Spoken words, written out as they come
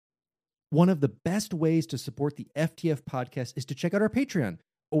One of the best ways to support the FTF podcast is to check out our Patreon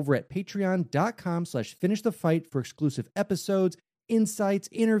over at patreon.com/finishthefight for exclusive episodes, insights,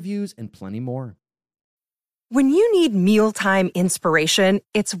 interviews, and plenty more. When you need mealtime inspiration,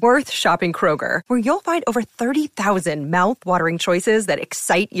 it's worth shopping Kroger, where you'll find over 30,000 mouth-watering choices that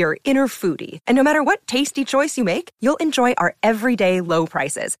excite your inner foodie. And no matter what tasty choice you make, you'll enjoy our everyday low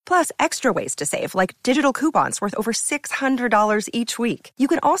prices, plus extra ways to save, like digital coupons worth over $600 each week. You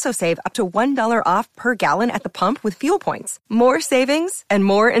can also save up to $1 off per gallon at the pump with fuel points. More savings and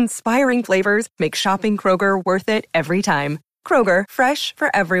more inspiring flavors make shopping Kroger worth it every time. Kroger, fresh for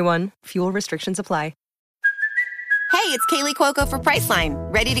everyone. Fuel restrictions apply. Hey, it's Kaylee Cuoco for Priceline.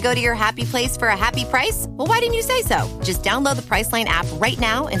 Ready to go to your happy place for a happy price? Well, why didn't you say so? Just download the Priceline app right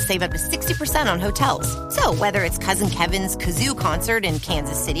now and save up to 60% on hotels. So whether it's Cousin Kevin's Kazoo Concert in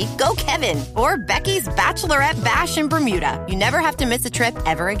Kansas City, go Kevin, or Becky's Bachelorette Bash in Bermuda, you never have to miss a trip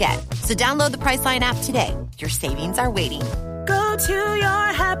ever again. So download the Priceline app today. Your savings are waiting. Go to your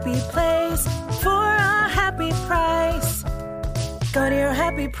happy place for a happy price. Go to your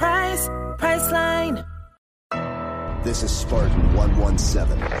happy price, Priceline. This is Spartan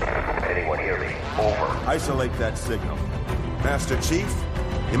 117. Anyone hear me? Over. Isolate that signal. Master Chief,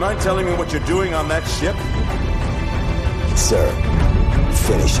 you mind telling me what you're doing on that ship? Sir,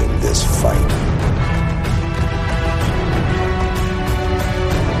 finishing this fight.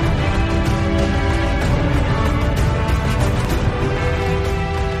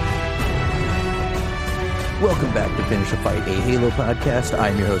 Welcome back to Finish the Fight, a Halo podcast.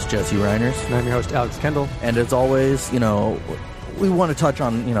 I'm your host, Jesse Reiners. And I'm your host, Alex Kendall. And as always, we want to touch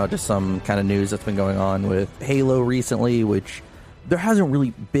on, just some kind of news that's been going on with Halo recently, which there hasn't really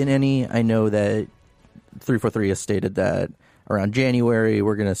been any. I know that 343 has stated that around January,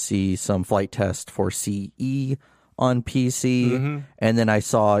 we're going to see some flight test for CE on PC. Mm-hmm. And then I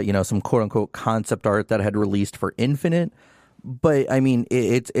saw, some quote-unquote concept art that had released for Infinite. But, I mean,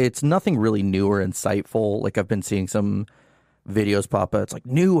 it's nothing really new or insightful. Like, I've been seeing some videos pop up. It's like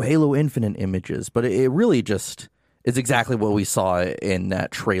new Halo Infinite images. But it really just is exactly what we saw in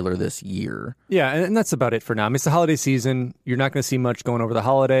that trailer this year. Yeah, and that's about it for now. I mean, it's the holiday season. You're not going to see much going over the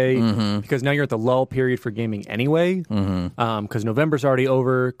holiday because now you're at the lull period for gaming anyway. Because November's already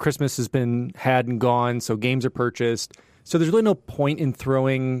over. Christmas has been had and gone, so games are purchased. So there's really no point in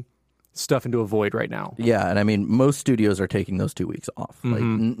throwing stuff into a void right now. Yeah, and I mean, most studios are taking those 2 weeks off. Like,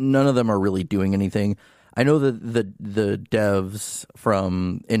 none of them are really doing anything. I know that the devs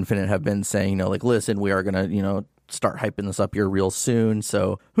from Infinite have been saying, listen, we are going to, start hyping this up here real soon.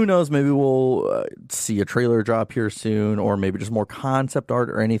 So who knows, maybe we'll see a trailer drop here soon, or maybe just more concept art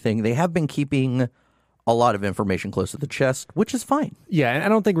or anything. They have been keeping a lot of information close to the chest, which is fine. Yeah, and I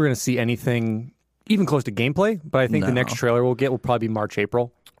don't think we're going to see anything even close to gameplay, but I think the next trailer we'll get will probably be March,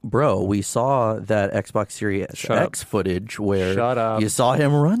 April. Bro, we saw that Xbox Series X footage where you saw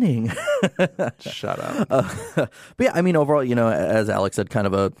him running. Shut up. But yeah, I mean, overall, as Alex said, kind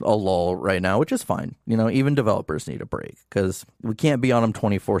of a lull right now, which is fine. Even developers need a break because we can't be on them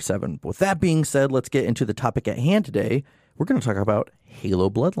 24/7. With that being said, let's get into the topic at hand today. We're going to talk about Halo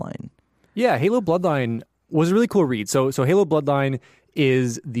Bloodline. Yeah, Halo Bloodline was a really cool read. So Halo Bloodline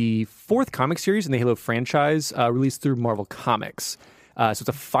is the fourth comic series in the Halo franchise released through Marvel Comics. So it's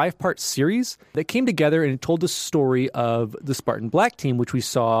a 5-part series that came together and it told the story of the Spartan Black team, which we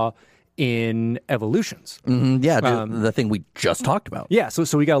saw in Evolutions. Yeah, the thing we just talked about. Yeah,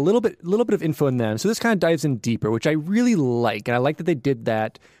 so we got a little bit of info in them. So this kind of dives in deeper, which I really like. And I like that they did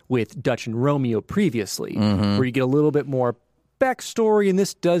that with Dutch and Romeo previously, where you get a little bit more backstory, and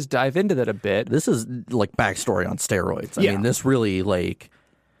this does dive into that a bit. This is like backstory on steroids. I mean, this really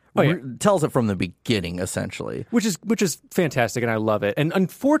tells it from the beginning, essentially. Which is fantastic, and I love it. And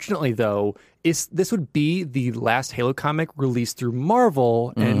unfortunately, though, this would be the last Halo comic released through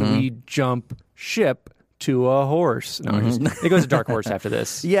Marvel, and we jump ship to a horse. No, it goes to Dark Horse after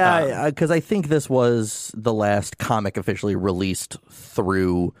this. Yeah, because I think this was the last comic officially released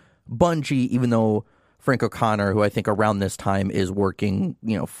through Bungie, even though Frank O'Connor, who I think around this time is working,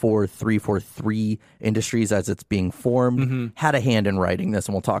 for 343 Industries as it's being formed, had a hand in writing this,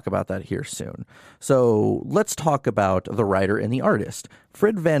 and we'll talk about that here soon. So let's talk about the writer and the artist.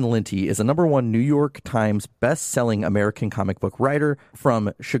 Fred Van Lente is a #1 New York Times best-selling American comic book writer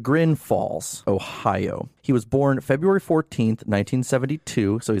from Chagrin Falls, Ohio. He was born February 14th,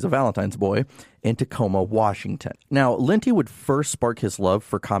 1972, so he's a Valentine's boy, in Tacoma, Washington. Now, Lente would first spark his love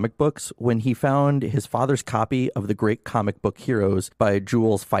for comic books when he found his father's copy of The Great Comic Book Heroes by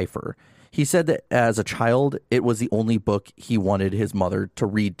Jules Feiffer. He said that as a child, it was the only book he wanted his mother to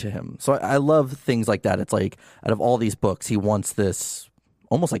read to him. So I love things like that. It's like, out of all these books, he wants this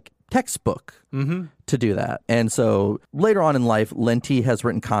almost like textbook to do that. And so later on in life, Lenti has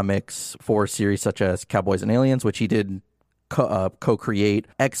written comics for series such as Cowboys and Aliens, which he did co-create,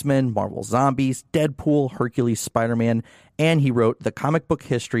 X-Men, Marvel Zombies, Deadpool, Hercules, Spider-Man, and he wrote the comic book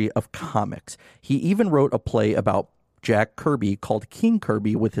history of comics. He even wrote a play about Jack Kirby called King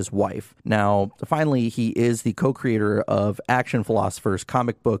Kirby with his wife. Now, finally, he is the co-creator of Action Philosophers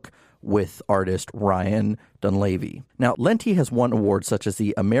comic book with artist Ryan Dunleavy. Now, Lenti has won awards such as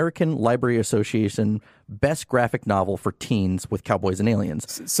the American Library Association Best Graphic Novel for Teens with Cowboys and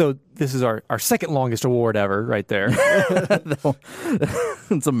Aliens. So this is our second longest award ever right there.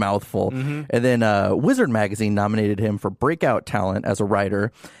 It's a mouthful. And then Wizard Magazine nominated him for breakout talent as a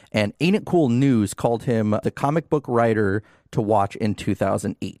writer, and Ain't It Cool News called him the comic book writer to watch in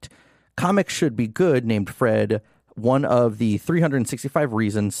 2008. Comics Should Be Good named Fred one of the 365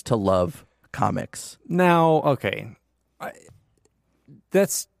 reasons to love comics. Now, okay,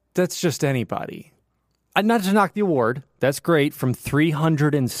 that's just anybody. Not to knock the award. That's great from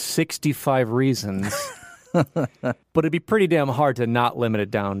 365 reasons. But it'd be pretty damn hard to not limit it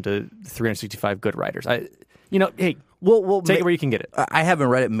down to 365 good writers. Hey, well, take it where you can get it. I haven't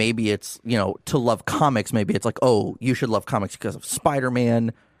read it. Maybe it's, to love comics. Maybe it's like, oh, you should love comics because of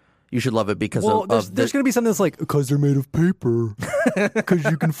Spider-Man. You should love it because there's going to be something that's like, because they're made of paper. Because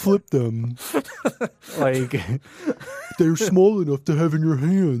you can flip them. Like, they're small enough to have in your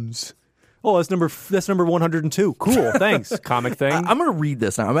hands. Oh, that's number 102. Cool, thanks, comic thing. I'm going to read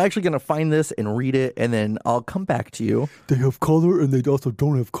this now. I'm actually going to find this and read it, and then I'll come back to you. They have color, and they also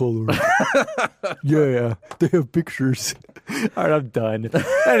don't have color. Yeah, they have pictures. All right, I'm done.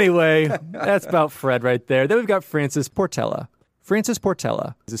 Anyway, that's about Fred right there. Then we've got Francis Portela. Francis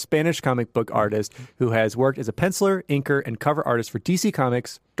Portela is a Spanish comic book artist who has worked as a penciler, inker, and cover artist for DC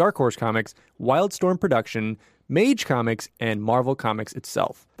Comics, Dark Horse Comics, Wildstorm Production, Mage Comics, and Marvel Comics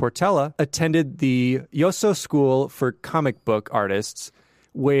itself. Portela attended the Yosso School for Comic Book Artists,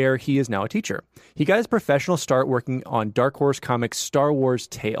 where he is now a teacher. He got his professional start working on Dark Horse Comics' Star Wars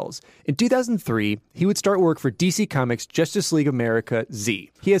Tales. In 2003, he would start work for DC Comics' Justice League America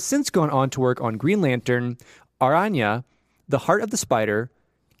Z. He has since gone on to work on Green Lantern, Araña, The Heart of the Spider,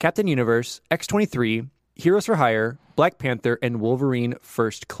 Captain Universe, X-23, Heroes for Hire, Black Panther, and Wolverine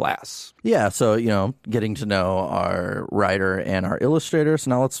First Class. Yeah, so, getting to know our writer and our illustrator. So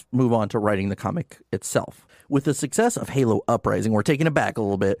now let's move on to writing the comic itself. With the success of Halo Uprising, we're taking it back a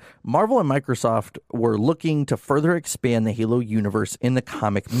little bit, Marvel and Microsoft were looking to further expand the Halo universe in the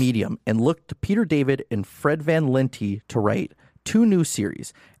comic medium and looked to Peter David and Fred Van Lente to write 2 new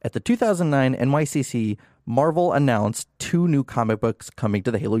series. At the 2009 NYCC, Marvel announced 2 new comic books coming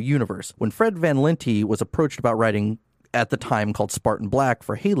to the Halo universe. When Fred Van Lente was approached about writing, at the time called Spartan Black,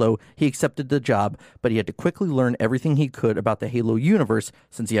 for Halo, he accepted the job, but he had to quickly learn everything he could about the Halo universe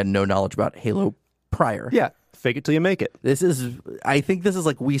since he had no knowledge about Halo prior. Yeah, fake it till you make it. I think this is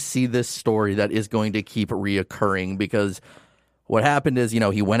like, we see this story that is going to keep reoccurring because what happened is,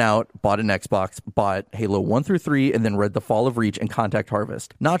 he went out, bought an Xbox, bought Halo 1 through 3, and then read The Fall of Reach and Contact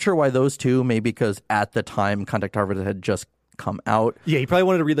Harvest. Not sure why those two, maybe because at the time Contact Harvest had just come out. Yeah, he probably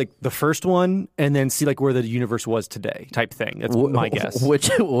wanted to read like the first one and then see like where the universe was today type thing. That's my guess. Which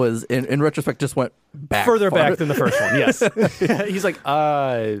it was, in retrospect, just went back. Further back than the first one, yes. He's like,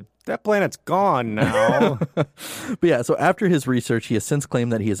 that planet's gone now. But yeah, so after his research, he has since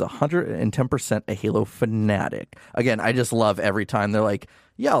claimed that he is 110% a Halo fanatic. Again, I just love every time they're like,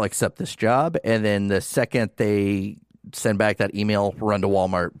 yeah, I'll accept this job. And then the second they send back that email, run to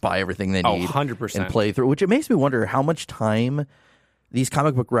Walmart, buy everything they need 100%. and play through, which it makes me wonder how much time these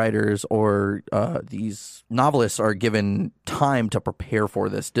comic book writers or these novelists are given time to prepare for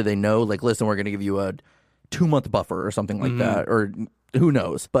this. Do they know, like, listen, we're going to give you a 2-month buffer or something like that, or who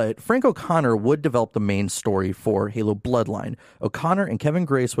knows? But Frank O'Connor would develop the main story for Halo Bloodline. O'Connor and Kevin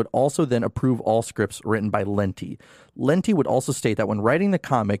Grace would also then approve all scripts written by Lenti. Lenti would also state that when writing the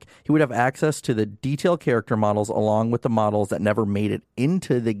comic, he would have access to the detailed character models along with the models that never made it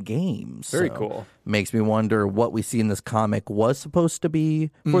into the game. Very cool. Makes me wonder what we see in this comic was supposed to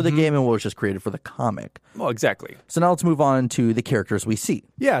be for the game and what was just created for the comic. Well, exactly. So now let's move on to the characters we see.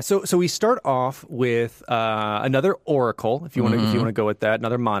 Yeah, so we start off with another Oracle, if you want to go with that,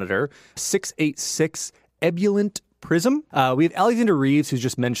 another monitor, 686 Ebullient Prism. We have Alexander Reeves, who's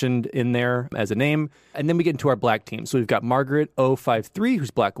just mentioned in there as a name. And then we get into our black team. So we've got Margaret 053, who's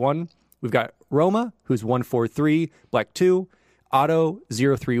black 1. We've got Roma, who's 143, black 2. Otto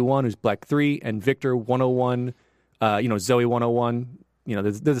 031, who's black 3. And Victor 101, Zoe 101.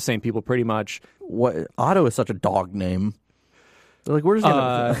 They're the same people pretty much. What Otto is such a dog name. They're like, where's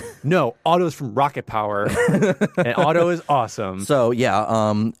No, Otto's from Rocket Power, and Otto is awesome. So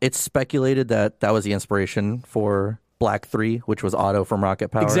yeah, it's speculated that was the inspiration for Black 3, which was Otto from Rocket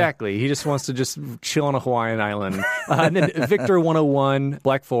Power. Exactly. He just wants to just chill on a Hawaiian island. And then Victor 101,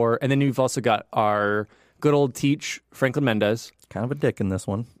 Black 4, and then you've also got our good old Teach, Franklin Mendez. Kind of a dick in this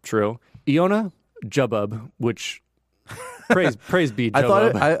one. True. Iona, Jubub, which praise be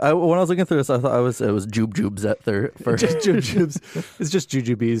Jubub. I thought when I was looking through this, I thought it was Jubes at their first. Just Jubes. It's just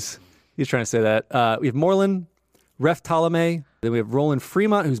Jujubes. He's trying to say that. We have Moreland, Ref Ptolemy, then we have Roland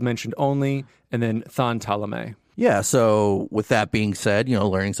Fremont, who's mentioned only, and then Thon Ptolemy. Yeah, so with that being said,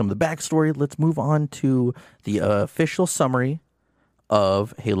 learning some of the backstory, let's move on to the official summary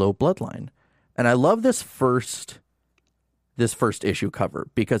of Halo Bloodline. And I love this first issue cover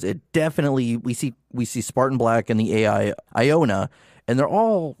because it definitely we see Spartan Black and the AI Iona, and they're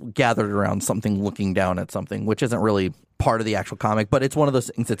all gathered around something, looking down at something, which isn't really part of the actual comic, but it's one of those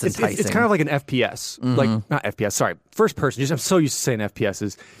things that's enticing. It's kind of like an FPS, like not FPS. Sorry, first person. I'm so used to saying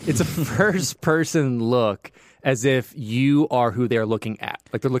FPSs. It's a first person look, as if you are who they're looking at,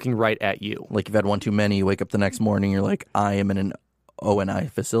 like they're looking right at you. Like you've had one too many. You wake up the next morning, you're like, I am in an ONI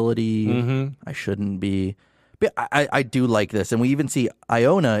facility. I shouldn't be. But I do like this, and we even see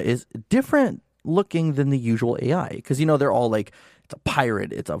Iona is different looking than the usual AI because they're all like, it's a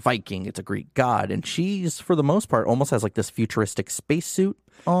pirate, it's a Viking, it's a Greek god, and she's for the most part almost has like this futuristic spacesuit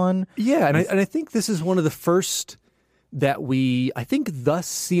on. Yeah, and I think this is one of the first that we, I think, thus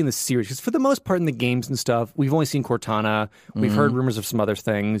see in the series. Because for the most part in the games and stuff, we've only seen Cortana. We've heard rumors of some other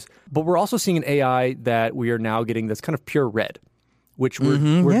things. But we're also seeing an AI that we are now getting that's kind of pure red, which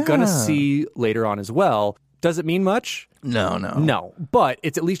we're going to see later on as well. Does it mean much? No. No. But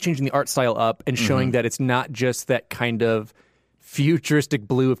it's at least changing the art style up and showing that it's not just that kind of futuristic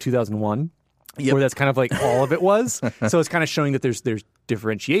blue of 2001. Where that's kind of like all of it was. So it's kind of showing that there's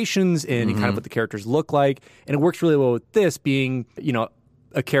differentiations in kind of what the characters look like. And it works really well with this being,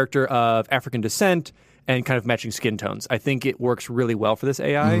 a character of African descent and kind of matching skin tones. I think it works really well for this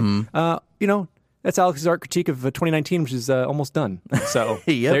AI. That's Alex's art critique of 2019, which is almost done. So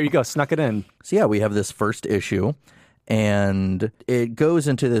there you go. Snuck it in. So yeah, we have this first issue, and it goes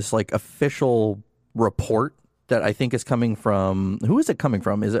into this like official report that I think is coming from... Who is it coming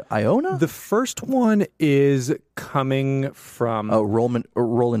from? Is it Iona? The first one is coming from...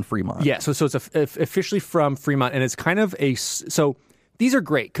 Roland Fremont. Yeah, so it's officially from Fremont, and it's kind of a... So these are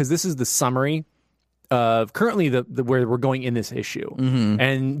great, because this is the summary of currently the where we're going in this issue.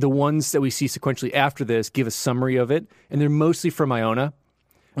 And the ones that we see sequentially after this give a summary of it, and they're mostly from Iona.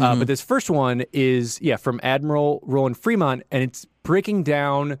 But this first one is, from Admiral Roland Fremont, and it's breaking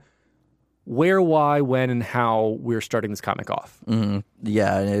down where, why, when, and how we're starting this comic off.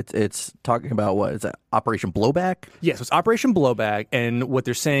 Yeah, and it's talking about what is that? Operation Blowback? Yeah, so it's Operation Blowback, and what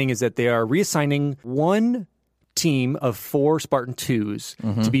they're saying is that they are reassigning one team of 4 Spartan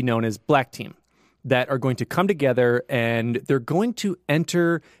 2s to be known as Black Team that are going to come together, and they're going to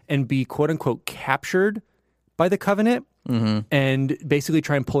enter and be quote-unquote captured by the Covenant and basically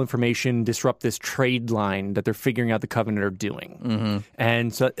try and pull information, disrupt this trade line that they're figuring out the Covenant are doing.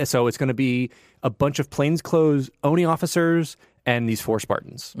 And so it's going to be a bunch of plainclothes Oni officers and these 4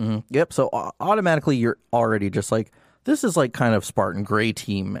 Spartans. Yep, so automatically you're already just like, this is like kind of Spartan Gray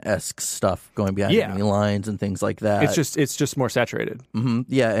Team-esque stuff going behind enemy lines and things like that. It's just more saturated.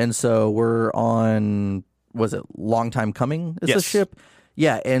 Yeah, and so we're on, was it Long Time Coming is the ship?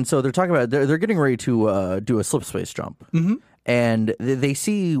 Yeah, and so they're talking about, they're getting ready to do a slip space jump. And they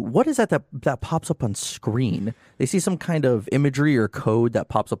see, what is that pops up on screen? They see some kind of imagery or code that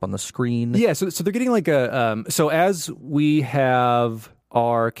pops up on the screen. Yeah, so they're getting like a, so as we have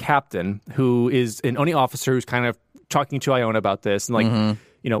our captain, who is an Oni officer who's kind of talking to Iona about this, and like,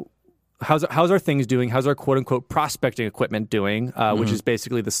 how's our things doing? How's our quote unquote prospecting equipment doing? Which is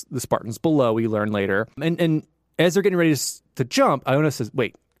basically the Spartans below. We learn later, and as they're getting ready to jump, Iona says,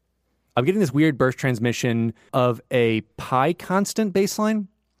 "Wait, I'm getting this weird burst transmission of a pi constant baseline.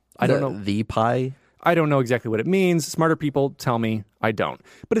 I don't know the pi. I don't know exactly what it means. Smarter people tell me I don't.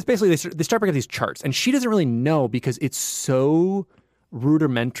 But it's basically they start breaking these charts, and she doesn't really know because it's so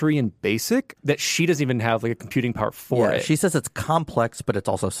rudimentary and basic that she doesn't even have like a computing power for it. She says it's complex, but it's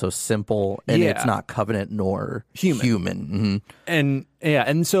also so simple, and it's not Covenant nor human.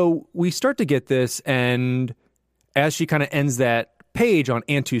 And so we start to get this, and as she kind of ends that page on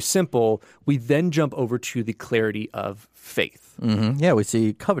and too simple, we then jump over to the clarity of faith. Yeah, we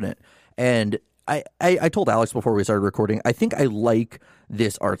see Covenant, and I told Alex before we started recording, I think I like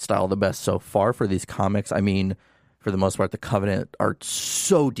this art style the best so far for these comics. I mean, for the most part, the Covenant are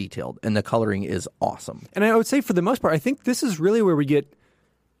so detailed, and the coloring is awesome. And I would say for the most part, I think this is really where we get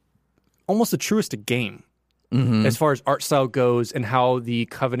almost the truest to game as far as art style goes and how the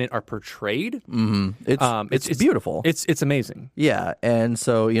Covenant are portrayed. It's beautiful. It's amazing. Yeah, and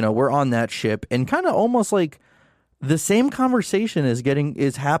so, we're on that ship, and kind of almost like the same conversation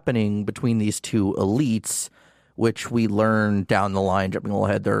is happening between these two elites, which we learn down the line, jumping a little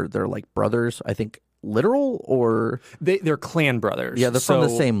ahead, they're like brothers, I think, literal, or they're clan brothers. Yeah, they're from the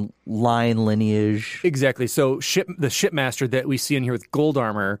same line lineage. Exactly. So the shipmaster that we see in here with gold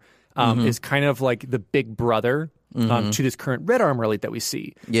armor is kind of like the big brother to this current red armor elite that we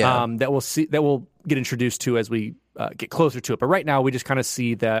see. Yeah. That we'll get introduced to as we get closer to it. But right now we just kind of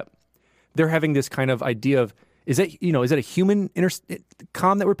see that they're having this kind of idea of, is that a human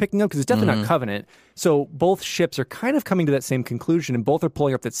comm that we're picking up? Because it's definitely not Covenant. So both ships are kind of coming to that same conclusion, and both are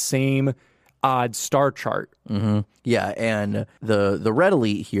pulling up that same odd star chart. Yeah, and the red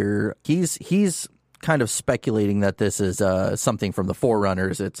elite here, he's kind of speculating that this is something from the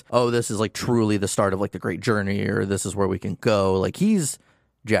Forerunners. It's, this is like truly the start of like the Great Journey, or this is where we can go. Like, he's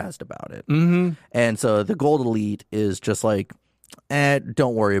jazzed about it. And so the Gold Elite is just like,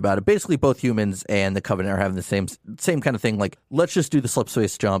 don't worry about it. Basically, both humans and the Covenant are having the same kind of thing. Like, let's just do the slip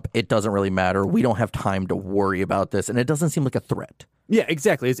space jump. It doesn't really matter. We don't have time to worry about this, and it doesn't seem like a threat. Yeah,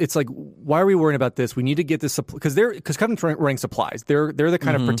 exactly. It's like, why are we worrying about this? We need to get this because Covenant's running supplies. They're the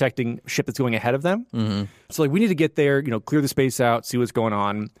kind of protecting ship that's going ahead of them. So like, we need to get there, clear the space out, see what's going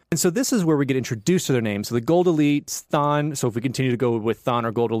on. And so this is where we get introduced to their names. So the Gold Elite, Thon. So if we continue to go with Thon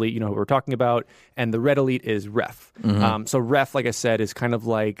or Gold Elite, you know who we're talking about. And the Red Elite is Ref. So Ref, like I said, is kind of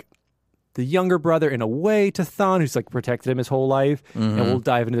like the younger brother in a way to Thon, who's like protected him his whole life. And we'll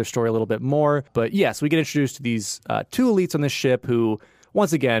dive into their story a little bit more. But yes, we get introduced to these two elites on this ship who,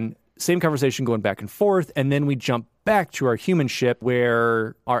 once again, same conversation going back and forth. And then we jump back to our human ship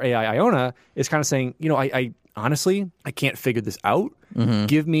where our AI Iona is kind of saying, I honestly, I can't figure this out.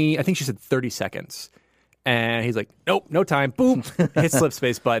 Give me, I think she said 30 seconds. And he's like, nope, no time. Boom, hit slip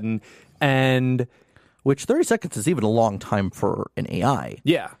space button. And which 30 seconds is even a long time for an AI.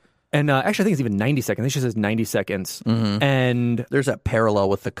 Yeah. And actually, I think it's even 90 seconds. I think she says 90 seconds. And there's that parallel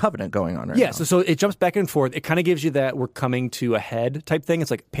with the Covenant going on right now. Yeah, so it jumps back and forth. It kind of gives you that we're coming to a head type thing. It's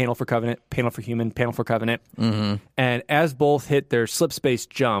like panel for Covenant, panel for human, panel for Covenant. And as both hit their slip space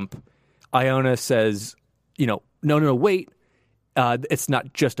jump, Iona says, no, wait. It's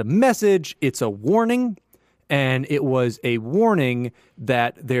not just a message. It's a warning. And it was a warning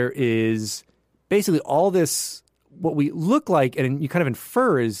that there is basically all this, what we look like, and you kind of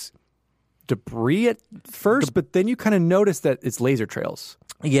infer is debris at first, but then you kind of notice that it's laser trails.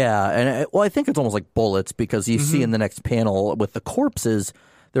 Yeah, and I think it's almost like bullets, because you see in the next panel with the corpses,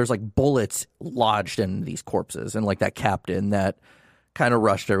 there's like bullets lodged in these corpses, and like that captain that kind of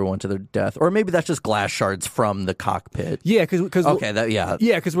rushed everyone to their death, or maybe that's just glass shards from the cockpit. Yeah,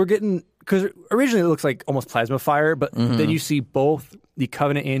 because we're getting, because originally it looks like almost plasma fire, but then you see both the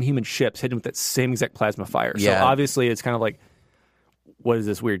Covenant and human ships hitting with that same exact plasma fire. So obviously it's kind of like, what is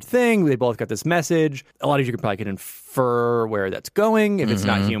this weird thing? They both got this message. A lot of you can infer where that's going, if it's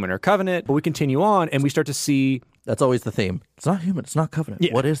not human or Covenant. But we continue on, and we start to see... That's always the theme. It's not human. It's not Covenant.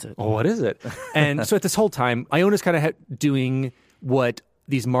 Yeah. What is it? Oh, what is it? And so at this whole time, Iona's kind of doing what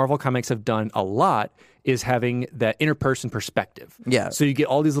these Marvel comics have done a lot, is having that interperson perspective. Yeah. So you get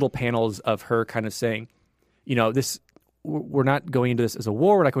all these little panels of her kind of saying, we're not going into this as a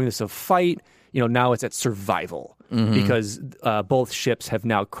war. We're not going into this as a fight. Now it's at survival because both ships have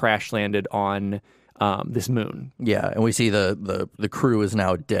now crash landed on this moon. Yeah, and we see the crew is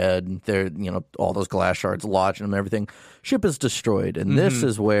now dead. They're all those glass shards lodged in them and everything. Ship is destroyed, and this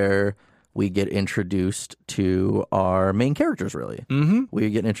is where we get introduced to our main characters. Really, we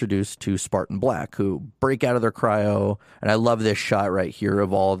get introduced to Spartan Black, who break out of their cryo, and I love this shot right here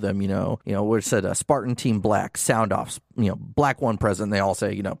of all of them. We said Spartan Team Black sound offs. Black 1 present. They all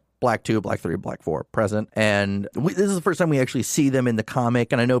say Black 2, Black 3, Black 4 present. And this is the first time we actually see them in the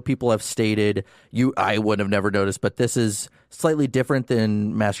comic. And I know people have stated, I would have never noticed, but this is slightly different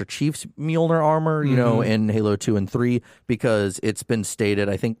than Master Chief's Mjolnir armor, in Halo 2 and 3, because it's been stated,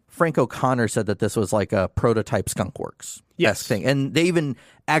 I think Frank O'Connor said that this was like a prototype Skunkworks thing. And they even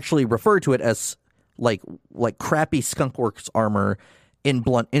actually refer to it as like crappy Skunkworks armor in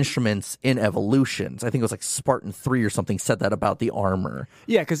Blunt Instruments in Evolutions. I think it was like Spartan 3 or something said that about the armor.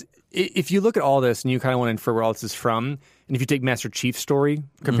 Yeah, because if you look at all this and you kind of want to infer where all this is from, and if you take Master Chief's story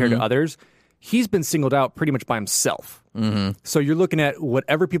compared to others, he's been singled out pretty much by himself. So you're looking at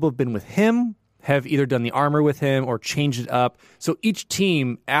whatever people have been with him have either done the armor with him or changed it up. So each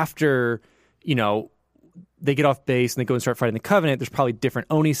team, after, they get off base and they go and start fighting the Covenant, there's probably different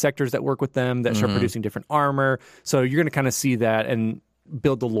Oni sectors that work with them that start producing different armor. So you're going to kind of see that and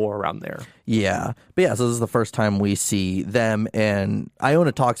build the lore around there. Yeah. But yeah, so this is the first time we see them, and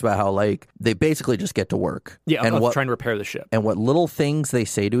Iona talks about how, like, they basically just get to work. Yeah, and trying to repair the ship. And what little things they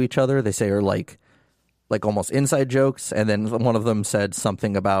say to each other, they say are like almost inside jokes. And then one of them said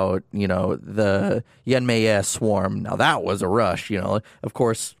something about, the Yenmei swarm. Now that was a rush, of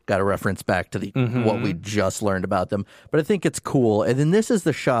course, got a reference back to the what we just learned about them. But I think it's cool. And then this is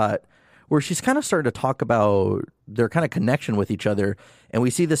the shot where she's kind of starting to talk about their kind of connection with each other. And we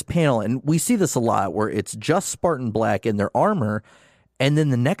see this panel, and we see this a lot, where it's just Spartan Black in their armor. And then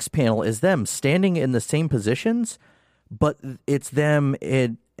the next panel is them standing in the same positions, but it's them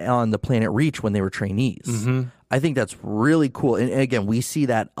on the planet Reach when they were trainees. I think that's really cool. And again, we see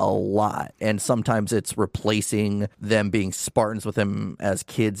that a lot. And sometimes it's replacing them being Spartans with them as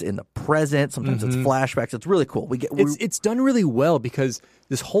kids in the present. Sometimes it's flashbacks. It's really cool. It's done really well because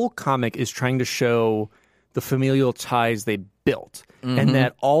this whole comic is trying to show the familial ties they built. And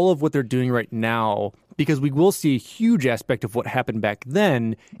that all of what they're doing right now, because we will see a huge aspect of what happened back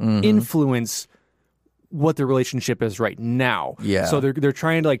then, influence what the relationship is right now. Yeah. So they're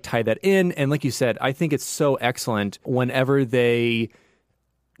trying to like tie that in. And like you said, I think it's so excellent whenever they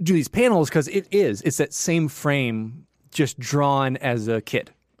do these panels because it's that same frame just drawn as a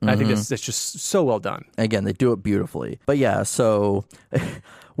kid. I think that's just so well done. Again, they do it beautifully. But yeah, so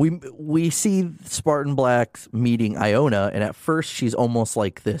we see Spartan Black meeting Iona, and at first she's almost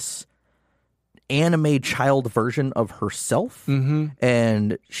like this anime child version of herself.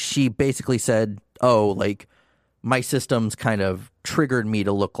 And she basically said, like, my system's kind of triggered me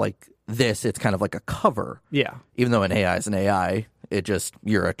to look like this. It's kind of like a cover. Yeah. Even though an AI is an AI,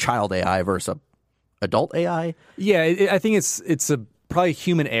 you're a child AI versus a adult AI. Yeah, I think it's probably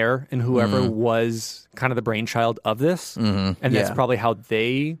human error in whoever was kind of the brainchild of this. And that's probably how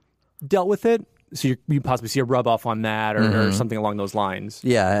they dealt with it. So you possibly see a rub off on that or something along those lines.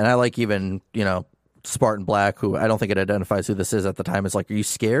 Yeah, and I like even, Spartan Black, who I don't think it identifies who this is at the time, is like, are you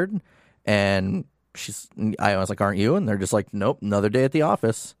scared? And I was like, aren't you? And they're just like, nope, another day at the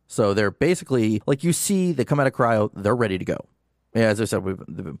office. So they're basically, like, you see, they come out of cryo, they're ready to go. Yeah, as I said,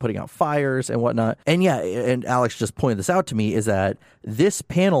 they've been putting out fires and whatnot. And yeah, and Alex just pointed this out to me, is that this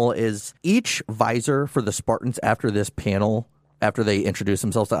panel is each visor for the Spartans after this panel, after they introduce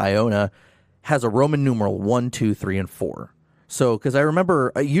themselves to Iona, has a Roman numeral 1, 2, 3, and 4. So, because I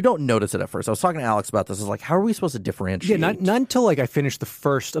remember, you don't notice it at first. I was talking to Alex about this. I was like, how are we supposed to differentiate? Yeah, not until like I finished the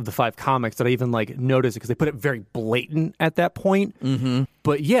first of the 5 comics that I even like noticed it, because they put it very blatant at that point.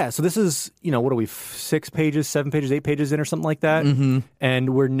 But yeah, so this is, what are we, 6 pages, 7 pages, 8 pages in or something like that? And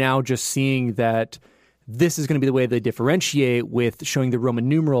we're now just seeing that this is going to be the way they differentiate with showing the Roman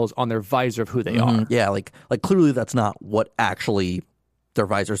numerals on their visor of who they are. Yeah, like clearly that's not what actually their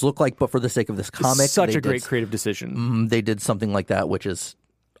visors look like, but for the sake of this comic, such a great creative decision. They did something like that, which is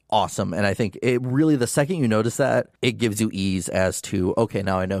awesome. And I think it really, the second you notice that, it gives you ease as to, okay,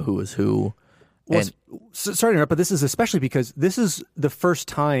 now I know who is who. Well, sorry to interrupt, but this is especially because this is the first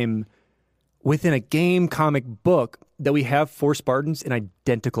time within a game comic book that we have 4 Spartans in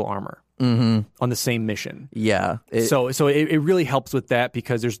identical armor on the same mission. Yeah. So it really helps with that,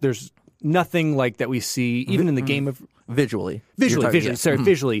 because there's nothing like that we see even in the game of visually. Visually.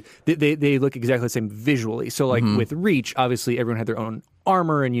 They look exactly the same visually. So like with Reach, obviously everyone had their own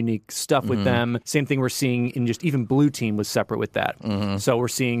armor and unique stuff with them. Same thing we're seeing in just even Blue Team was separate with that. So we're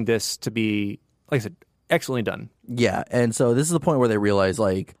seeing this to be, like I said, excellently done. Yeah, and so this is the point where they realize,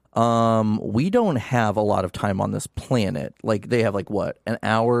 like, we don't have a lot of time on this planet. Like, they have, like, what, an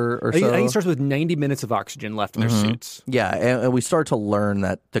hour or so? I think it starts with 90 minutes of oxygen left in their suits. Yeah, and we start to learn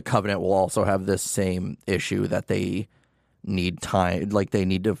that the Covenant will also have this same issue, that they need time, like, they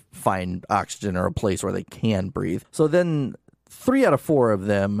need to find oxygen or a place where they can breathe. So then 3 out of 4 of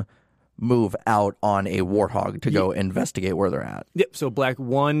them move out on a Warthog to go investigate where they're at. Yep, so Black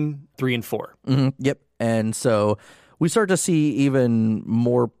 1, 3, and 4. Yep, and so we start to see even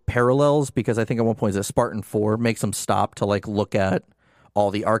more parallels, because I think at one point that Spartan 4 makes them stop to like look at all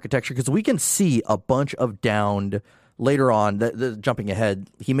the architecture, because we can see a bunch of downed later on, jumping ahead,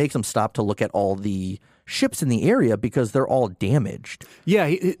 he makes them stop to look at all the ships in the area because they're all damaged.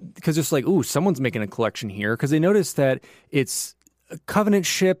 Yeah, because it's like, ooh, someone's making a collection here, because they notice that it's Covenant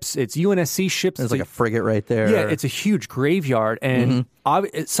ships, it's UNSC ships. There's like a frigate right there. Yeah, it's a huge graveyard, and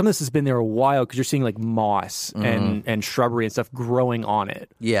some of this has been there a while, because you're seeing like moss and shrubbery and stuff growing on it.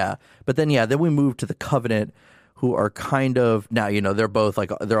 Yeah, but then we move to the Covenant, who are kind of, now, they're both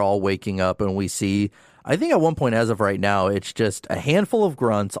like, they're all waking up, and we see, I think at one point as of right now, it's just a handful of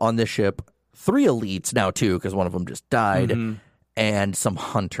grunts on this ship, 3 elites now too, because one of them just died, and some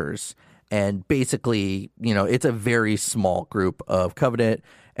hunters. And basically, it's a very small group of Covenant.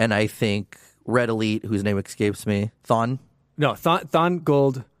 And I think Red Elite, whose name escapes me, Thon? No, Thon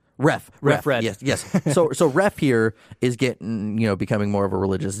Gold. Ref Red. Yes. So Ref here is getting, becoming more of a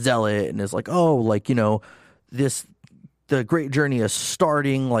religious zealot, and is like, the great journey is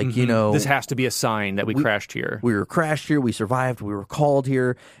starting. Like, this has to be a sign that we crashed here. We were crashed here. We survived. We were called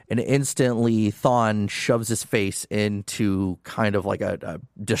here. And instantly Thon shoves his face into kind of like a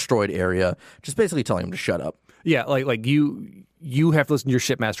destroyed area, just basically telling him to shut up. Yeah, like you have to listen to your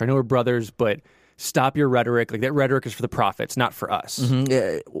shipmaster. I know we're brothers, but stop your rhetoric. Like, that rhetoric is for the prophets, not for us.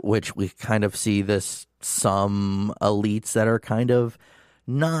 Yeah, which we kind of see some elites that are kind of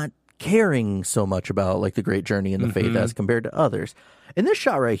not caring so much about like the great journey in the faith as compared to others. In this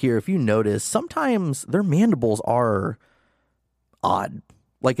shot right here, if you notice, sometimes their mandibles are odd.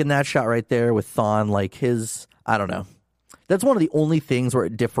 Like in that shot right there with Thon, like I don't know. That's one of the only things where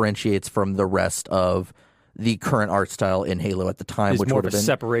it differentiates from the rest of the current art style in Halo at the time, which more would of have a been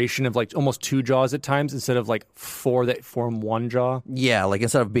separation of like almost 2 jaws at times instead of like 4 that form 1 jaw. Yeah, like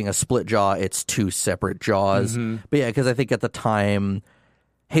instead of being a split jaw, it's 2 separate jaws. But yeah, because I think at the time,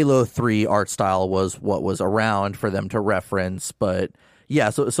 Halo 3 art style was what was around for them to reference. But yeah,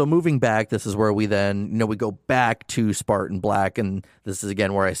 so moving back, this is where we then, we go back to Spartan Black, and this is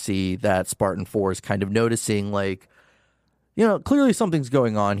again where I see that Spartan 4 is kind of noticing like, clearly something's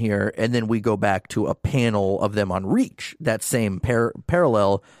going on here. And then we go back to a panel of them on Reach, that same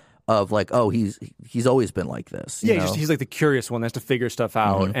parallel of like, oh, he's always been like this. Yeah, he's like the curious one that has to figure stuff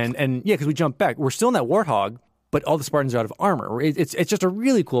out. And yeah, because we jump back. We're still in that Warthog, but all the Spartans are out of armor. It's just a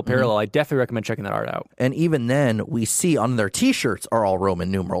really cool parallel. I definitely recommend checking that art out. And even then, we see on their T-shirts are all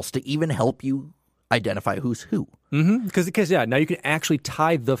Roman numerals to even help you identify who's who. Because now you can actually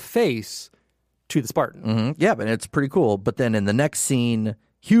tie the face to the Spartan. Yeah, but it's pretty cool. But then in the next scene,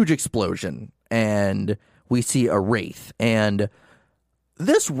 huge explosion, and we see a Wraith. And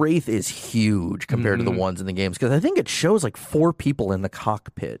this Wraith is huge compared to the ones in the games, because I think it shows like 4 people in the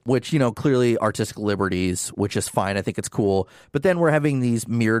cockpit, which, clearly artistic liberties, which is fine. I think it's cool. But then we're having these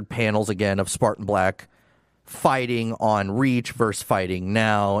mirrored panels again of Spartan Black fighting on Reach versus fighting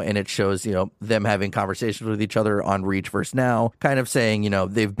now, and it shows, them having conversations with each other on Reach versus now, kind of saying,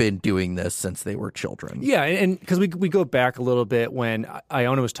 they've been doing this since they were children. Yeah, and because we go back a little bit when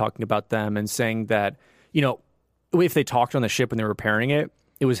Iona was talking about them and saying that, if they talked on the ship when they were repairing it,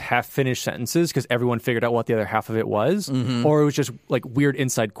 it was half-finished sentences because everyone figured out what the other half of it was, or it was just like weird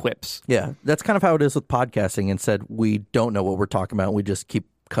inside quips. Yeah, that's kind of how it is with podcasting. Instead, we don't know what we're talking about. We just keep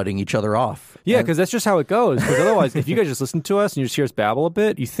cutting each other off. Yeah, because that's just how it goes. Because otherwise, if you guys just listen to us and you just hear us babble a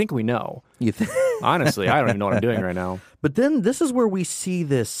bit, you think we know. Honestly, I don't even know what I'm doing right now. But then this is where we see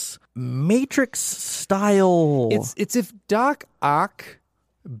this Matrix style. It's if Doc Ock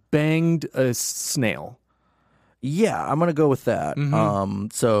banged a snail. Yeah, I'm going to go with that.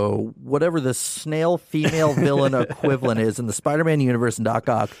 So whatever the snail female villain equivalent is in the Spider-Man universe, and Doc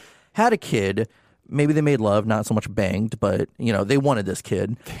Ock had a kid. Maybe they made love, not so much banged, but, they wanted this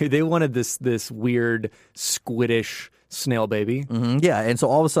kid. They wanted this weird, squiddish snail baby. Yeah, and so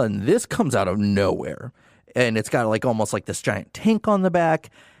all of a sudden, this comes out of nowhere. And it's got like almost like this giant tank on the back.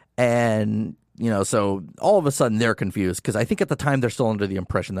 And, so all of a sudden they're confused, because I think at the time they're still under the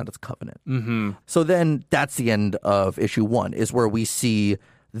impression that it's Covenant. So then that's the end of issue 1, is where we see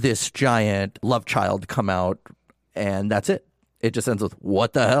this giant love child come out, and that's it. It just ends with,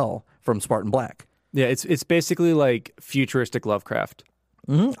 what the hell, from Spartan Black. Yeah, it's basically like futuristic Lovecraft.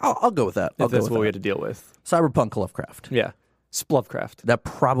 I'll go with that. That's what we had to deal with. Cyberpunk Lovecraft. Yeah. Splovecraft. That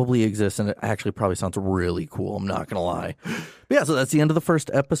probably exists, and it actually probably sounds really cool. I'm not going to lie. But yeah, so that's the end of the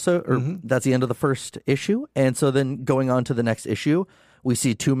first episode, or that's the end of the first issue. And so then going on to the next issue, we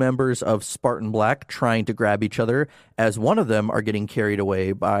see 2 members of Spartan Black trying to grab each other, as one of them are getting carried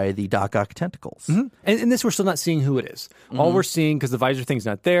away by the Doc Ock tentacles. And in this, we're still not seeing who it is. All we're seeing, because the visor thing's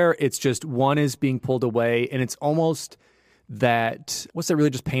not there, it's just one is being pulled away, and it's almost that, what's that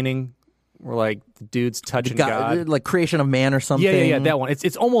religious painting where like the dude's touching God? Like Creation of Man or something? Yeah, that one.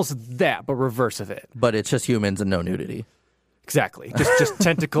 It's almost that, but reverse of it. But it's just humans and no nudity. Exactly. Just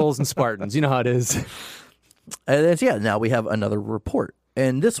tentacles and Spartans. You know how it is. And then, now we have another report.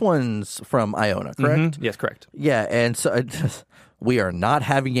 And this one's from Iona, correct? Yes, correct. Yeah, and so we are not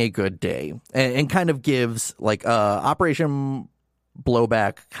having a good day. And kind of gives, like, Operation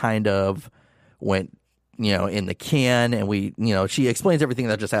Blowback kind of went, in the can. And we, she explains everything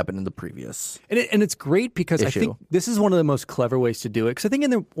that just happened in the previous And it's great because issue. I think this is one of the most clever ways to do it. Because I think in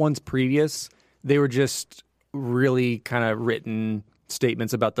the ones previous, they were just really kind of written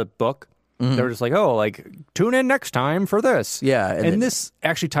statements about the book. They were just like, oh, like, tune in next time for this. Yeah. And this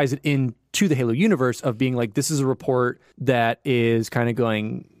actually ties it into the Halo universe of being like, this is a report that is kind of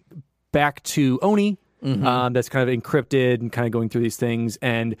going back to Oni. That's kind of encrypted and kind of going through these things,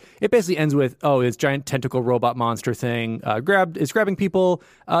 and it basically ends with, oh, this giant tentacle robot monster thing is grabbing people.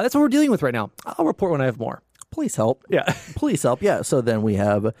 That's what we're dealing with right now. I'll report when I have more. Please help. Yeah. Please help. Yeah. So then we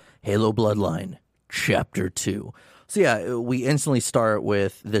have Halo Bloodline, Chapter 2. So yeah, we instantly start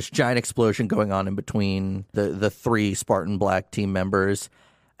with this giant explosion going on in between the three Spartan Black team members,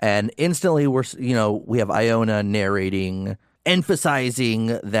 and instantly we have Iona narrating,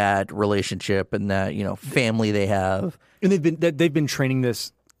 emphasizing that relationship and that family they have, and they've been training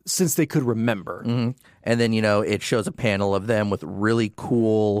this since they could remember. And then it shows a panel of them with really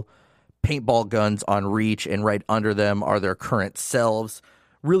cool paintball guns on Reach, and right under them are their current selves.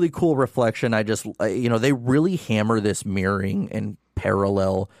 Really cool reflection. I just they really hammer this mirroring and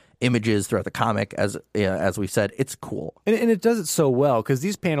parallel images throughout the comic. As we've said, it's cool, and it does it so well because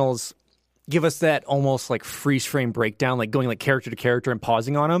these panels give us that almost like freeze frame breakdown, like going like character to character and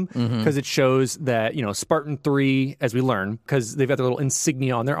pausing on them, because it shows that Spartan 3, as we learn, because they've got their little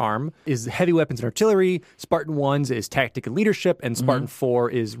insignia on their arm, is heavy weapons and artillery. Spartan 1's is tactic and leadership, and Spartan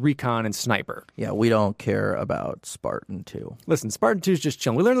 4 is recon and sniper. Yeah, we don't care about Spartan 2. Listen, Spartan 2 is just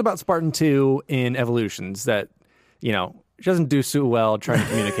chilling. We learned about Spartan 2 in Evolutions that she doesn't do so well trying to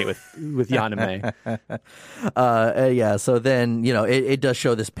communicate with Yaname. Yeah, so then it does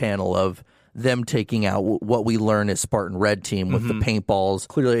show this panel of them taking out what we learn is Spartan Red Team with the paintballs.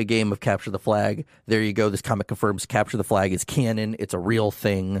 Clearly a game of Capture the Flag. There you go. This comic confirms Capture the Flag is canon. It's a real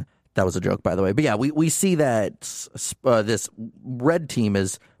thing. That was a joke, by the way. But yeah, we see that this Red Team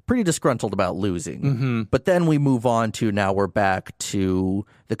is pretty disgruntled about losing. But then we move on to, now we're back to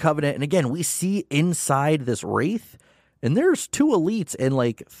the Covenant. And again, we see inside this Wraith, and there's 2 elites and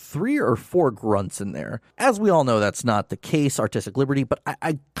like 3 or 4 grunts in there. As we all know, that's not the case, artistic liberty, but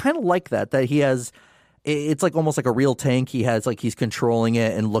I kind of like that he has, it's like almost like a real tank. He has like, he's controlling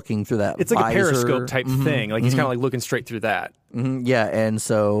it and looking through that It's like visor. a periscope type thing. Like he's kind of like looking straight through that. Yeah, and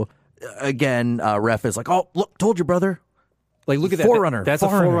so again, Ref is like, oh, look, told you, brother. Like, look at that. Forerunner. That's a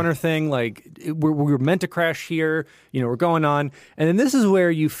Forerunner thing. Like, we're meant to crash here. We're going on. And then this is where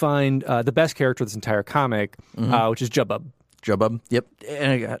you find the best character of this entire comic, which is Jubub. Jubub, yep.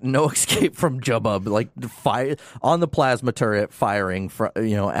 And I got no escape from Jubub. Like, fire on the plasma turret, firing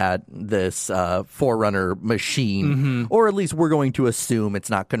at this Forerunner machine. Or at least we're going to assume,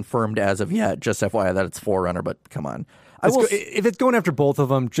 it's not confirmed as of yet, just FYI, that it's Forerunner, but come on. If it's going after both of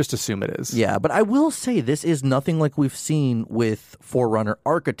them, just assume it is. Yeah, but I will say this is nothing like we've seen with Forerunner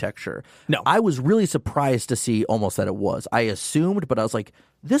architecture. No. I was really surprised to see almost that it was. I assumed, but I was like,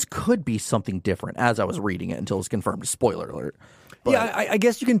 this could be something different as I was reading it until it was confirmed. Spoiler alert. But, yeah, I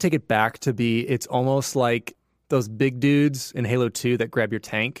guess you can take it back to be, it's almost like those big dudes in Halo 2 that grab your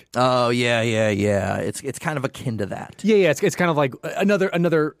tank. Oh, yeah. It's kind of akin to that. Yeah, it's kind of like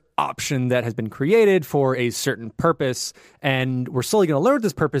another option that has been created for a certain purpose, and we're slowly going to learn what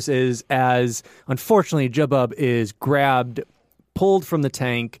this purpose is as, unfortunately, Jubub is grabbed, pulled from the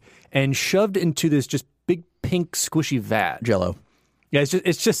tank, and shoved into this just big pink squishy vat. Jello. Yeah,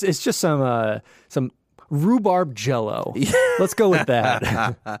 it's just some rhubarb Jello. Let's go with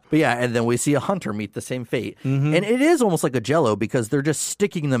that. But yeah, and then we see a hunter meet the same fate, and it is almost like a Jello because they're just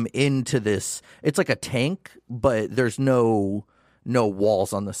sticking them into this. It's like a tank, but there's no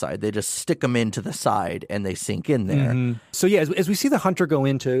walls on the side. They just stick them into the side and they sink in there. So yeah, as we see the hunter go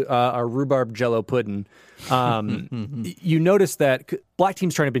into our rhubarb Jello pudding, you notice that Black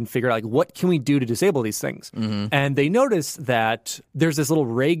Team's trying to figure out like, what can we do to disable these things? And they notice that there's this little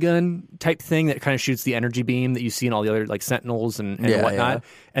ray gun type thing that kind of shoots the energy beam that you see in all the other like Sentinels and whatnot. Yeah.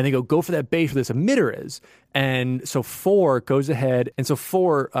 And they go for that base where this emitter is. And so 4 goes ahead, and so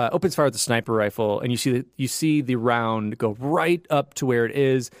 4 opens fire with the sniper rifle, and you see the round go right up to where it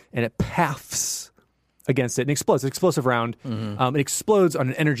is, and it paffs against it and explodes. It's an explosive round. It explodes on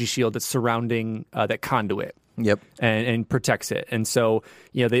an energy shield that's surrounding that conduit. Yep, and protects it. And so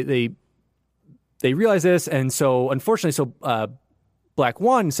they realize this, and so unfortunately, Black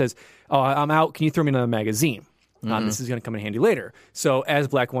One says, "Oh, I'm out. Can you throw me another magazine?" This is going to come in handy later. So as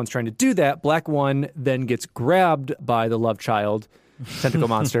Black One's trying to do that, Black One then gets grabbed by the love child, tentacle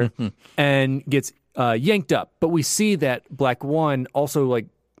monster, and gets yanked up. But we see that Black One also like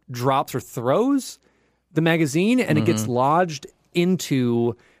drops or throws the magazine, and it gets lodged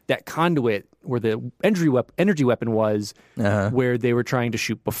into that conduit where the energy weapon was, where they were trying to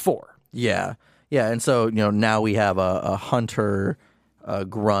shoot before. Yeah. And so now we have a hunter, a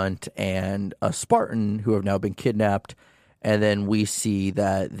grunt, and a Spartan who have now been kidnapped, And then we see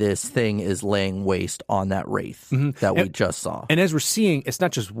that this thing is laying waste on that wraith that we just saw. And as we're seeing, it's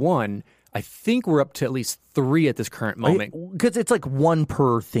not just one. I think we're up to at least 3 at this current moment. Because it's like 1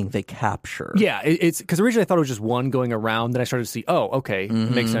 per thing they capture. Yeah, it's because originally I thought it was just 1 going around. Then I started to see, oh, okay,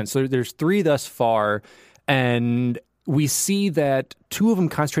 makes sense. So there's 3 thus far. And we see that 2 of them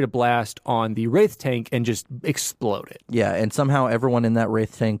concentrate a blast on the Wraith tank and just explode it. Yeah, and somehow everyone in that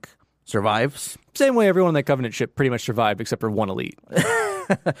Wraith tank survives. Same way everyone on that Covenant ship pretty much survived except for 1 elite.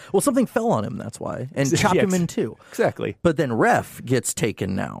 Well, something fell on him, that's why, and chopped him in 2. Exactly. But then Ref gets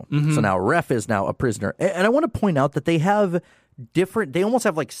taken now. So now Ref is now a prisoner. And I want to point out that they have they almost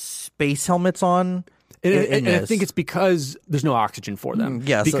have like space helmets on. And I think it's because there's no oxygen for them.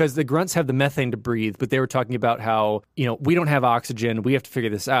 Yeah, because the grunts have the methane to breathe, but they were talking about how, we don't have oxygen. We have to figure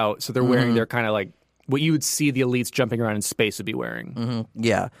this out. So they're wearing their kind of like what you would see the elites jumping around in space would be wearing.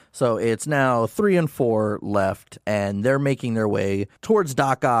 Yeah. So it's now 3 and 4 left, and they're making their way towards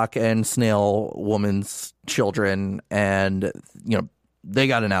Doc Ock and Snail Woman's children, and, they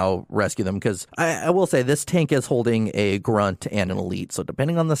got to now rescue them because I will say this tank is holding a grunt and an elite. So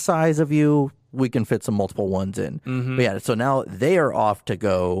depending on the size of you, we can fit some multiple ones in. But yeah, so now they are off to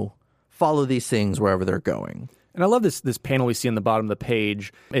go follow these things wherever they're going. And I love this panel we see on the bottom of the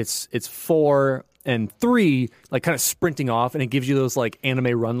page. It's 4 and 3, like kind of sprinting off, and it gives you those like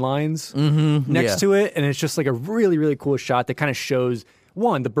anime run lines next to it. And it's just like a really, really cool shot that kind of shows,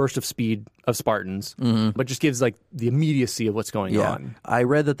 one, the burst of speed of Spartans, but just gives like the immediacy of what's going on. I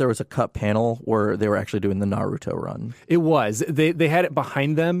read that there was a cut panel where they were actually doing the Naruto run. It was. They had it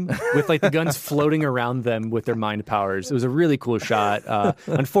behind them with like the guns floating around them with their mind powers. It was a really cool shot.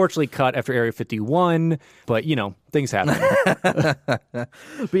 Unfortunately cut after Area 51, but things happen.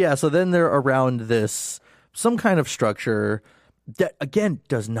 But yeah, so then they're around some kind of structure that, again,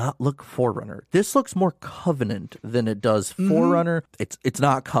 does not look Forerunner. This looks more Covenant than it does Forerunner. It's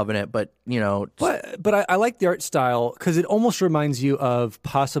not Covenant, but, But I like the art style because it almost reminds you of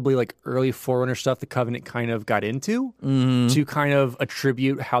possibly like early Forerunner stuff the Covenant kind of got into to kind of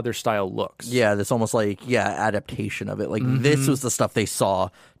attribute how their style looks. Yeah, this almost like, adaptation of it. Like, this was the stuff they saw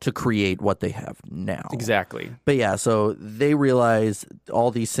to create what they have now. Exactly. But yeah, so they realize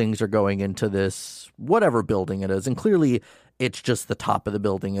all these things are going into this whatever building it is. And clearly it's just the top of the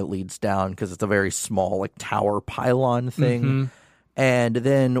building it leads down because it's a very small like tower pylon thing. And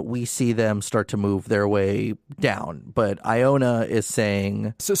then we see them start to move their way down. But Iona is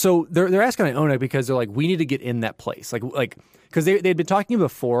saying... So they're asking Iona because they're like, we need to get in that place. Like because they'd been talking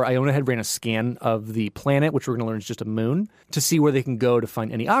before. Iona had ran a scan of the planet, which we're going to learn is just a moon, to see where they can go to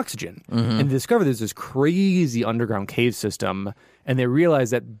find any oxygen. And they discover there's this crazy underground cave system. And they realize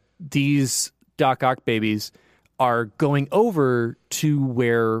that these Doc Ock babies are going over to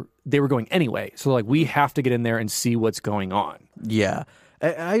where they were going anyway. So like, we have to get in there and see what's going on. Yeah.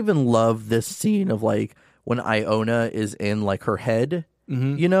 I even love this scene of like when Iona is in like her head,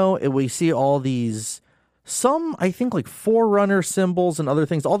 and we see all these, I think like Forerunner symbols and other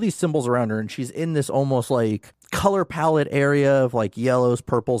things, all these symbols around her. And she's in this almost like color palette area of like yellows,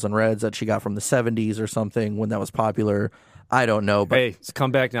 purples, and reds that she got from the 70s or something when that was popular. I don't know. But hey, it's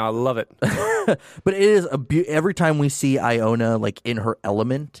come back now. I love it. But it is every time we see Iona like in her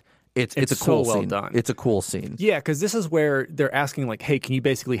element, it's a cool so well scene. Done. It's a cool scene. Yeah, because this is where they're asking like, hey, can you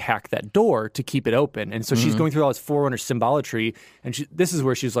basically hack that door to keep it open? And so she's going through all this Forerunner symbolatry, and this is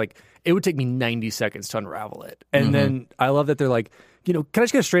where she's like, it would take me 90 seconds to unravel it. And then I love that they're like, can I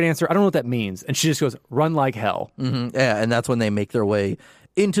just get a straight answer? I don't know what that means. And she just goes, run like hell. Yeah, and that's when they make their way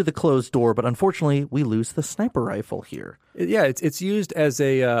into the closed door, but unfortunately, we lose the sniper rifle here. Yeah, it's used as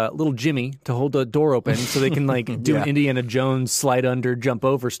a little jimmy to hold the door open so they can like do an Indiana Jones slide under, jump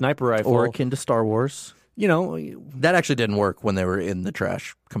over sniper rifle. Or akin to Star Wars. That actually didn't work when they were in the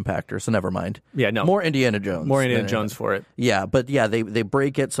trash compactor, so never mind. Yeah, no. More Indiana Jones. More Indiana Jones for it. Yeah, but yeah, they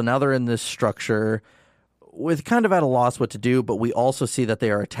break it, so now they're in this structure with kind of at a loss what to do, but we also see that they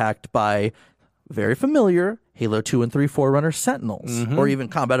are attacked by very familiar Halo 2 and 3 Forerunner Sentinels, or even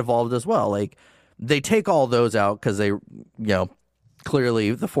Combat Evolved as well. Like, they take all those out because they,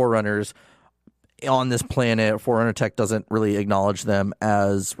 clearly the Forerunners on this planet, Forerunner Tech doesn't really acknowledge them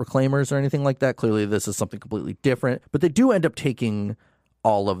as Reclaimers or anything like that. Clearly this is something completely different, but they do end up taking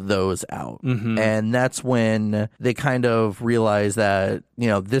all of those out. And that's when they kind of realize that,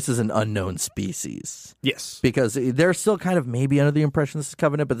 this is an unknown species. Yes. Because they're still kind of maybe under the impression this is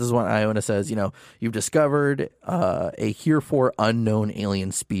Covenant, but this is what Iona says, you've discovered a heretofore unknown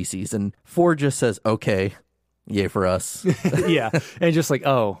alien species. And Ford just says, okay, yay for us. Yeah. And just like,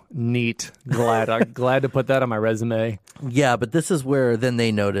 oh, neat. Glad to put that on my resume. Yeah, but this is where then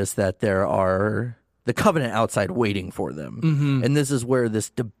they notice that there are the Covenant outside waiting for them. And this is where this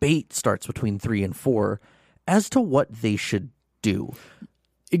debate starts between 3 and 4 as to what they should do.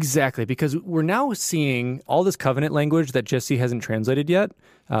 Exactly, because we're now seeing all this Covenant language that Jesse hasn't translated yet.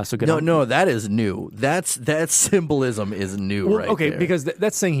 So good. No, that is new. That symbolism is new, right? Okay, there. because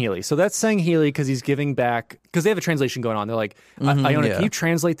that's Sangheili. So that's Sangheili because he's giving back, because they have a translation going on. They're like, Iona, can you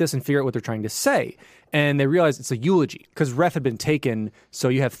translate this and figure out what they're trying to say? And they realize it's a eulogy because Ref had been taken. So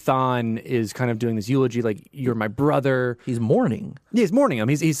you have Thawne is kind of doing this eulogy, like, you're my brother. He's mourning. Yeah, he's mourning him.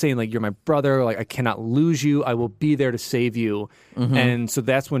 He's saying, like, you're my brother. Like, I cannot lose you. I will be there to save you. And so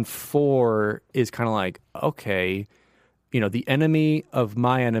that's when 4 is kind of like, okay, the enemy of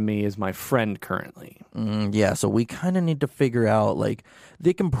my enemy is my friend currently. Yeah, so we kind of need to figure out, like,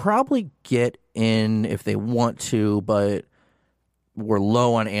 they can probably get in if they want to, but we're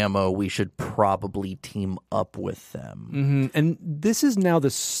low on ammo. We should probably team up with them. And this is now the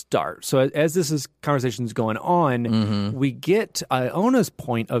start. So as this conversation's going on, we get Iona's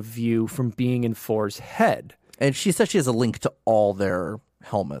point of view from being in 4's head. And she says she has a link to all their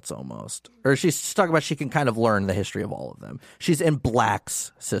helmets almost. Or she's talking about she can kind of learn the history of all of them. She's in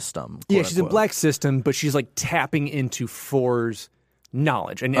Black's system. Yeah, she's in Black's system, but she's like tapping into 4's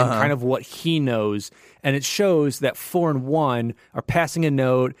knowledge and kind of what he knows. And it shows that 4 and 1 are passing a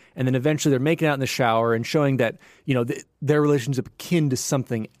note, and then eventually they're making out in the shower and showing that, their relationship akin to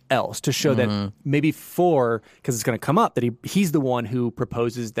something else, to show that maybe 4, because it's going to come up that he's the one who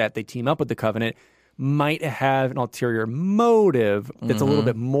proposes that they team up with the Covenant, might have an ulterior motive that's a little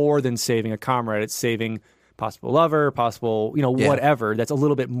bit more than saving a comrade. It's saving possible lover, possible, whatever, that's a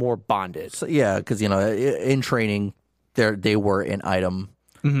little bit more bonded. So, yeah, because, in training, they were an item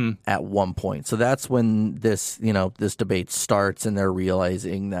at one point. So that's when this debate starts, and they're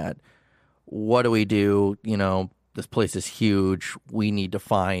realizing that, what do we do? This place is huge. We need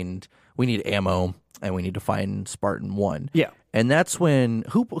ammo, and we need to find Spartan 1. Yeah. And that's when,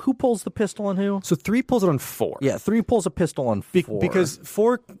 who pulls the pistol on who? So 3 pulls it on 4. Yeah, 3 pulls a pistol on 4. Because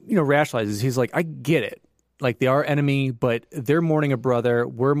 4, rationalizes, he's like, I get it. Like, they are enemy, but they're mourning a brother.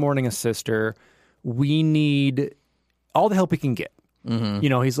 We're mourning a sister. We need all the help we can get.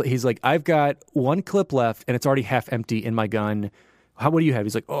 He's like, I've got 1 clip left, and it's already half empty in my gun. What do you have?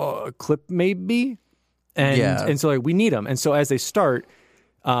 He's like, a clip maybe? And so like, we need them. And so as they start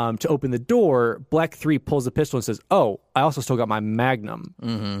to open the door, Black 3 pulls the pistol and says, oh, I also still got my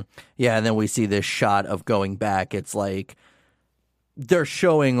Magnum. Yeah, and then we see this shot of going back. It's like they're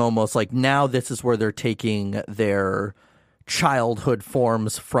showing almost like now this is where they're taking their childhood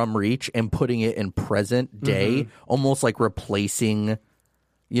forms from Reach and putting it in present day, almost like replacing,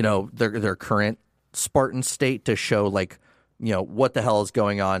 their current Spartan state to show, like, what the hell is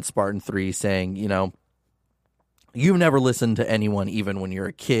going on. Spartan 3 saying, you've never listened to anyone even when you're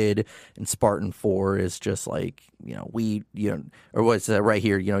a kid. And Spartan 4 is just like, or what's that right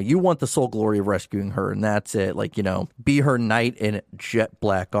here? You want the sole glory of rescuing her, and that's it. Like, be her knight in jet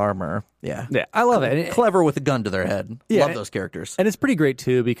black armor. Yeah. Yeah, I love it. Clever with a gun to their head. Yeah, love those characters. And it's pretty great,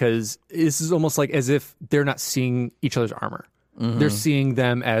 too, because this is almost like as if they're not seeing each other's armor. They're seeing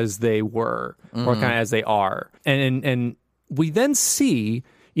them as they were, or kind of as they are. And we then see,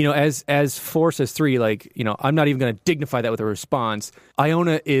 as 4 says 3, like, I'm not even going to dignify that with a response.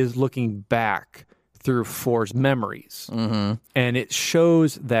 Iona is looking back through 4's memories. And it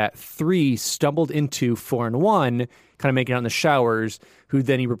shows that 3 stumbled into 4 and 1, kind of making out in the showers, who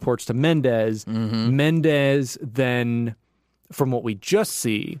then he reports to Mendez. Mendez then, from what we just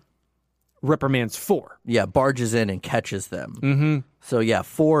see, reprimands 4. Yeah, barges in and catches them. So yeah,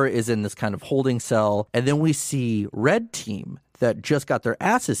 4 is in this kind of holding cell. And then we see Red Team that just got their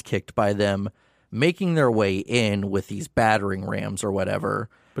asses kicked by them making their way in with these battering rams or whatever.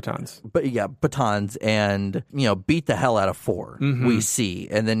 Batons. But yeah, batons, and, beat the hell out of 4, we see.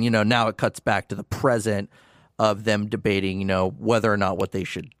 And then, now it cuts back to the present of them debating, whether or not what they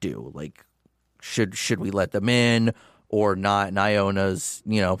should do. Like, should we let them in or not? And Iona's,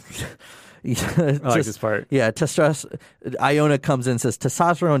 I like this part. Yeah, Iona comes in and says,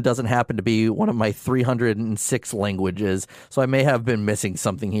 testosterone doesn't happen to be one of my 306 languages, so I may have been missing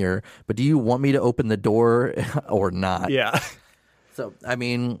something here. But do you want me to open the door or not? Yeah. So,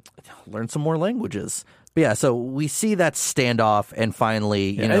 learn some more languages. But yeah, so we see that standoff, and finally,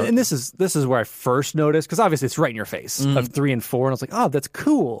 you know, and this is where I first noticed, because obviously it's right in your face of 3 and 4, and I was like, oh, that's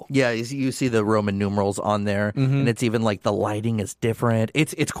cool. Yeah, you see the Roman numerals on there, and it's even like the lighting is different.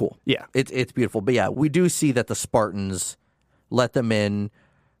 It's cool. Yeah, it's beautiful. But yeah, we do see that the Spartans let them in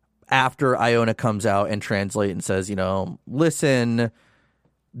after Iona comes out and translate and says, listen,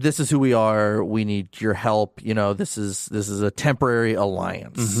 this is who we are. We need your help. You know, this is a temporary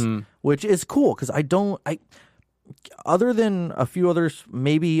alliance, which is cool because other than a few others,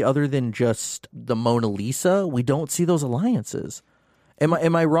 maybe other than just the Mona Lisa, we don't see those alliances.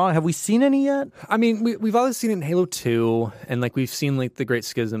 Am I wrong? Have we seen any yet? I mean, we've always seen it in Halo 2, and like we've seen like the Great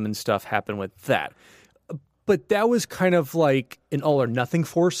Schism and stuff happen with that. But that was kind of like an all or nothing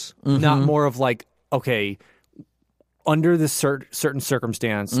force, not more of like, okay, under this certain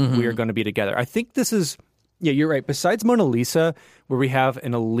circumstance, we are going to be together. I think this is, yeah, you're right. Besides Mona Lisa, where we have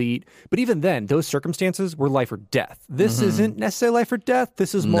an elite, but even then, those circumstances were life or death. This isn't necessarily life or death.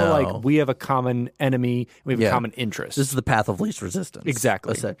 This is more like we have a common enemy, we have a common interest. This is the path of least resistance.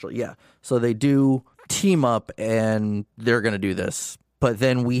 Exactly. Essentially, yeah. So they do team up and they're going to do this. But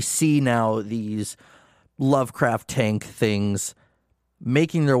then we see now these Lovecraft tank things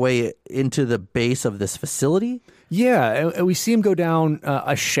making their way into the base of this facility. Yeah, and we see him go down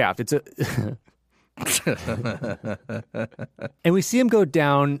a shaft. It's a... And we see him go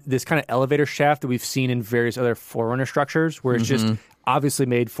down this kind of elevator shaft that we've seen in various other Forerunner structures, where it's just obviously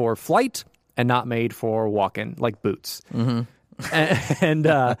made for flight and not made for walking, like boots. And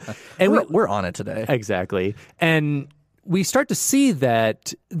we're on it today. Exactly. And we start to see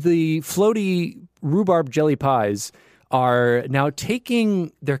that the floaty rhubarb jelly pies are now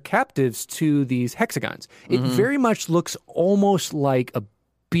taking their captives to these hexagons. It very much looks almost like a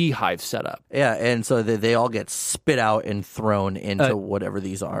beehive setup. Yeah, and so they all get spit out and thrown into whatever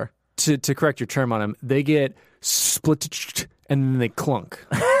these are. To correct your term on them, they get split and then they clunk.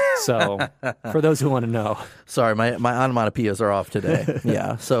 So, for those who want to know. Sorry, my onomatopoeias are off today.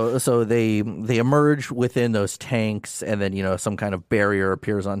 Yeah, so they emerge within those tanks, and then, you know, some kind of barrier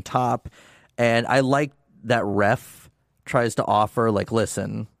appears on top. And I like that Ref tries to offer, like,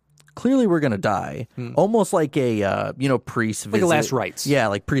 listen, clearly we're going to die. Almost like a, priest visit. Like a last rites. Yeah,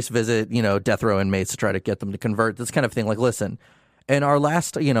 like priest visit, death row inmates to try to get them to convert. This kind of thing. Like, listen, in our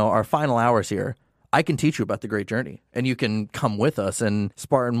last, our final hours here, I can teach you about the Great Journey, and you can come with us. And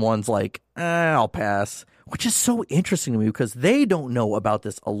Spartan 1's like, I'll pass, which is so interesting to me because they don't know about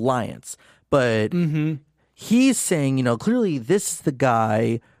this alliance. But he's saying, clearly this is the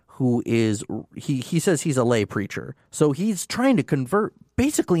guy who is, he says he's a lay preacher. So he's trying to convert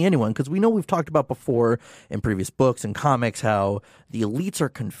basically anyone, because we know we've talked about before in previous books and comics how the elites are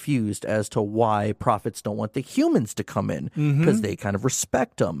confused as to why prophets don't want the humans to come in, because they kind of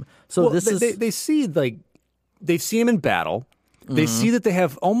respect them. So they see, like, they see him in battle. They see that they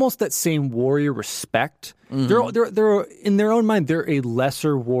have almost that same warrior respect. They're in their own mind, they're a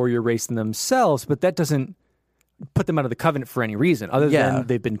lesser warrior race than themselves, but that doesn't put them out of the covenant for any reason other than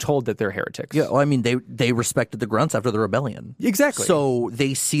they've been told that they're heretics. Yeah, well, I mean, they respected the grunts after the rebellion. Exactly. So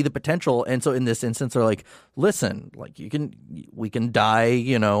they see the potential, and so in this instance, they're like, listen, like we can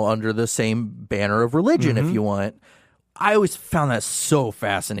die, under the same banner of religion if you want. I always found that so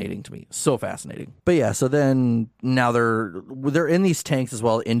fascinating to me. So fascinating. But yeah, so then now they're in these tanks as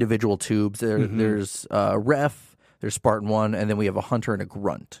well, individual tubes. There's Ref, there's Spartan 1, and then we have a hunter and a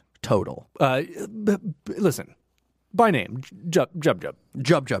grunt total. Listen. By name, Jub,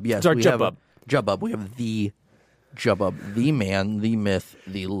 yes. It's our Jub-Bub. Jub-Bub. We have the Jub-Bub, the man, the myth,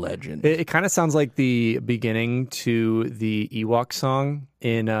 the legend. It kind of sounds like the beginning to the Ewok song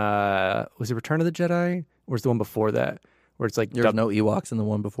in, was it Return of the Jedi? Or was the one before that? Where it's like... There's no Ewoks in the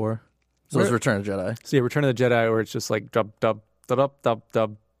one before. So it's Return of the Jedi. So yeah, Return of the Jedi, where it's just like dub, dub, dub, dub,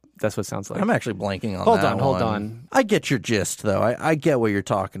 dub. That's what it sounds like. I'm actually blanking on that. Hold on. I get your gist, though. I get what you're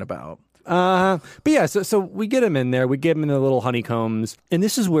talking about. But yeah, so we get him in there. We get him in the little honeycombs. And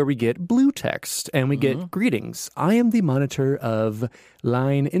this is where we get blue text. And we get greetings. I am the monitor of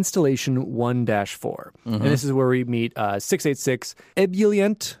line installation 1-4. And this is where we meet 686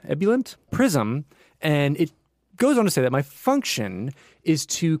 Ebullient Prism. And it goes on to say that my function is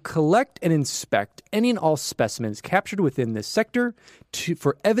to collect and inspect any and all specimens captured within this sector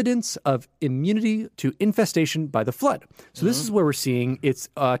for evidence of immunity to infestation by the Flood. So this is where we're seeing its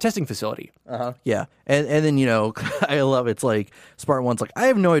testing facility. Yeah. And then, I love it. It's like Spartan 1's like, I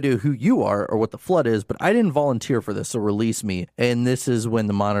have no idea who you are or what the Flood is, but I didn't volunteer for this, so release me. And this is when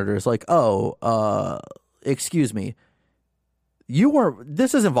the monitor is like, excuse me.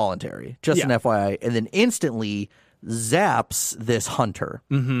 This isn't voluntary, just an FYI. And then instantly zaps this hunter.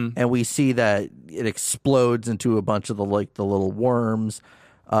 And we see that it explodes into a bunch of the little worms,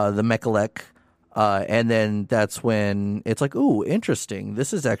 the Mechalek. And then that's when it's like, ooh, interesting.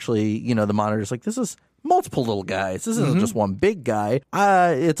 This is actually, the monitor's like, this is multiple little guys. This isn't just one big guy.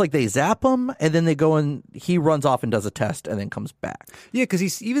 It's like they zap him, and then they go and he runs off and does a test and then comes back. Yeah, because he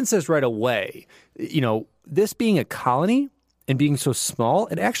even says right away, this being a colony and being so small,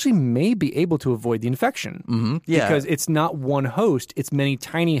 it actually may be able to avoid the infection. Mm-hmm. Yeah. Because it's not one host, it's many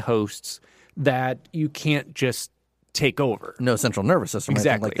tiny hosts that you can't just take over. No central nervous system or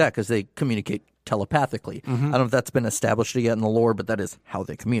anything like that, because they communicate telepathically. Mm-hmm. I don't know if that's been established yet in the lore, but that is how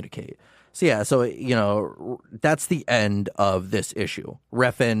they communicate. So yeah, that's the end of this issue.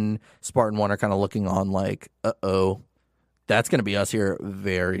 Ref and Spartan 1 are kind of looking on like, uh-oh, that's going to be us here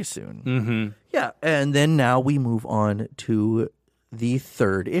very soon. Mm-hmm. Yeah, and then now we move on to the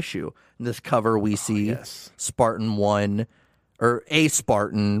third issue. In this cover, we see Spartan 1, or a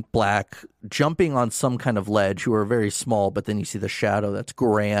Spartan, Black, jumping on some kind of ledge who are very small, but then you see the shadow that's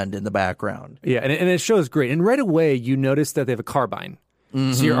grand in the background. Yeah, and it shows great. And right away, you notice that they have a carbine.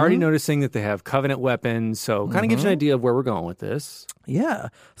 Mm-hmm. So you're already noticing that they have Covenant weapons, so kind of gives you an idea of where we're going with this. Yeah.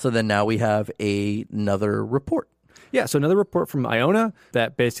 So then now we have another report. Yeah, so another report from Iona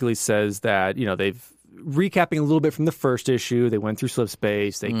that basically says that, they've recapping a little bit from the first issue. They went through slip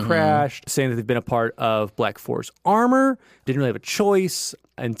space. They crashed, saying that they've been a part of Black 4's armor. Didn't really have a choice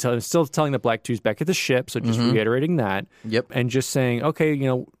until still telling that Black 2's back at the ship. So just reiterating that. Yep. And just saying, okay,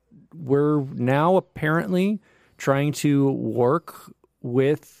 we're now apparently trying to work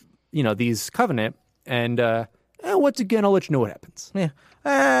with, these Covenant. And once again, I'll let you know what happens. Yeah.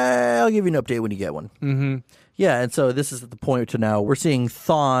 I'll give you an update when you get one. Mm-hmm. Yeah, and so this is at the point to now we're seeing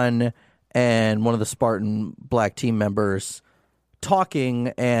Thawne and one of the Spartan Black team members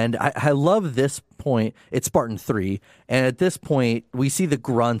talking, and I love this point. It's Spartan 3, and at this point, we see the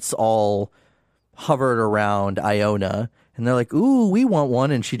grunts all hovered around Iona, and they're like, ooh, we want one,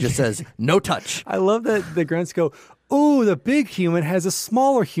 and she just says, no touch. I love that the grunts go, ooh, the big human has a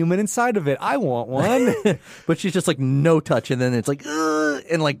smaller human inside of it. I want one. But she's just like, no touch, and then it's like, ugh,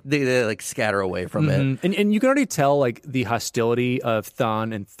 and like they like scatter away from it. And you can already tell like the hostility of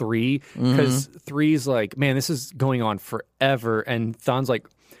Thawne and 3, because 3's like, man, this is going on forever, and Thawne's like,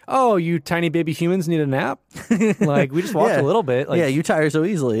 oh, you tiny baby humans need a nap? Like, we just walked a little bit. Like, yeah, you tire so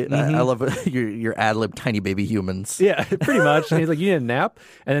easily. I love your ad-lib tiny baby humans. Yeah, pretty much. And he's like, you need a nap?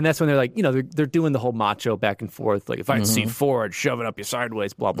 And then that's when they're like, they're doing the whole macho back and forth. Like, if I'd seen 4, I'd shove it up you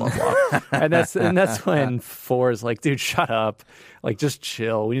sideways, blah, blah, blah. and that's when 4 is like, dude, shut up. Like, just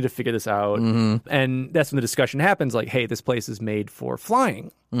chill. We need to figure this out. And that's when the discussion happens. Like, hey, this place is made for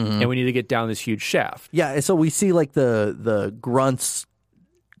flying. And we need to get down this huge shaft. Yeah, so we see like the grunts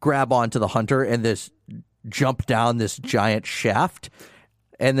grab onto the hunter and this jump down this giant shaft,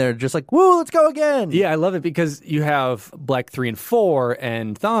 and they're just like, woo, let's go again. Yeah, I love it because you have Black 3 and 4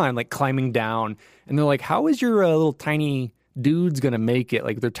 and Thawne like climbing down, and they're like, how is your little tiny dudes gonna make it,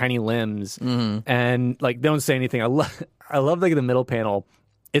 like their tiny limbs? And like, they don't say anything. I love like the middle panel.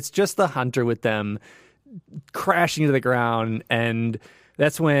 It's just the hunter with them crashing to the ground, and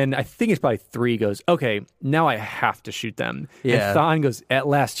that's when I think it's probably 3 goes, okay, now I have to shoot them. Yeah. And Thawne goes, at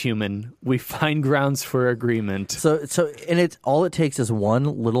last, human, we find grounds for agreement. So and it's all it takes is one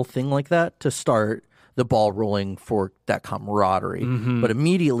little thing like that to start the ball rolling for that camaraderie. But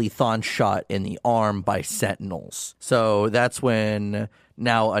immediately Thawne's shot in the arm by Sentinels. So that's when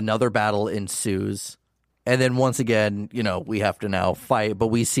now another battle ensues. And then once again, we have to now fight, but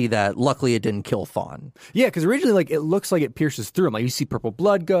we see that luckily it didn't kill Thawne. Yeah, because originally, like, it looks like it pierces through him. Like, you see purple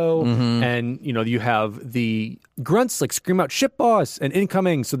blood go, and, you have the grunts, like, scream out, ship boss, and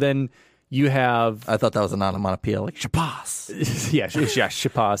incoming. So then you have... I thought that was an onomatopoeia, like, ship boss. yeah,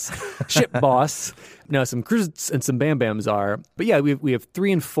 ship boss. Ship boss. Now, some cruisers and some bam bams are. But yeah, we have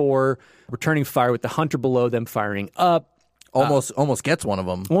 3 and 4 returning fire with the hunter below them firing up. Almost gets one of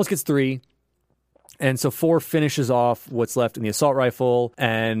them. Almost gets 3. And so 4 finishes off what's left in the assault rifle,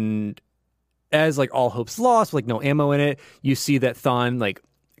 and as like all hope's lost, like no ammo in it, you see that Thawne like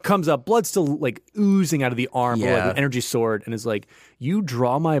comes up, blood still like oozing out of the arm, like an energy sword, and is like, you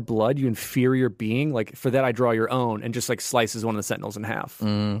draw my blood, you inferior being, like for that I draw your own, and just like slices one of the Sentinels in half.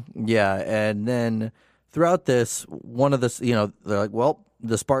 Yeah, and then throughout this, one of the, they're like, well,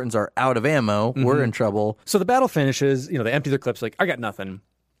 the Spartans are out of ammo, we're in trouble. So the battle finishes, they empty their clips, like, I got nothing.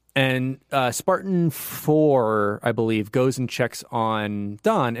 And Spartan 4, I believe, goes and checks on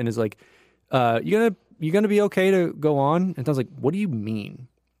Thawne and is like, you gonna be okay to go on? And Thawne's like, what do you mean?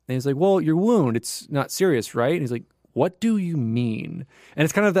 And he's like, well, your wound, it's not serious, right? And he's like, what do you mean? And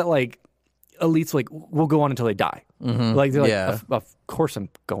it's kind of that, like, elites, like, we'll go on until they die. Like, they're like, of course I'm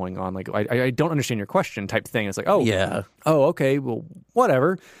going on. Like, I don't understand your question type thing. It's like, oh, okay, well,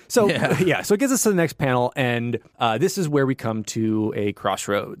 whatever. So, so it gets us to the next panel, and this is where we come to a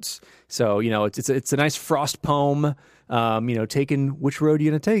crossroads. So, it's a nice Frost poem, taking which road are you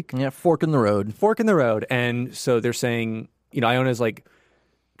going to take? Yeah, fork in the road. Fork in the road. And so they're saying, Iona's like,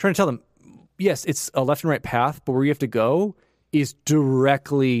 trying to tell them, yes, it's a left and right path, but where you have to go is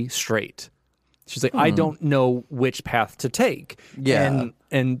directly straight. She's like, I don't know which path to take. Yeah.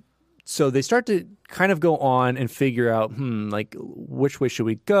 And so they start to kind of go on and figure out, like, which way should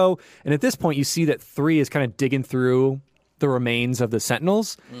we go? And at this point, you see that 3 is kind of digging through the remains of the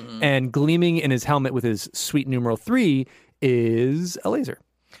Sentinels, and gleaming in his helmet with his sweet numeral 3 is a laser.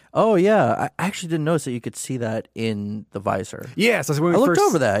 Oh, yeah. I actually didn't notice that you could see that in the visor. Yeah, so when I looked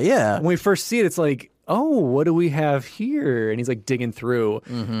over that, yeah. When we first see it, it's like, oh, what do we have here? And he's like digging through.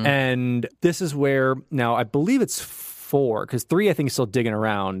 And this is where, now I believe it's 4, because 3 I think is still digging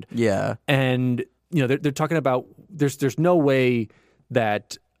around. Yeah. And, you know, they're talking about there's no way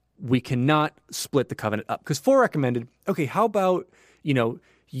that we cannot split the Covenant up. Because 4 recommended, okay, how about, you know,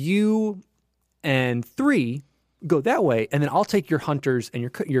 you and 3 go that way, and then I'll take your hunters and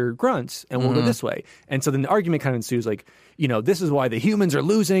your grunts, and we'll go this way. And so then the argument kind of ensues, like, you know, this is why the humans are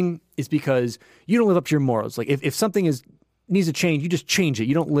losing, is because you don't live up to your morals. Like, if something needs to change, you just change it.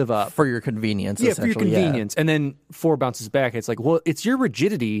 You don't live up. For your convenience, Yeah, for your essentially, convenience. And then 4 bounces back. It's like, well, it's your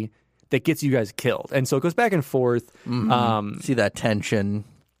rigidity that gets you guys killed. And so it goes back and forth. See that tension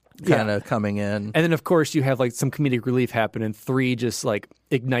kind of coming in. And then, of course, you have like some comedic relief happen, and 3 just like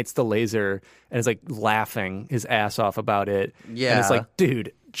ignites the laser and is like laughing his ass off about it. Yeah. And it's like,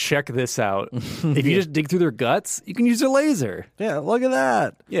 dude, check this out. If you just dig through their guts, you can use a laser. Yeah, look at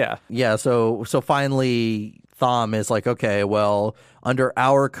that. Yeah. Yeah, so finally Thom is like, okay, well, under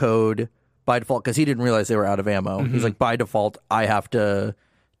our code, by default, because he didn't realize they were out of ammo, he's like, by default, I have to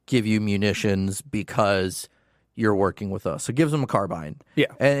give you munitions because you're working with us. So gives him a carbine. Yeah.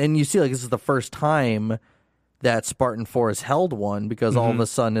 And you see, like, this is the first time that Spartan 4 has held one, because all of a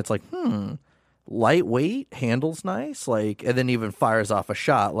sudden it's like, lightweight, handles nice, like, and then even fires off a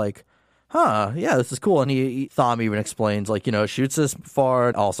shot, like, yeah, this is cool. And Thom even explains, like, you know, shoots this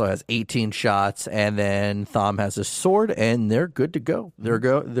far, also has 18 shots, and then Thom has his sword, and they're good to go. They're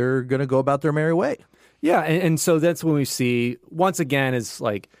going to go about their merry way. Yeah, and so that's when we see, once again, is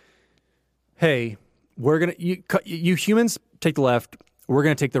like, hey, we're going to, you humans take the left, we're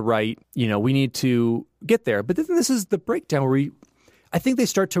going to take the right, you know, we need to get there. But then this is the breakdown where I think they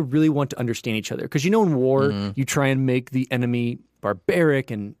start to really want to understand each other. Because, you know, in war, you try and make the enemy barbaric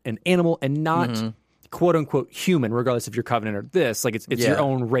and animal and not quote unquote human, regardless if you're Covenant or this. Like, it's your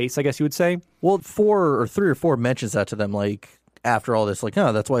own race, I guess you would say. Well, 3 or 4 mentions that to them, like, after all this, like,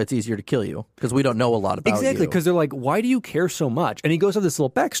 no, that's why it's easier to kill you, because we don't know a lot about you. Exactly, because they're like, why do you care so much? And he goes on this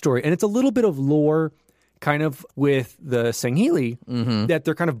little backstory, and it's a little bit of lore kind of with the Sangheili, that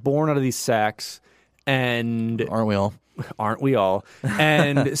they're kind of born out of these sacks, and aren't we all?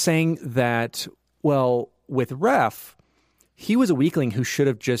 And saying that, well, with Ref, he was a weakling who should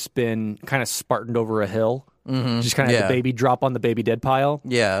have just been kind of Spartaned over a hill, just kind of had the baby drop on the baby dead pile.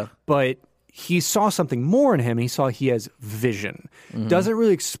 Yeah. But he saw something more in him. He saw he has vision. Doesn't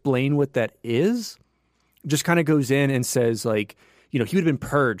really explain what that is. Just kind of goes in and says, like, you know, he would have been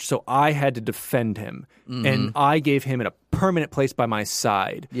purged, so I had to defend him. And I gave him a permanent place by my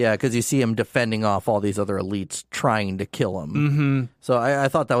side. Yeah, because you see him defending off all these other elites trying to kill him. So I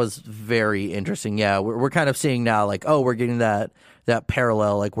thought that was very interesting. Yeah, we're kind of seeing now, like, oh, we're getting that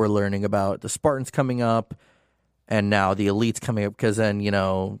parallel, like, we're learning about the Spartans coming up, and now the elites coming up, because then, you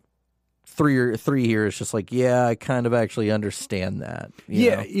know, 3 here is just like, yeah, I kind of actually understand that.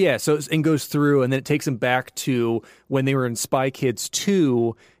 You know? Yeah. So and goes through, and then it takes them back to when they were in Spy Kids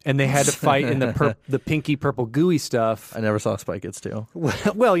 2, and they had to fight in the pinky purple gooey stuff. I never saw Spy Kids 2.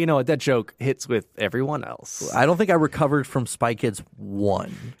 Well, you know what? That joke hits with everyone else. I don't think I recovered from Spy Kids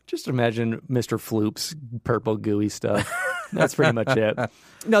 1. Just imagine Mr. Floop's purple gooey stuff. That's pretty much it.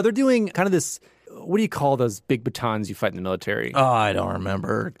 No, they're doing kind of this. What do you call those big batons you fight in the military? Oh, I don't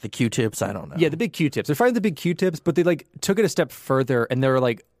remember. The Q-tips? I don't know. Yeah, the big Q-tips. They're fighting the big Q-tips, but they like took it a step further, and they were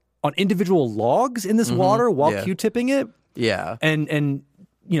like on individual logs in this water while Q-tipping it. Yeah. And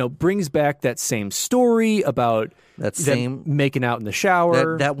you know, brings back that same story about that them same making out in the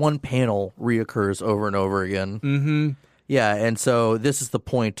shower. That one panel reoccurs over and over again. Yeah, and so this is the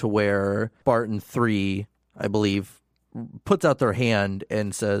point to where Spartan 3, I believe, puts out their hand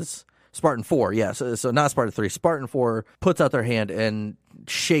and says... Spartan 4, yeah. So not Spartan 3. Spartan 4 puts out their hand and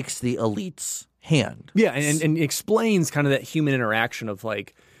shakes the elite's hand. Yeah, and explains kind of that human interaction of,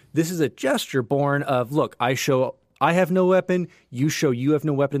 like, this is a gesture born of, look, I have no weapon, you show you have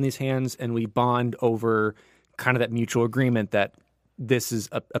no weapon in these hands, and we bond over kind of that mutual agreement that this is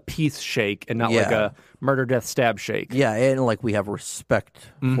a peace shake and not like a murder, death, stab shake. Yeah, and like we have respect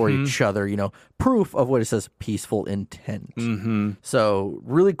for each other, you know, proof of what it says, peaceful intent. So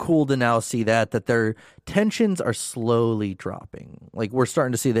really cool to now see that their tensions are slowly dropping. Like we're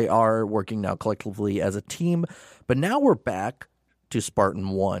starting to see they are working now collectively as a team, but now we're back to Spartan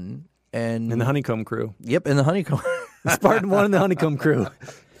 1 and the Honeycomb Crew. Yep, and the Honeycomb. Spartan 1 and the Honeycomb Crew.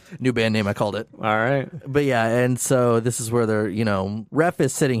 New band name, I called it. All right. But yeah, and so this is where they're, you know, Ref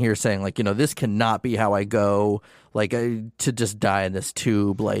is sitting here saying, like, you know, this cannot be how I go, like, to just die in this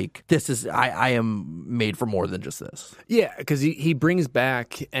tube. Like, this is, I am made for more than just this. Yeah, because he brings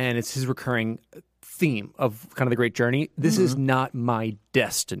back, and it's his recurring theme of kind of the Great Journey. This is not my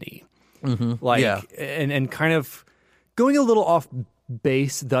destiny. Like, and kind of going a little off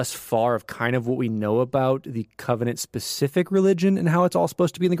base thus far of kind of what we know about the Covenant-specific religion and how it's all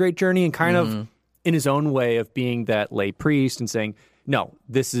supposed to be in the Great Journey, and kind of in his own way of being that lay priest and saying,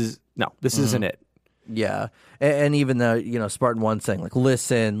 this isn't it. Yeah. And even the, you know, Spartan 1 saying, like,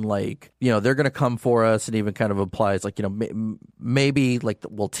 listen, like, you know, they're going to come for us, and even kind of implies, like, you know, maybe, like,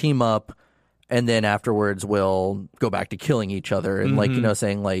 we'll team up, and then afterwards we'll go back to killing each other. And, like, you know,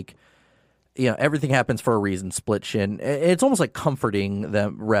 saying, like, you know, everything happens for a reason, split shin. It's almost like comforting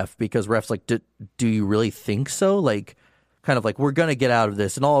them, Ref, because Ref's like, do you really think so? Like, kind of like, we're going to get out of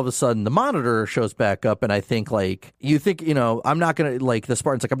this. And all of a sudden, the Monitor shows back up, and I think, like, you think, you know, I'm not going to, like, the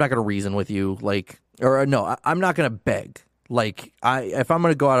Spartan's like, I'm not going to reason with you, like, or no, I'm not going to beg. Like, if I'm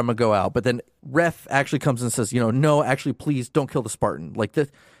going to go out, I'm going to go out. But then Ref actually comes and says, you know, no, actually, please don't kill the Spartan. Like, this.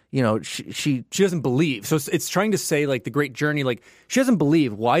 You know, she doesn't believe. So it's trying to say, like, the Great Journey, like, she doesn't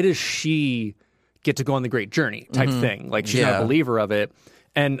believe. Why does she get to go on the Great Journey type thing? Like, she's not a believer of it.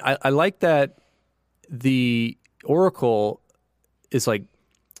 And I like that the Oracle is, like,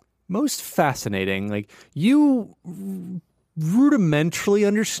 most fascinating. Like, you rudimentarily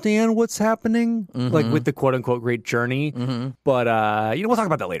understand what's happening, like, with the quote-unquote Great Journey. But, you know, we'll talk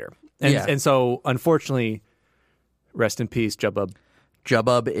about that later. And so, unfortunately, rest in peace, Jubub.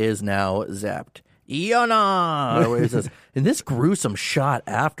 Jubub is now zapped. Iona! Where it says, and this gruesome shot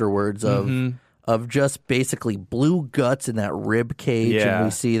afterwards of just basically blue guts in that rib cage. Yeah. And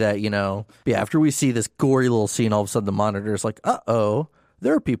we see that, you know, after we see this gory little scene, all of a sudden the Monitor's like, uh-oh,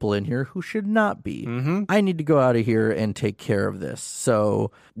 there are people in here who should not be. I need to go out of here and take care of this.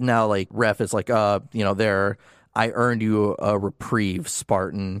 So now, like, Ref is like, you know, I earned you a reprieve,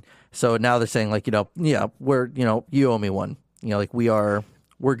 Spartan. So now they're saying, like, you know, yeah, you owe me one. You know, like, we're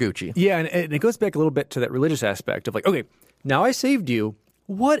Gucci. Yeah, and it goes back a little bit to that religious aspect of, like, okay, now I saved you.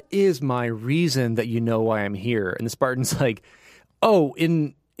 What is my reason that you know why I'm here? And the Spartan's like, oh,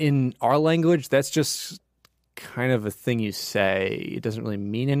 in our language, that's just kind of a thing you say. It doesn't really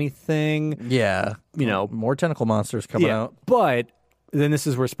mean anything. Yeah. You know. More tentacle monsters coming out. But then this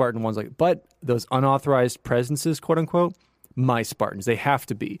is where Spartan 1's like, but those unauthorized presences, quote unquote, my Spartans, they have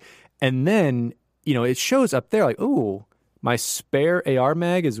to be. And then, you know, it shows up there like, ooh, my spare AR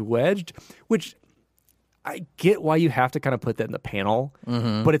mag is wedged, which I get why you have to kind of put that in the panel,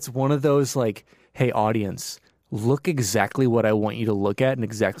 but it's one of those, like, hey, audience, look exactly what I want you to look at and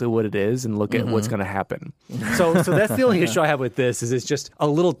exactly what it is, and look at what's going to happen. So that's the only issue I have with this, is it's just a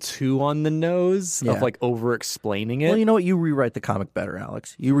little too on the nose of, like, over-explaining it. Well, you know what? You rewrite the comic better,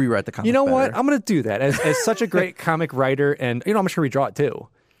 Alex. You rewrite the comic better. You know what? I'm going to do that. As such a great comic writer, and, you know, I'm just going to redraw it, too.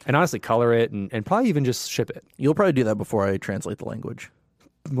 And honestly, color it and probably even just ship it. You'll probably do that before I translate the language.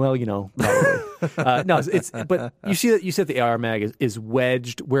 Well, you know, probably. No, but you see that the AR mag is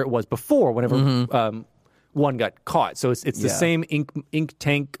wedged where it was before. Whenever one got caught, so it's the same ink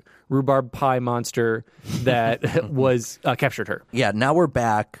tank rhubarb pie monster that was captured her. Yeah. Now we're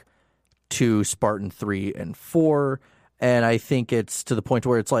back to Spartan 3 and 4, and I think it's to the point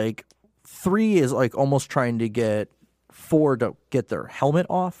where it's like 3 is like almost trying to get 4 to get their helmet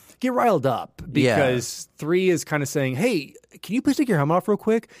off. Get riled up, because 3 is kind of saying, hey, can you please take your helmet off real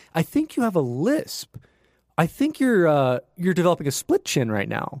quick? I think you have a lisp. I think you're developing a split chin right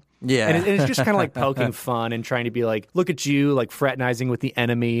now. Yeah. And it's just kind of like poking fun and trying to be like, look at you, like fraternizing with the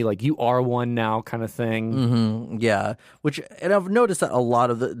enemy, like you are one now kind of thing. Yeah. And I've noticed that a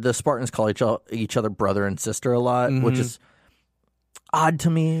lot of the Spartans call each other brother and sister a lot, which is odd to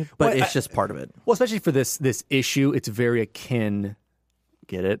me, but it's just part of it. Well, especially for this issue, it's very akin,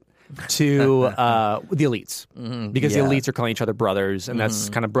 get it, to the elites. Because the elites are calling each other brothers, and that's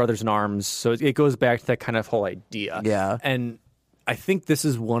kind of brothers in arms. So it goes back to that kind of whole idea. Yeah. And I think this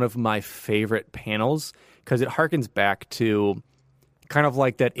is one of my favorite panels, because it harkens back to kind of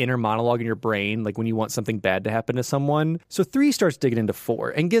like that inner monologue in your brain, like when you want something bad to happen to someone. So 3 starts digging into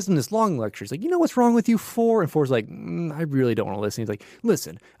 4 and gives him this long lecture. He's like, you know what's wrong with you, 4? And 4's like, I really don't want to listen. He's like,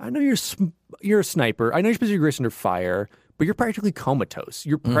 listen, I know you're a sniper. I know you're supposed to be grist under fire, but you're practically comatose.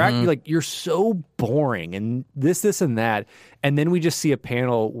 You're practically like, you're so boring and this, and that. And then we just see a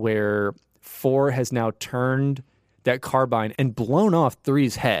panel where 4 has now turned that carbine and blown off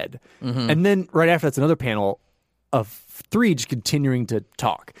 3's head. And then right after that's another panel of 3 just continuing to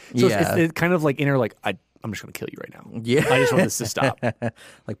talk. So it's kind of like inner, like, I'm just going to kill you right now. Yeah. I just want this to stop.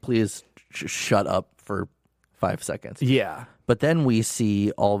 Like, please shut up for 5 seconds. Yeah. But then we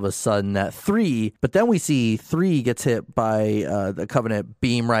see all of a sudden that 3 gets hit by the Covenant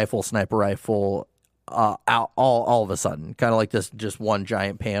beam rifle, sniper rifle, all of a sudden. Kind of like this, just one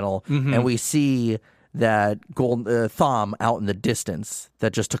giant panel. And we see that Thom out in the distance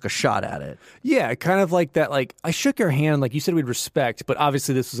that just took a shot at it. Yeah, kind of like that, like, I shook your hand, like you said we'd respect, but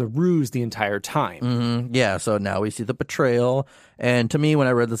obviously this was a ruse the entire time. Yeah, so now we see the betrayal. And to me, when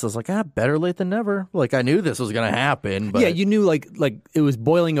I read this, I was like, better late than never. Like, I knew this was going to happen. But yeah, you knew, like it was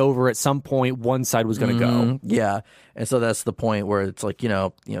boiling over at some point, one side was going to go. Yeah, and so that's the point where it's like,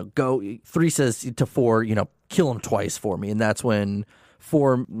 go. 3 says to 4, kill him twice for me. And that's when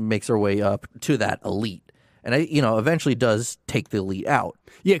 4 makes her way up to that elite. And eventually does take the elite out.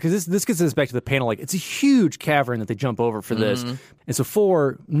 Yeah, because this gets us back to the panel. Like, it's a huge cavern that they jump over for this. And so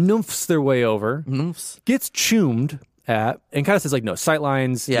 4 nymphs their way over, gets choomed at, and kind of says, like, no,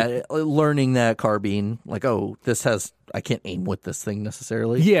 sightlines. Yeah, learning that carbine, like, I can't aim with this thing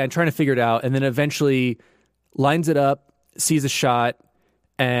necessarily. Yeah, and trying to figure it out. And then eventually lines it up, sees a shot,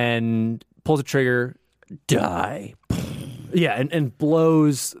 and pulls a trigger. Die. Yeah, and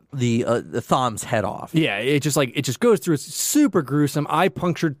blows the Thom's head off. Yeah, it just goes through. It's super gruesome. Eye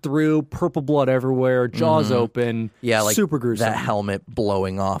punctured through, purple blood everywhere, jaws open. Yeah, like super gruesome. That helmet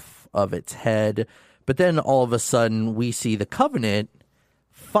blowing off of its head. But then all of a sudden, we see the Covenant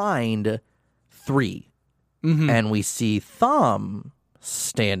find 3, and we see Thom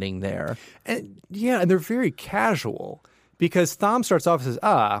standing there. And they're very casual. Because Thom starts off and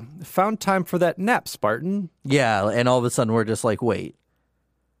says, found time for that nap, Spartan. Yeah, and all of a sudden we're just like, wait,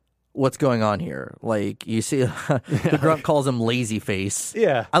 what's going on here? Like, you see, the grunt calls him lazy face.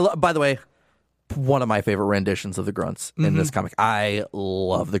 Yeah. By the way, one of my favorite renditions of the grunts in this comic. I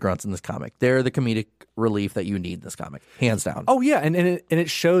love the grunts in this comic. They're the comedic relief that you need in this comic, hands down. Oh, yeah, and it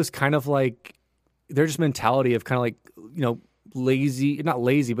shows kind of like their just mentality of kind of like, lazy, not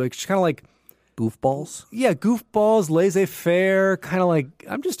lazy, but just kind of like, goofballs? Yeah, goofballs, laissez-faire, kind of like,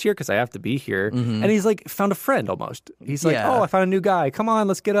 I'm just here because I have to be here. And he's like, found a friend almost. He's like, I found a new guy. Come on,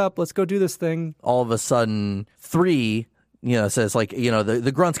 let's get up. Let's go do this thing. All of a sudden, 3, says like,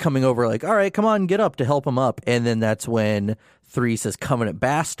 the grunt's coming over like, all right, come on, get up to help him up. And then that's when 3 says Covenant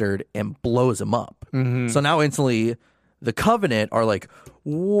bastard and blows him up. So now instantly the Covenant are like,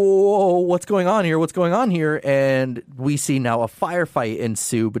 whoa, what's going on here? What's going on here? And we see now a firefight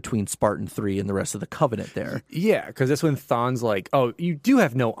ensue between Spartan 3 and the rest of the Covenant there. Yeah, because that's when Thon's like, oh, you do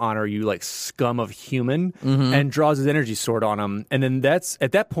have no honor, you like scum of human, and draws his energy sword on him. And then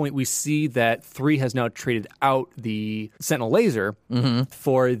at that point, we see that 3 has now traded out the Sentinel laser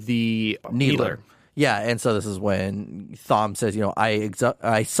for the Needler. Yeah, and so this is when Thom says,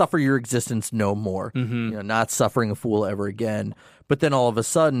 I suffer your existence no more. Not suffering a fool ever again. But then all of a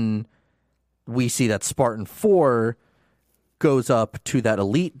sudden, we see that Spartan 4 goes up to that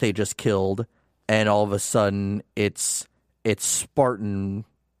elite they just killed, and all of a sudden, it's Spartan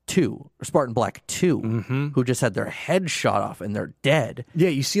 2, or Spartan Black 2, who just had their head shot off, and they're dead. Yeah,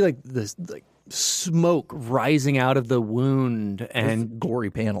 you see like this smoke rising out of the wound, and gory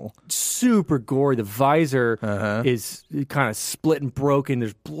panel, super gory. The visor is kind of split and broken.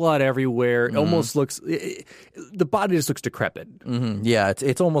 There's blood everywhere. It almost looks the body just looks decrepit. Yeah,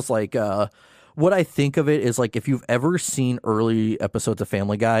 it's almost like what I think of it is like if you've ever seen early episodes of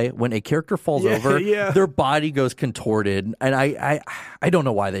Family Guy, when a character falls over, their body goes contorted, and I don't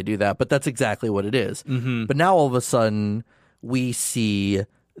know why they do that, but that's exactly what it is. But now all of a sudden we see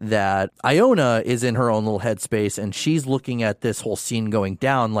that Iona is in her own little headspace, and she's looking at this whole scene going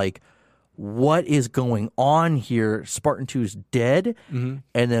down like, what is going on here? Spartan 2's dead? And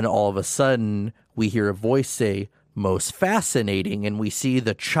then all of a sudden, we hear a voice say, most fascinating, and we see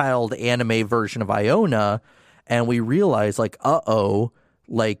the child anime version of Iona, and we realize, like,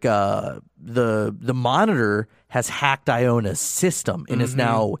 like, the Monitor has hacked Iona's system and is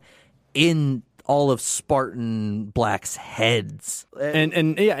now in all of Spartan Black's heads. And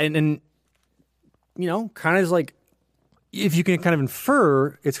kind of is like, if you can kind of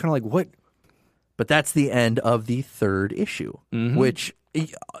infer, it's kind of like, But that's the end of the third issue, which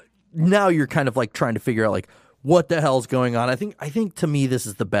now you're kind of like trying to figure out like what the hell's going on. I think to me this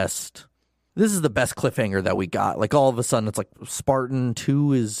is the best cliffhanger that we got. Like all of a sudden it's like Spartan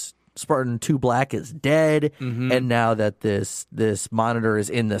 2 Black is dead, and now that this monitor is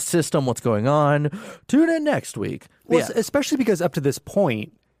in the system, what's going on? Tune in next week. Well, especially because up to this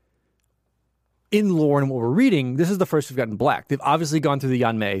point in lore and what we're reading, this is the first we've gotten Black. They've obviously gone through the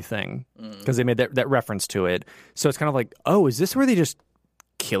Yanmei thing because they made that reference to it. So it's kind of like, oh, is this where they just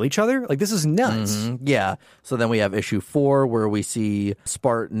kill each other? Like, this is nuts. Yeah. So then we have issue 4 where we see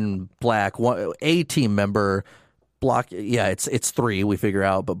Spartan Black, a team member, it's 3 we figure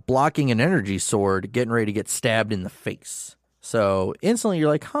out, but blocking an energy sword, getting ready to get stabbed in the face. So instantly you're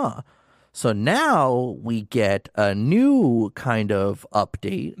like, huh. So now we get a new kind of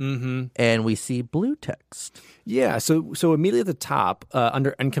update, and we see blue text. Yeah, so immediately at the top,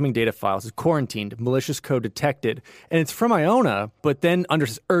 under incoming data files, is quarantined, malicious code detected, and it's from Iona, but then under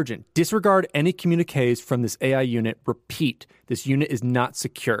says urgent, disregard any communiques from this AI unit, repeat, this unit is not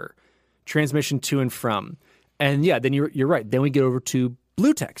secure. Transmission to and from. And yeah, then you're right, then we get over to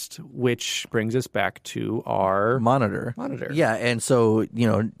blue text, which brings us back to our monitor. Yeah, and so,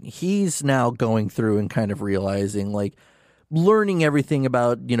 he's now going through and kind of realizing, like, learning everything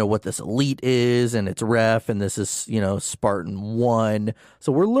about, what this elite is and its ref, and this is, Spartan 1.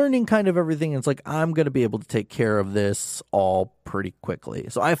 So we're learning kind of everything, and it's like, I'm going to be able to take care of this all pretty quickly.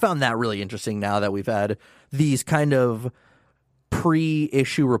 So I found that really interesting now that we've had these kind of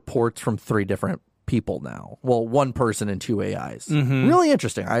pre-issue reports from 3 different people now. Well, 1 person and 2 AIs. Really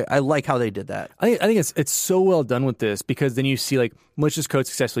interesting. I like how they did that. I think it's so well done with this, because then you see like malicious code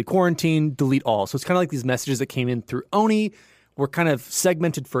successfully quarantined, delete all. So it's kind of like these messages that came in through Oni were kind of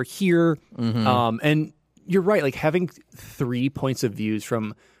segmented for here. And you're right, like having 3 points of views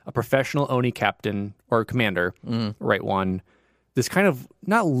from a professional Oni captain or commander, right one, this kind of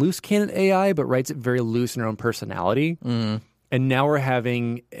not loose cannon AI, but writes it very loose in their own personality. And now we're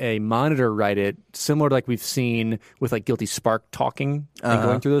having a monitor write it, similar to like we've seen with like Guilty Spark talking and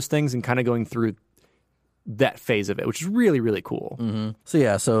going through those things and kind of going through that phase of it, which is really, really cool.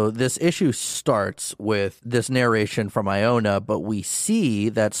 So this issue starts with this narration from Iona, but we see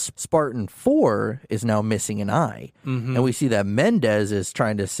that Spartan 4 is now missing an eye. And we see that Mendez is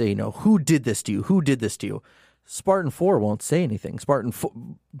trying to say, who did this to you? Who did this to you? Spartan 4 won't say anything.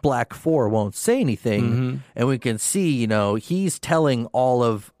 Black 4 won't say anything. And we can see, he's telling all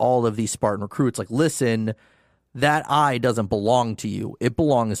of these Spartan recruits, like, listen, that eye doesn't belong to you. It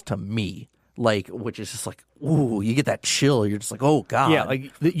belongs to me. Like, which is just like, ooh, you get that chill. You're just like, oh, God. Yeah,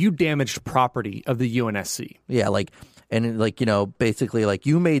 like, you damaged property of the UNSC. Yeah, like, and like, basically, like,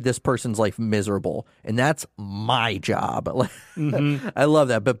 you made this person's life miserable, and that's my job. I love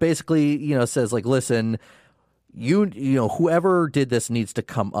that. But basically, says, like, listen, whoever did this needs to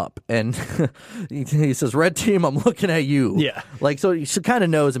come up. And he says, Red Team, I'm looking at you. Yeah. Like, so she kind of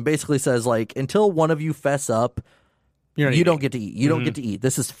knows and basically says, like, until one of you fess up, you don't get to eat. You don't get to eat.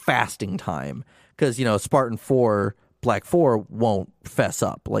 This is fasting time. Because, Spartan 4, Black 4 won't fess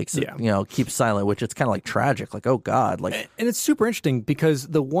up. Like, so, keep silent, which it's kind of like tragic. Like, oh, God. Like, and it's super interesting because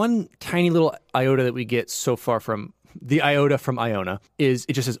the one tiny little iota that we get so far from the iota from Iona is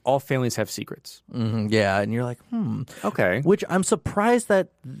it just says all families have secrets. Yeah, and you're like, okay. Which I'm surprised that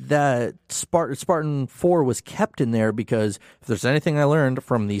Spartan 4 was kept in there, because if there's anything I learned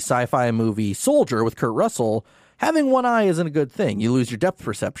from the sci-fi movie Soldier with Kurt Russell, having one eye isn't a good thing. You lose your depth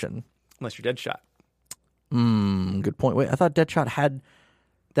perception. Unless you're Deadshot. Good point. Wait, I thought Deadshot had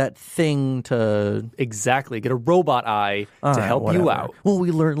that thing to... Exactly. Get a robot eye to help you out. Well,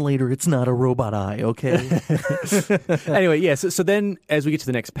 we learn later it's not a robot eye, okay? Anyway, yeah, so then as we get to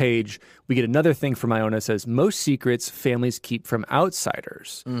the next page, we get another thing from Iona that says, most secrets families keep from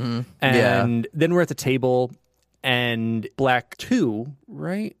outsiders. And then we're at the table, and Black 2,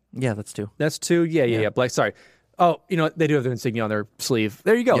 right? Yeah, that's 2. That's 2? Yeah. Black, sorry. Oh, they do have their insignia on their sleeve.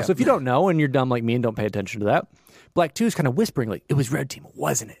 There you go. Yeah. So if you don't know and you're dumb like me and don't pay attention to that, Black 2 is kind of whispering, like, it was Red Team,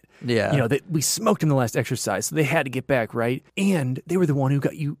 wasn't it? Yeah. We smoked in the last exercise, so they had to get back, right? And they were the one who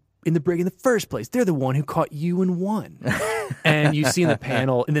got you in the brig in the first place. They're the one who caught you and won. And you see in the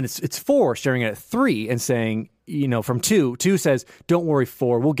panel, and then it's 4 staring at 3 and saying, from 2 says, don't worry,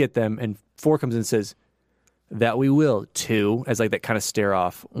 4, we'll get them. And 4 comes in and says, that we will, 2, as like that kind of stare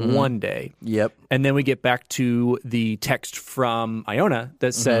off one day. Yep. And then we get back to the text from Iona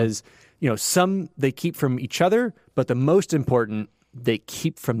that says, some they keep from each other, but the most important, they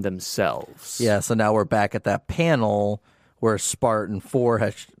keep from themselves. Yeah, so now we're back at that panel where Spartan 4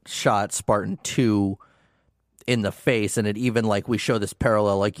 has shot Spartan 2 in the face, and it even like we show this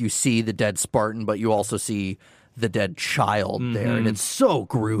parallel, like you see the dead Spartan, but you also see the dead child there, and it's so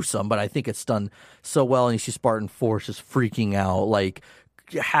gruesome, but I think it's done so well. And you see Spartan 4 just freaking out, like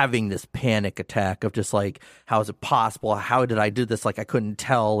having this panic attack of just like, how is it possible? How did I do this? Like I couldn't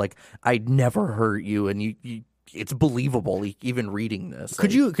tell, like I'd never hurt you, and you it's believable even reading this.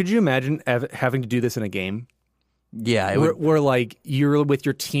 Could you imagine having to do this in a game? Yeah, where like you're with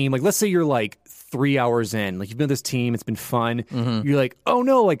your team, like let's say you're like 3 hours in, like you've been with this team, it's been fun. You're like, oh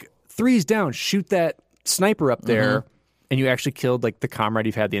no, like 3's down, shoot that sniper up there, and you actually killed like the comrade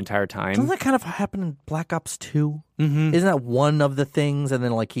you've had the entire time. Doesn't that kind of happen in Black Ops 2? Isn't that one of the things? And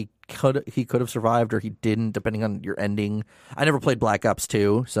then like he could have survived or he didn't, depending on your ending. I never played Black Ops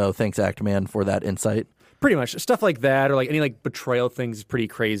 2, so thanks Actman for that insight. Pretty much stuff like that, or like any like betrayal things is pretty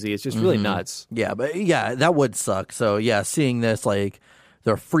crazy. It's just really nuts. Yeah, but yeah, that would suck. So yeah, seeing this, like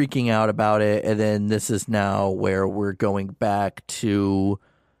they're freaking out about it, and then this is now where we're going back to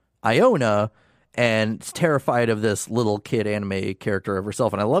Iona, and is terrified of this little kid anime character of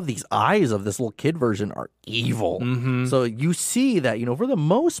herself. And I love these eyes of this little kid version are evil. So you see that, for the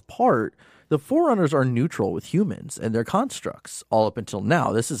most part, the Forerunners are neutral with humans and their constructs all up until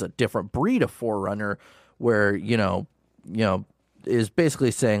now. This is a different breed of Forerunner where, is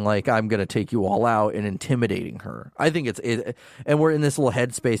basically saying, like, I'm going to take you all out and intimidating her. I think and we're in this little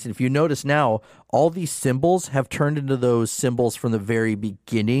headspace. And if you notice now, all these symbols have turned into those symbols from the very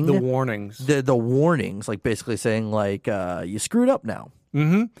beginning. The warnings. The warnings, like basically saying, like, you screwed up now.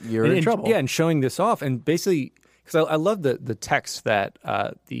 You're in trouble. Yeah, and showing this off. And basically, because I love the text that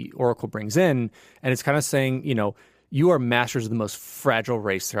the Oracle brings in, and it's kind of saying, you are masters of the most fragile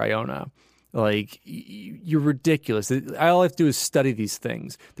race through Iona. Like, you're ridiculous. All I have to do is study these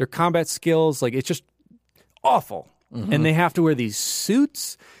things. Their combat skills, like, it's just awful. And they have to wear these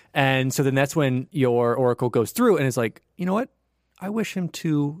suits. And so then that's when your Oracle goes through and is like, you know what? I wish him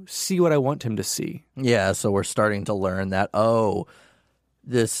to see what I want him to see. Yeah, so we're starting to learn that,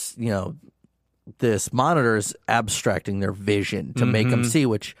 this, this monitor is abstracting their vision to make them see,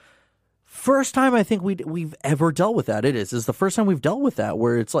 which first time I think we've ever dealt with that. It's the first time we've dealt with that,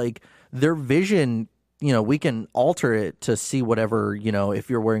 where it's like their vision, we can alter it to see whatever, if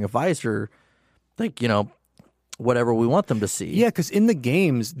you're wearing a visor, like, whatever we want them to see. Yeah, because in the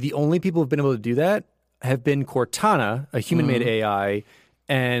games, the only people who've been able to do that have been Cortana, a human-made AI,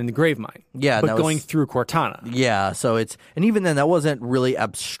 and Gravemind. Yeah, but going through Cortana. Yeah, so and even then, that wasn't really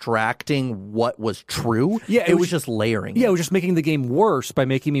abstracting what was true. Yeah, it was just layering. Yeah, it was just making the game worse by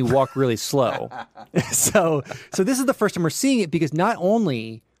making me walk really slow. So this is the first time we're seeing it, because not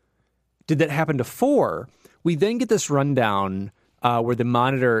only did that happen to 4, we then get this rundown where the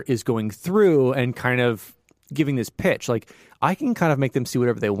monitor is going through and kind of giving this pitch. Like, I can kind of make them see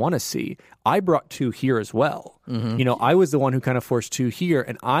whatever they want to see. I brought 2 here as well. I was the one who kind of forced 2 here,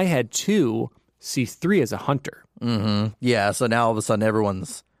 and I had 2 see 3 as a hunter. Yeah, so now all of a sudden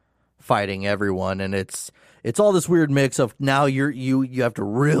everyone's fighting everyone, and it's all this weird mix of now you have to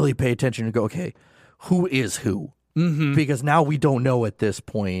really pay attention and go, okay, who is who? Because now we don't know at this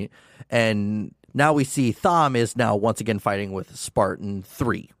point, and now we see Thom is now once again fighting with Spartan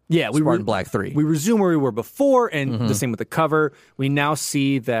 3. Yeah, Spartan Black 3. We resume where we were before, and the same with the cover. We now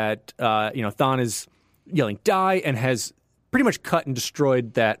see that Thon is yelling "die" and has pretty much cut and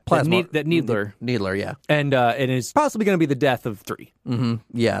destroyed that Needler. Needler, yeah, and is possibly going to be the death of 3.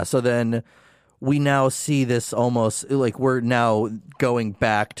 Yeah. So then we now see this almost like we're now going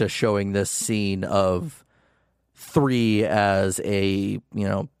back to showing this scene of 3 as a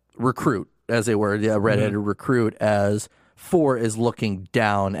recruit, as they were, a redheaded recruit, as 4 is looking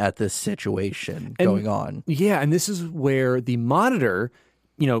down at this situation going on. Yeah, and this is where the monitor,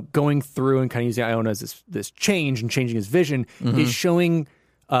 going through and kind of using Iona as this change and changing his vision, is showing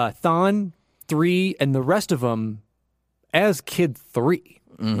Thon, 3, and the rest of them as Kid 3.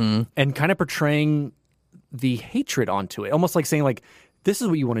 And kind of portraying the hatred onto it. Almost like saying, like, this is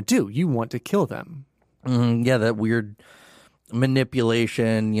what you want to do. You want to kill them. Yeah, that weird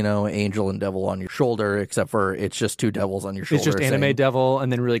manipulation, angel and devil on your shoulder, except for it's just 2 devils on your shoulder. It's just anime devil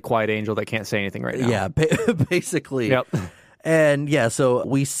and then really quiet angel that can't say anything right now. Yeah, basically. Yep. And yeah, so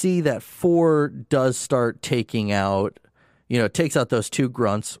we see that 4 does start taking out, takes out those 2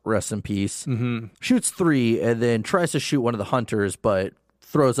 grunts, rest in peace, shoots 3, and then tries to shoot one of the hunters, but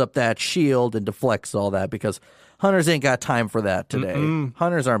throws up that shield and deflects all that because hunters ain't got time for that today.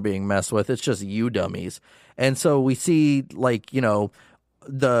 Hunters aren't being messed with. It's just you dummies. And so we see, like,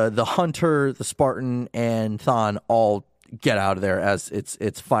 the hunter, the Spartan, and Thon all get out of there as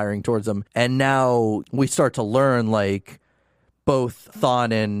it's firing towards them. And now we start to learn, like, both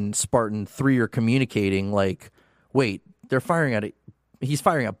Thawne and Spartan 3 are communicating, like, wait, they're firing at it. He's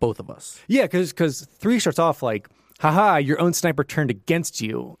firing at both of us. Yeah, because 3 starts off like, haha, your own sniper turned against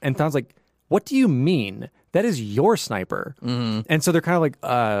you. And Thawne's like, what do you mean? That is your sniper. And so they're kind of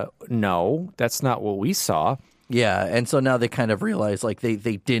like, no, that's not what we saw. Yeah, and so now they kind of realize, like, they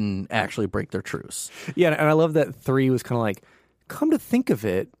didn't actually break their truce. Yeah, and I love that 3 was kind of like, come to think of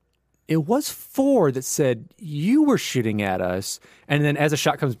it, it was 4 that said you were shooting at us. And then as a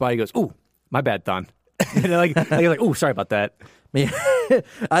shot comes by, he goes, ooh, my bad, Thawne. And you're like, ooh, sorry about that.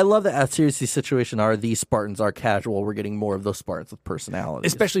 I love that as serious these situations are, these Spartans are casual. We're getting more of those Spartans with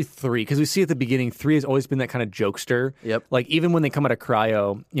personalities. Especially 3, because we see at the beginning, 3 has always been that kind of jokester. Yep. Like, even when they come out of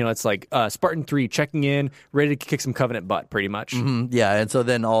cryo, it's like Spartan 3 checking in, ready to kick some Covenant butt, pretty much. Yeah, and so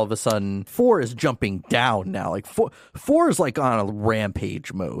then all of a sudden, 4 is jumping down now. Like, 4 is like on a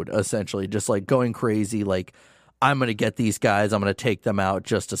rampage mode, essentially, just like going crazy, like, I'm going to get these guys. I'm going to take them out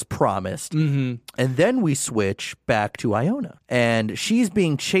just as promised. And then we switch back to Iona. And she's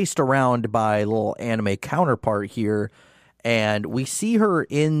being chased around by a little anime counterpart here. And we see her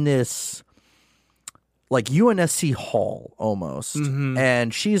in this, like, UNSC hall almost.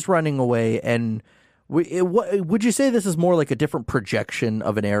 And she's running away. And would you say this is more like a different projection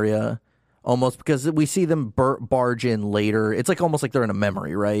of an area? Almost, because we see them barge in later. It's like almost like they're in a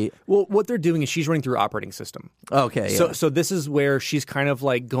memory, right? Well, what they're doing is she's running through operating system. Okay. Yeah. So this is where she's kind of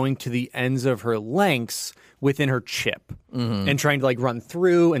like going to the ends of her lengths within her chip and trying to like run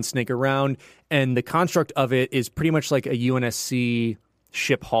through and snake around. And the construct of it is pretty much like a UNSC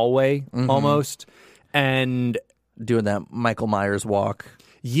ship hallway almost. And doing that Michael Myers walk.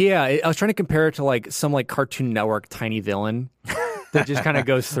 Yeah, I was trying to compare it to like some like Cartoon Network tiny villain. That just kind of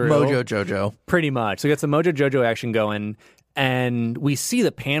goes through. Mojo Jojo. Pretty much. So we got some Mojo Jojo action going, and we see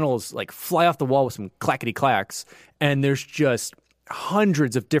the panels like fly off the wall with some clackety clacks, and there's just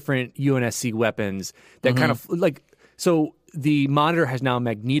hundreds of different UNSC weapons that kind of like. So the monitor has now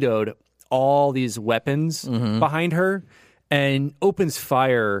magnetoed all these weapons behind her and opens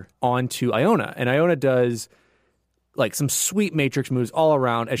fire onto Iona, and Iona does like some sweet Matrix moves all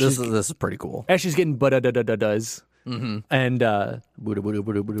around. As this is pretty cool. As she's getting does. And Buddha, Buddha,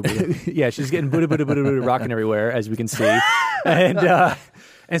 Buddha, Buddha, Buddha. yeah, she's getting Buddha, Buddha, Buddha, Buddha rocking everywhere, as we can see.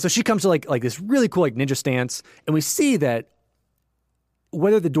 And so she comes to like this really cool like ninja stance, and we see that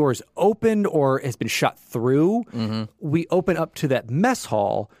whether the door is opened or has been shot through, we open up to that mess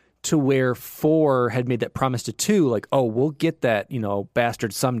hall to where 4 had made that promise to 2, like, oh, we'll get that,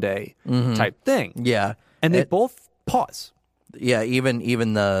 bastard someday type thing. Yeah. And they both pause. Yeah, even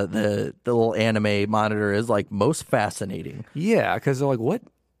the little anime monitor is like most fascinating. Yeah, because they're like, what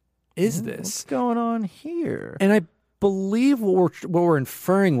is this? What's going on here? And I believe what we're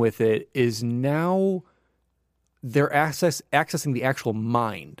inferring with it is now they're accessing the actual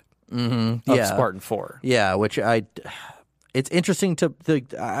mind of Spartan 4. Yeah, which it's interesting to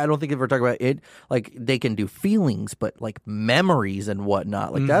I don't think if we're talking about it, like they can do feelings, but like memories and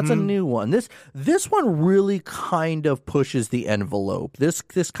whatnot. Like that's a new one. This one really kind of pushes the envelope. This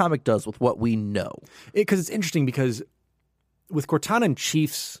comic does with what we know. Because it's interesting because with Cortana and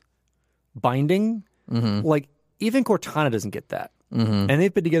Chief's binding, like even Cortana doesn't get that. And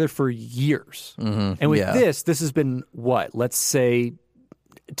they've been together for years. And with this has been what? Let's say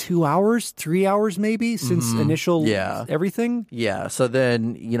 2 hours, 3 hours maybe since initial everything. Yeah. So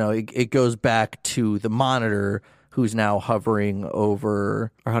then, it goes back to the monitor who's now hovering over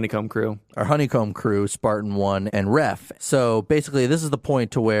our honeycomb crew, Spartan 1 and Ref. So basically this is the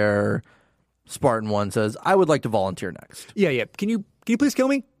point to where Spartan 1 says, I would like to volunteer next. Yeah. Can you please kill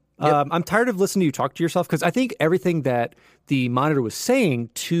me? Yep. I'm tired of listening to you talk to yourself, because I think everything that the monitor was saying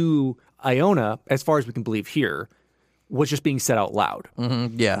to Iona, as far as we can believe here, was just being said out loud.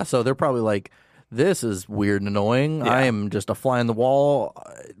 Yeah, so they're probably like, this is weird and annoying. Yeah. I am just a fly on the wall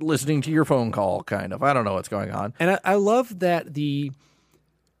listening to your phone call, kind of. I don't know what's going on. And I love that the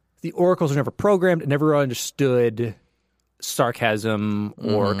oracles are never programmed and never understood sarcasm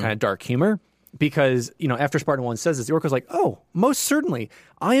or kind of dark humor. Because, after Spartan 1 says this, the oracle's like, oh, most certainly.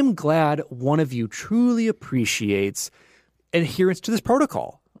 I am glad one of you truly appreciates adherence to this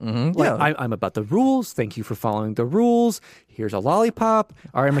protocol. Yeah. I'm about the rules. Thank you for following the rules. Here's a lollipop.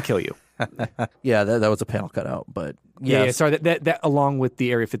 All right, I'm going to kill you. Yeah, that was a panel cutout, but yeah. Sorry, that along with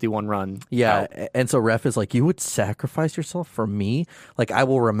the Area 51 run. Yeah, and so Ref is like, you would sacrifice yourself for me? Like, I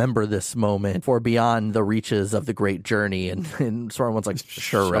will remember this moment for beyond the reaches of the great journey. And Spartan 1's like,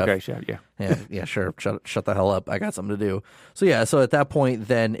 sure, Ref. Okay, yeah, sure. Shut the hell up. I got something to do. So yeah, so at that point,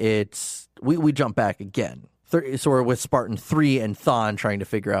 then it's we jump back again. So we're with Spartan 3 and Thawne trying to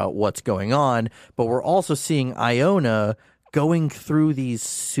figure out what's going on, but we're also seeing Iona going through these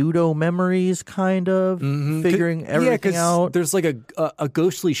pseudo memories, kind of figuring everything out. There's like a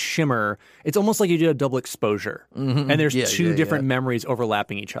ghostly shimmer. It's almost like you did a double exposure, and there's two different memories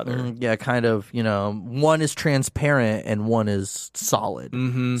overlapping each other. Yeah, kind of. One is transparent and one is solid.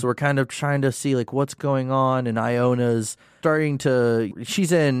 So we're kind of trying to see like what's going on, and Iona's starting to.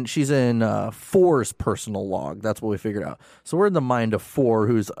 She's in 4's personal log. That's what we figured out. So we're in the mind of 4,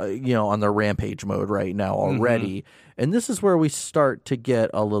 who's on their rampage mode right now already. And this is where we start to get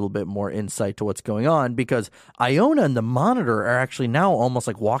a little bit more insight to what's going on, because Iona and the Monitor are actually now almost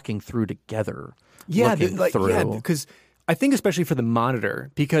like walking through together. Yeah, because I think especially for the Monitor,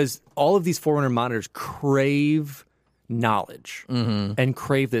 because all of these Forerunner monitors crave knowledge and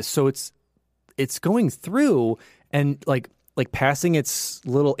crave this. So it's going through and like passing its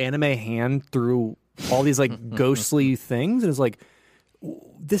little anime hand through all these like ghostly things, and it's like,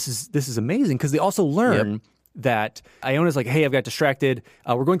 this is amazing, because they also learn that Iona's like, hey, I've got distracted.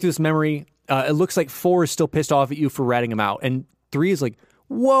 We're going through this memory. It looks like 4 is still pissed off at you for ratting him out, and 3 is like,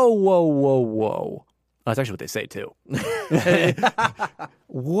 whoa. That's actually what they say too.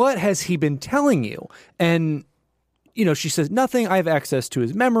 What has he been telling you? And she says nothing. I have access to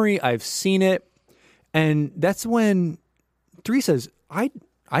his memory. I've seen it, and that's when 3 says, I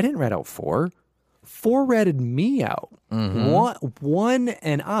didn't rat out 4. 4 ratted me out. One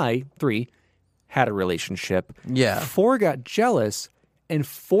and I, 3, had a relationship. Yeah. 4 got jealous, and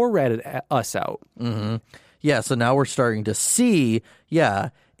 4 ratted us out. Yeah, so now we're starting to see,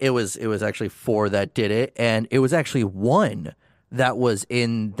 it was actually 4 that did it, and it was actually 1 that was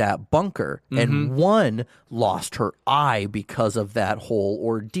in that bunker, and 1 lost her eye because of that whole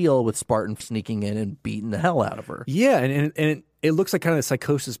ordeal with Spartan sneaking in and beating the hell out of her. Yeah, and it looks like kind of the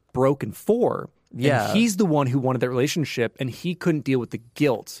psychosis broke in 4. Yeah. And he's the one who wanted that relationship, and he couldn't deal with the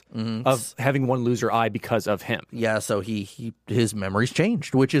guilt of having 1 lose her eye because of him. Yeah, so his memories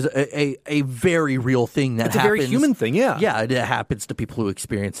changed, which is a very real thing that happens. It's a very human thing, yeah. Yeah, it happens to people who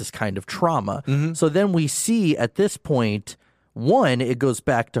experience this kind of trauma. So then we see at this point, 1, it goes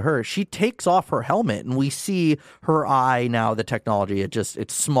back to her. She takes off her helmet, and we see her eye now, the technology,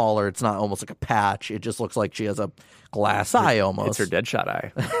 it's smaller. It's not almost like a patch. It just looks like she has a glass eye almost. It's her Deadshot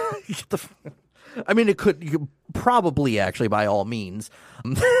eye. I mean, you could probably actually, by all means.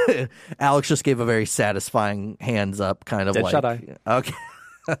 Alex just gave a very satisfying hands up kind of Deadshot eye. Okay.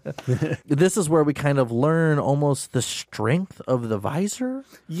 This is where we kind of learn almost the strength of the visor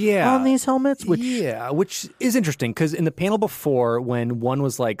on these helmets. Which is interesting, because in the panel before, when 1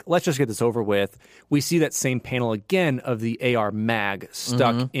 was like, let's just get this over with, we see that same panel again of the AR mag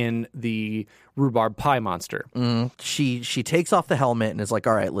stuck in the rhubarb pie monster. She takes off the helmet and is like,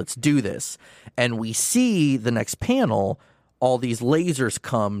 all right, let's do this. And we see the next panel, all these lasers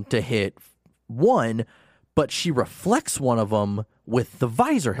come to hit 1, but she reflects one of them with the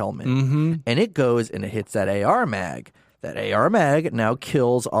visor helmet. And it goes and it hits that AR mag. That AR mag now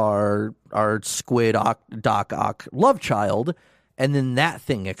kills our squid Doc Ock love child, and then that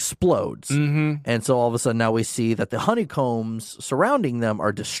thing explodes. And so all of a sudden now we see that the honeycombs surrounding them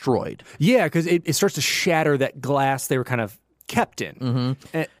are destroyed. Yeah, because it starts to shatter that glass they were kind of kept in.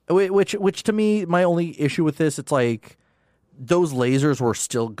 Which to me, my only issue with this, it's like those lasers were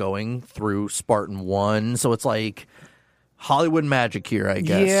still going through Spartan 1, so it's like Hollywood magic here, I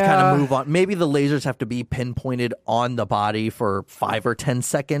guess. Yeah. Kind of move on. Maybe the lasers have to be pinpointed on the body for 5 or 10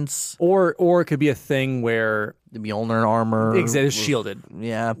 seconds. Or it could be a thing where the Mjolnir armor is shielded.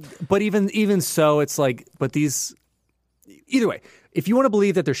 Yeah. But even so, it's like, but these, either way, if you want to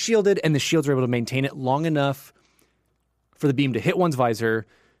believe that they're shielded and the shields are able to maintain it long enough for the beam to hit one's visor,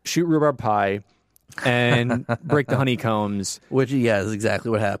 shoot rhubarb pie, and break the honeycombs, which is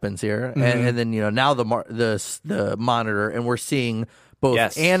exactly what happens here. And then now the monitor, and we're seeing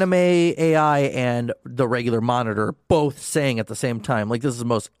both anime AI and the regular monitor both saying at the same time, like, this is the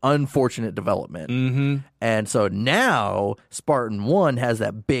most unfortunate development. And so now Spartan 1 has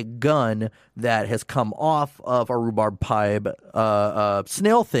that big gun that has come off of a rhubarb pipe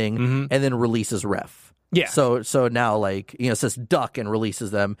snail thing, and then releases Ref. Yeah. So now, like, it says duck and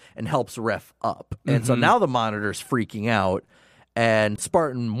releases them and helps Ref up. And so now the monitor's freaking out, and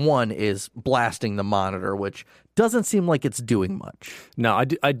Spartan 1 is blasting the monitor, which doesn't seem like it's doing much. No,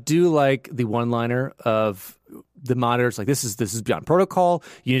 I do like the one-liner of the monitors, like, this is beyond protocol.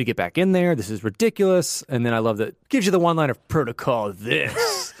 You need to get back in there. This is ridiculous. And then I love that gives you the one-liner of protocol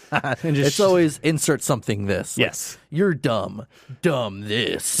this. And it's always insert something this. Yes. Like, you're dumb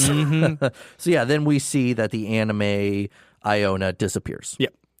this. So yeah, then we see that the anime Iona disappears.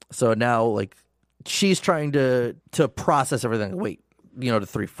 Yep. So now, like, she's trying to process everything. Wait, the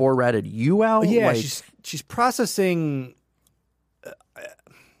 3-4 ratted you out? Yeah, like, she's processing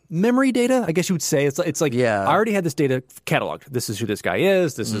memory data, I guess you would say. It's like, Yeah. I already had this data cataloged. This is who this guy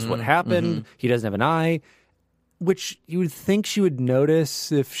is. This is what happened. He doesn't have an eye, which you would think she would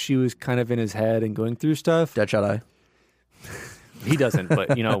notice if she was kind of in his head and going through stuff. Deadshot eye. He doesn't,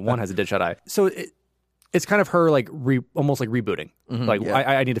 but one has a Deadshot eye. So it's kind of her like almost like rebooting. Like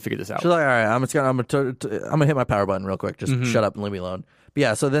I need to figure this out. She's like, all right, I'm gonna hit my power button real quick. Just shut up and leave me alone. But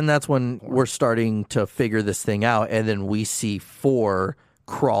yeah, so then that's when we're starting to figure this thing out, and then we see 4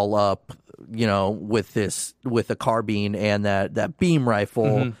 crawl up, with a carbine and that beam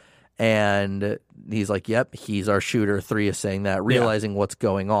rifle, and he's like, "Yep, he's our shooter." 3 is saying that, realizing what's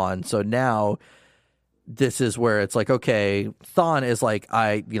going on. So now this is where it's like, okay, Thawne is like,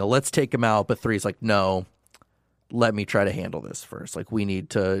 let's take him out, but 3 is like, no, let me try to handle this first. Like, we need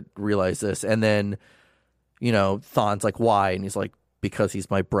to realize this, and then Thawne's like, why? And he's like, because he's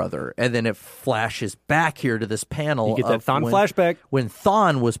my brother. And then it flashes back here to this panel. You get that Thawne flashback. When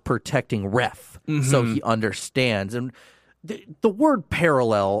Thawne was protecting Ref, so he understands. And the word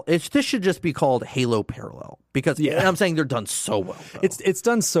parallel, this should just be called Halo Parallel. Because I'm saying they're done so well. Though. It's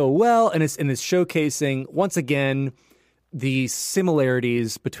done so well, and it's showcasing, once again, the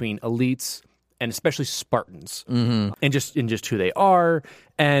similarities between elites and especially Spartans, and just who they are.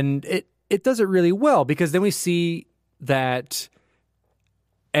 And it does it really well, because then we see that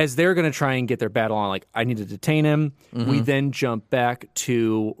as they're going to try and get their battle on, like, I need to detain him, we then jump back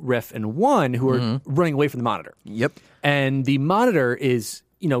to Ref and 1, who are running away from the Monitor. Yep. And the Monitor is,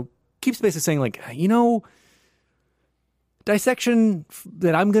 keeps basically saying, like, dissection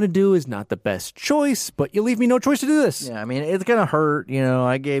that I'm going to do is not the best choice, but you leave me no choice to do this. Yeah, I mean, it's going to hurt.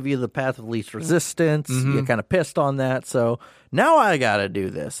 I gave you the path of least resistance. You're kind of pissed on that. So now I got to do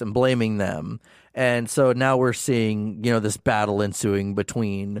this, and blaming them. And so now we're seeing, this battle ensuing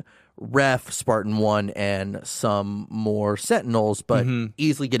between Ref, Spartan 1, and some more Sentinels, but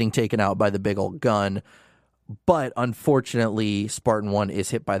easily getting taken out by the big old gun. But unfortunately, Spartan 1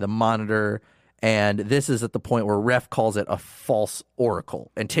 is hit by the Monitor, and this is at the point where Ref calls it a false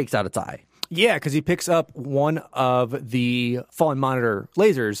oracle and takes out its eye. Yeah, because he picks up one of the fallen Monitor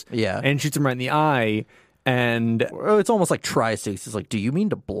lasers and shoots him right in the eye. And it's almost like tries to. He's like, "Do you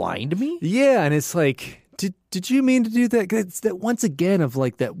mean to blind me?" Yeah, and it's like, did you mean to do that? It's that once again of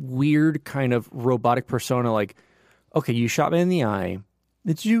like that weird kind of robotic persona. Like, okay, you shot me in the eye.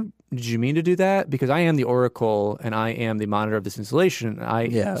 Did you mean to do that? Because I am the Oracle and I am the Monitor of this installation. And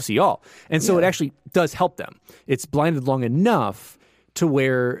I see all, and so it actually does help them. It's blinded long enough to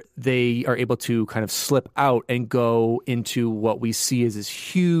where they are able to kind of slip out and go into what we see as this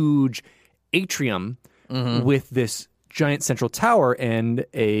huge atrium. With this giant central tower and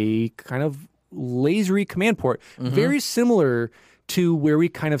a kind of lasery command port, very similar to where we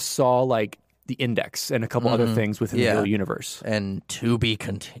kind of saw like the Index and a couple other things within the Halo universe. And to be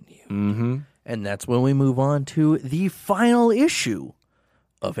continued. And that's when we move on to the final issue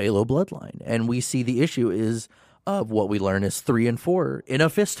of Halo Bloodline. And we see the issue is of what we learn is 3 and 4 in a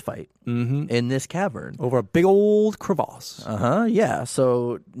fist fight in this cavern. Over a big old crevasse. Yeah.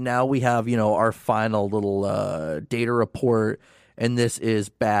 So now we have, our final little data report, and this is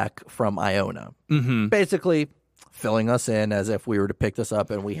back from Iona. Basically filling us in as if we were to pick this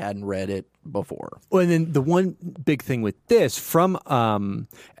up and we hadn't read it before. Well, and then the one big thing with this from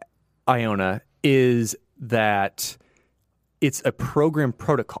Iona is that it's a program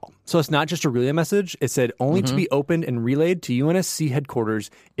protocol. So it's not just a relay message. It said only to be opened and relayed to UNSC headquarters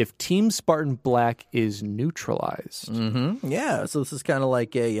if Team Spartan Black is neutralized. Yeah, so this is kind of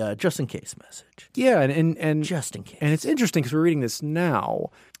like a just in case message. Yeah, and just in case. And it's interesting because we're reading this now.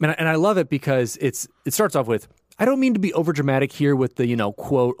 And I love it because it starts off with, I don't mean to be overdramatic here with the,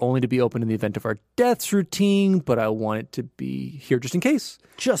 quote, only to be open in the event of our deaths routine, but I want it to be here just in case.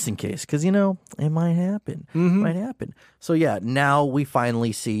 Just in case, because, it might happen. Might happen. So, yeah, now we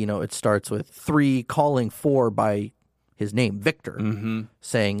finally see, it starts with 3 calling 4 by his name, Victor,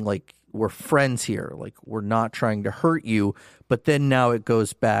 saying, like, we're friends here. Like, we're not trying to hurt you. But then now it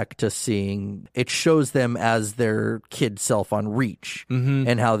goes back to seeing, it shows them as their kid self on Reach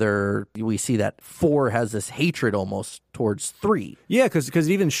and how we see that 4 has this hatred almost towards 3. Yeah, because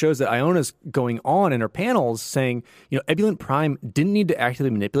it even shows that Iona's going on in her panels saying, Ebullient Prime didn't need to actively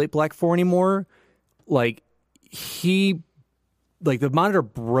manipulate Black 4 anymore. Like, the Monitor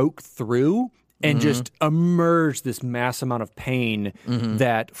broke through and just emerged this mass amount of pain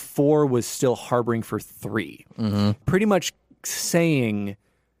that 4 was still harboring for 3. Pretty much saying,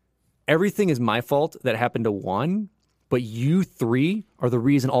 everything is my fault that happened to 1, but you 3 are the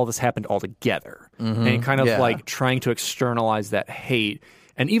reason all this happened altogether. And kind of like trying to externalize that hate.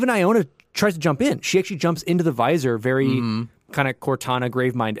 And even Iona tries to jump in. She actually jumps into the visor very kind of Cortana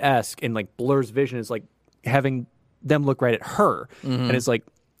Gravemind-esque, and like Blur's vision is like having them look right at her. And it's like,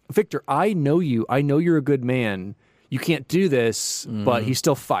 Victor, I know you. I know you're a good man. You can't do this, but he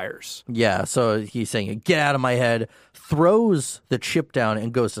still fires. Yeah, so he's saying, get out of my head, throws the chip down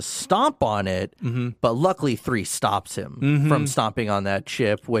and goes to stomp on it, but luckily 3 stops him from stomping on that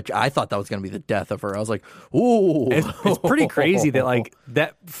chip, which I thought that was going to be the death of her. I was like, ooh. It's pretty crazy that like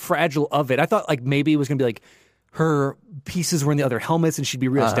that fragile of it. I thought like maybe it was going to be like her pieces were in the other helmets and she'd be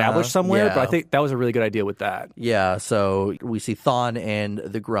reestablished somewhere, but I think that was a really good idea with that. Yeah, so we see Thawne and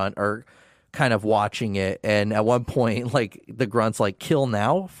the Grunt are kind of watching it, and at one point, like, the Grunt's like, kill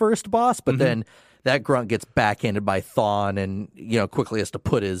now, first boss, but then that Grunt gets backhanded by Thawne and, you know, quickly has to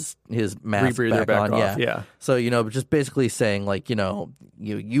put his mask back on. Off. Yeah. So, you know, just basically saying, like, you know,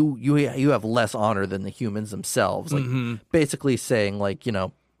 you have less honor than the humans themselves. Like, basically saying, like, you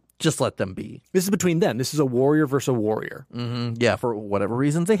know, just let them be. This is between them. This is a warrior versus a warrior. Yeah, for whatever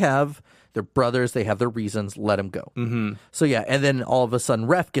reasons they have. They're brothers. They have their reasons. Let them go. So, yeah, and then all of a sudden,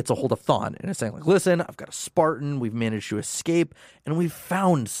 Ref gets a hold of Thawne and is saying, like, listen, I've got a Spartan. We've managed to escape, and we've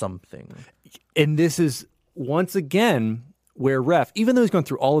found something. And this is, once again, where Ref, even though he's going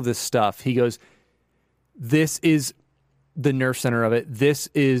through all of this stuff, he goes, this is the nerve center of it. This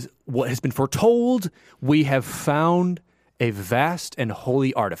is what has been foretold. We have found a vast and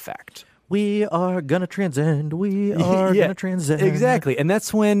holy artifact. We are going to transcend. We are going to transcend. Exactly. And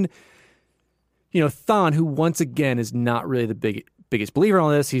that's when, you know, Thawne, who once again is not really the biggest believer in all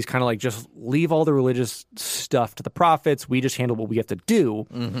this, he's kind of like, just leave all the religious stuff to the prophets. We just handle what we have to do.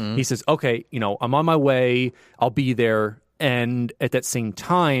 He says, okay, you know, I'm on my way. I'll be there. And at that same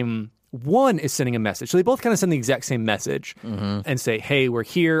time, one is sending a message. So they both kind of send the exact same message and say, hey, we're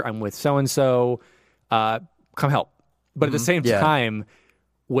here. I'm with so-and-so. Come help. But at the same time,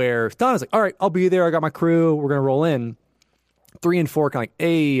 where Thawne is like, all right, I'll be there. I got my crew.'re going to roll in. 3 and 4 kind of like,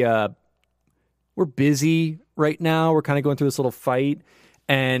 hey, we're busy right now. We're kind of going through this little fight.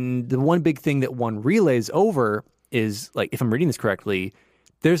 And the one big thing that one relays over is, like, if I'm reading this correctly,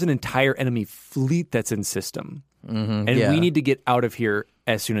 there's an entire enemy fleet that's in system. And we need to get out of here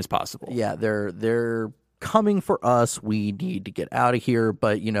as soon as possible. Yeah, they're coming for us. We need to get out of here.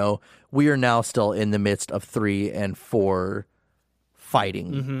 But, you know, we are now still in the midst of 3 and 4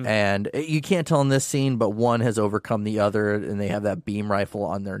 fighting. And you can't tell in this scene, but one has overcome the other, and they have that beam rifle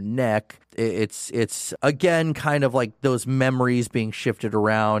on their neck. It's again, kind of like those memories being shifted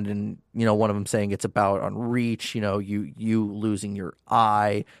around. And, you know, one of them saying it's about on Reach, you know, you losing your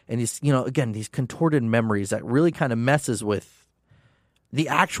eye. And these, you know, again, these contorted memories that really kind of messes with the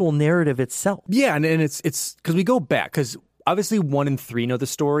actual narrative itself. Yeah, and it's because we go back, because obviously 1 and 3 know the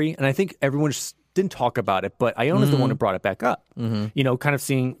story, and I think everyone just didn't talk about it, but Iona's the one who brought it back up, you know, kind of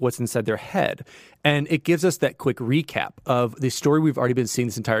seeing what's inside their head. And it gives us that quick recap of the story we've already been seeing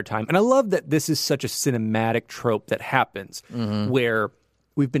this entire time. And I love that this is such a cinematic trope that happens, where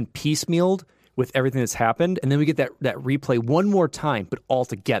we've been piecemealed with everything that's happened, and then we get that replay one more time, but all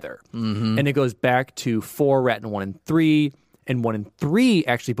together. And it goes back to 4, Rat, and 1 and 3, and 1 and 3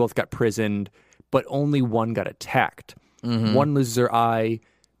 actually both got prisoned, but only 1 got attacked. 1 loses her eye.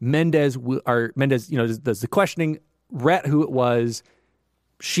 Mendez, you know, does the questioning. Rat, who it was,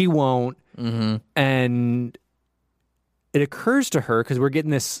 she won't. And it occurs to her, because we're getting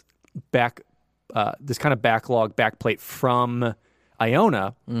this this kind of backplate from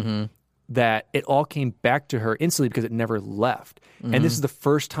Iona, that it all came back to her instantly because it never left. And this is the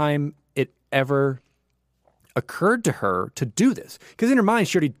first time it ever occurred to her to do this, because in her mind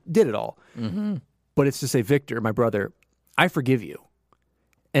she already did it all. But it's to say, Victor, my brother, I forgive you.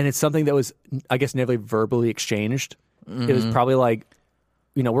 And it's something that was, I guess, never verbally exchanged. It was probably like,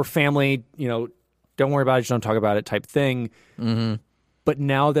 you know, we're family, you know, don't worry about it, just don't talk about it type thing. But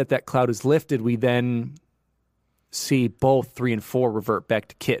now that cloud is lifted, we then see both 3 and 4 revert back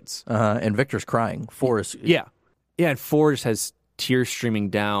to kids. And Victor's crying. 4 is... Yeah, and 4 just has tears streaming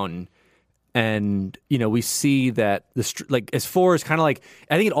down. And, you know, we see that, as 4 is kind of like,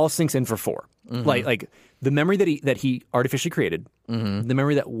 I think it all sinks in for 4. Like the memory that he artificially created, the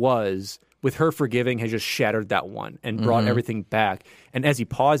memory that was, with her forgiving, has just shattered that one and brought everything back. And as he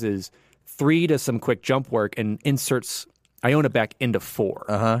pauses, 3 does some quick jump work and inserts Iona back into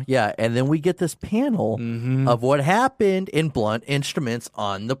 4. Yeah, and then we get this panel of what happened in Blunt Instruments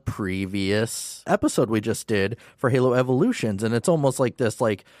on the previous episode we just did for Halo Evolutions, and it's almost like this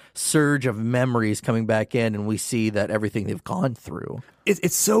like surge of memories coming back in, and we see that everything they've gone through.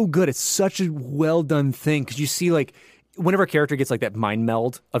 It's so good. It's such a well done thing, because you see, like, whenever a character gets like that mind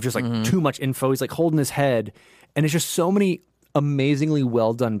meld of just like too much info, he's like holding his head, and it's just so many amazingly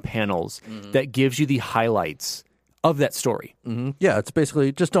well done panels that gives you the highlights of that story. Mm-hmm. Yeah, it's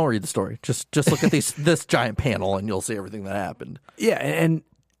basically just don't read the story. Just look at this giant panel and you'll see everything that happened. Yeah, and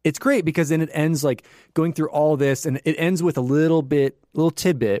it's great because then it ends like going through all this, and it ends with a little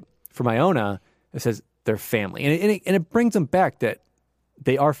tidbit from Iona that says they're family, and it brings them back that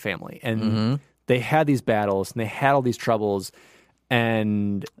they are family, and they had these battles and they had all these troubles,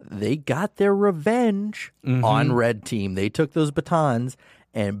 and they got their revenge on Red Team. They took those batons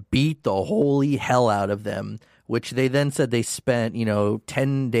and beat the holy hell out of them, which they then said they spent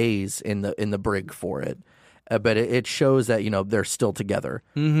 10 days in the brig for it. But it shows that they're still together.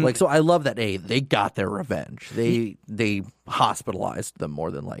 Like, so I love that they got their revenge. They hospitalized them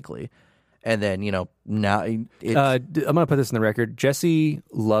more than likely, and then now I'm gonna put this in the record. Jesse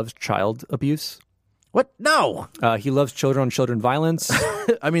loves child abuse. What? No. He loves children on children violence.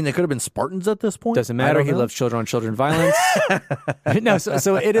 I mean, they could have been Spartans at this point. Doesn't matter. He loves children on children violence. No,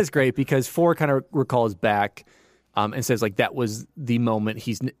 so it is great because 4 kind of recalls back and says like that was the moment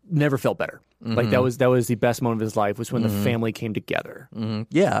he's never felt better. Like that was the best moment of his life was when the family came together.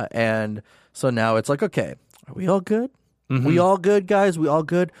 Yeah, and so now it's like, okay, are we all good? We all good, guys? We all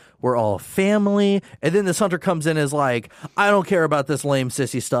good? We're all family. And then this hunter comes in and is like, I don't care about this lame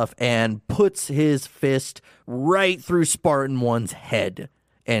sissy stuff, and puts his fist right through Spartan 1's head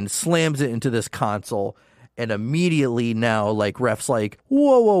and slams it into this console. And immediately now, like, Ref's like,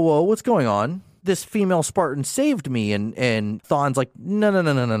 whoa, what's going on? This female Spartan saved me. And Thawne's like, no.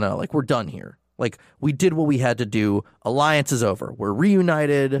 Like, we're done here. Like, we did what we had to do. Alliance is over. We're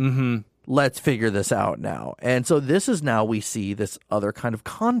reunited. Let's figure this out now. And so this is now we see this other kind of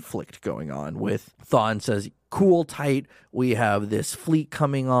conflict going on with Thawne says, cool, tight. We have this fleet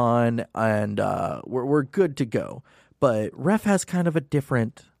coming on and we're good to go. But Ref has kind of a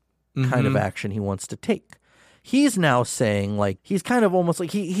different kind of action he wants to take. He's now saying, like, he's kind of almost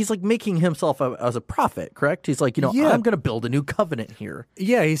like he's like making himself as a prophet, correct? He's like, I'm going to build a new covenant here.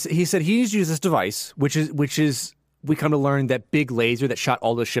 Yeah, he said he needs to use this device, which is we come to learn that big laser that shot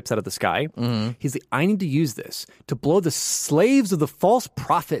all those ships out of the sky. He's like, I need to use this to blow the slaves of the false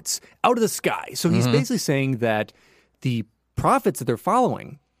prophets out of the sky. So he's basically saying that the prophets that they're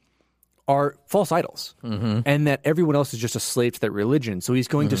following are false idols and that everyone else is just a slave to that religion. So he's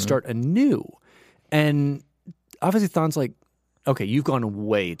going to start anew. And obviously Thawne's like, okay, you've gone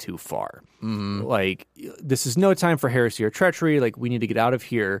way too far. Like, this is no time for heresy or treachery. Like, we need to get out of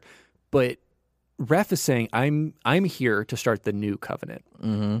here. But Ref is saying, I'm here to start the new covenant.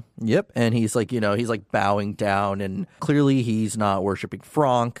 Yep. And he's like, he's like bowing down, and clearly he's not worshiping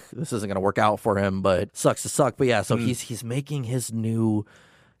Franck. This isn't going to work out for him, but sucks to suck. But yeah, so he's making his new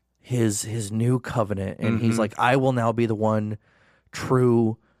covenant, and he's like, I will now be the one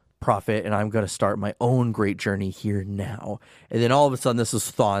true prophet, and I'm going to start my own great journey here now. And then all of a sudden, this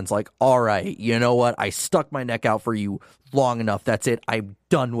is Thawne's like, all right, you know what? I stuck my neck out for you long enough. That's it. I'm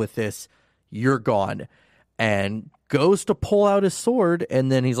done with this. You're gone. And goes to pull out his sword,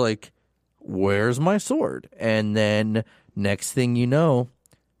 and then he's like, where's my sword? And then next thing you know,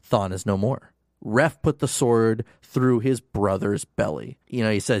 Thawne is no more. Ref put the sword through his brother's belly.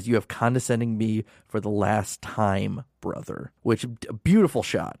 He says, you have condescending me for the last time, brother. Which, a beautiful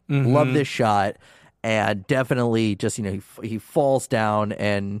shot. Love this shot. And definitely just, he falls down,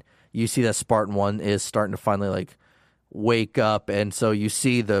 and you see that Spartan 1 is starting to finally, like, wake up. And so you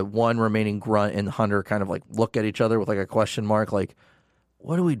see the one remaining grunt and the hunter kind of, like, look at each other with, like, a question mark, like,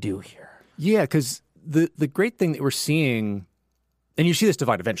 what do we do here? Yeah, because the great thing that we're seeing, and you see this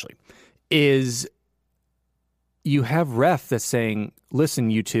divide eventually, is you have Ref that's saying, listen,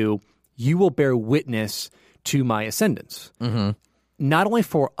 you two, you will bear witness to my ascendance. Not only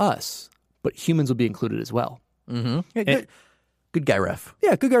for us, but humans will be included as well. Yeah, good guy, Ref.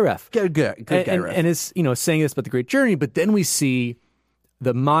 Yeah, good guy, Ref. Good guy, Ref. And it's, saying this about the Great Journey, but then we see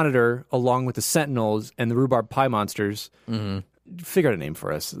the Monitor along with the Sentinels and the Rhubarb Pie Monsters. Figure out a name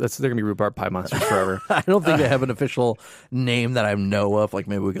for us. They're going to be Rhubarb Pie Monsters forever. I don't think they have an official name that I know of. Like,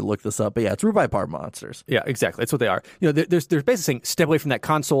 maybe we could look this up. But yeah, it's Rhubarb Pie Monsters. Yeah, exactly. That's what they are. They're basically saying, step away from that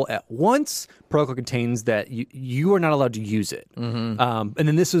console at once. Protocol contains that you are not allowed to use it. And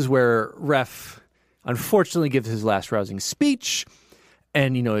then this is where Ref unfortunately gives his last rousing speech.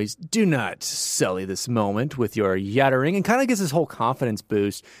 And, he's, do not sully this moment with your yattering, and kind of gives his whole confidence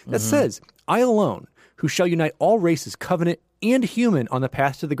boost that says, I alone, who shall unite all races, covenant and human, on the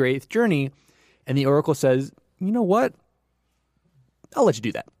path to the great journey. And the Oracle says, you know what? I'll let you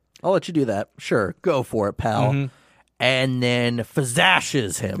do that. I'll let you do that. Sure. Go for it, pal. And then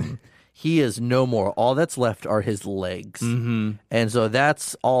Fazashes him. he is no more. All that's left are his legs. And so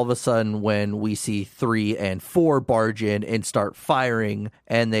that's all of a sudden when we see 3 and 4 barge in and start firing.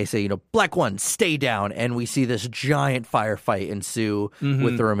 And they say, Black One, stay down. And we see this giant firefight ensue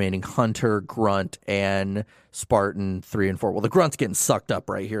with the remaining Hunter, Grunt, and Spartan 3 and 4. Well, the Grunt's getting sucked up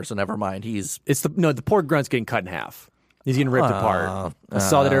right here, so never mind. The poor Grunt's getting cut in half. He's getting ripped apart. I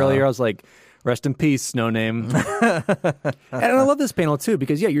saw that earlier. I was like, rest in peace, No Name. And I love this panel too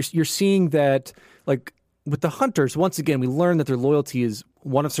because you're seeing that like with the Hunters. Once again, we learn that their loyalty is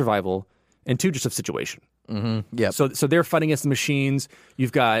 1 of survival and 2 just of situation. Yeah. So they're fighting against the machines.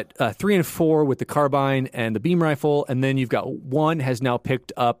 You've got 3 and 4 with the carbine and the beam rifle, and then you've got 1 has now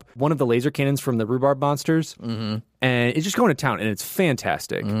picked up one of the laser cannons from the rhubarb monsters, and it's just going to town, and it's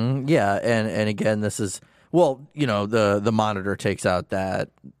fantastic. Yeah, and again, this is the Monitor takes out that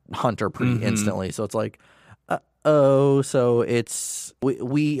Hunter pretty instantly, so it's like, so it's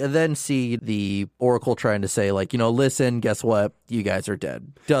we then see the Oracle trying to say like, listen, guess what? You guys are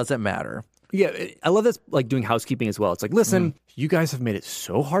dead. Doesn't matter. Yeah, I love this, like, doing housekeeping as well. It's like, listen, you guys have made it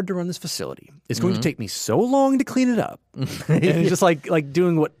so hard to run this facility. It's going to take me so long to clean it up. And it's just like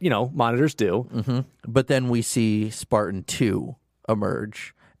doing what, monitors do. But then we see Spartan 2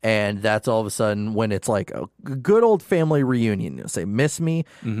 emerge. And that's all of a sudden when it's like a good old family reunion. Say, miss me.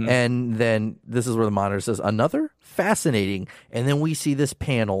 And then this is where the Monitor says, another? Fascinating. And then we see this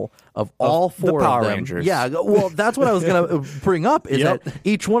panel of all 4 the Power of them. Rangers. Yeah, well, that's what I was going to bring up is that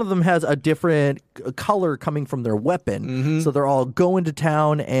each one of them has a different color coming from their weapon. So they're all going to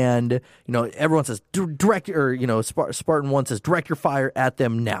town and, everyone says, direct, or, Spartan 1 says, direct your fire at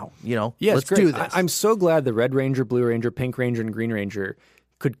them now. Let's do this. I'm so glad the Red Ranger, Blue Ranger, Pink Ranger, and Green Ranger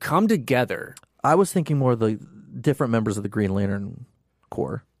could come together. I was thinking more of the different members of the Green Lantern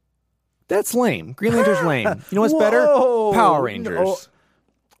Corps. That's lame. Green Lantern's lame. You know what's better? Power Rangers.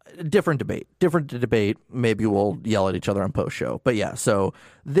 Different debate. Maybe we'll yell at each other on post show. But yeah, so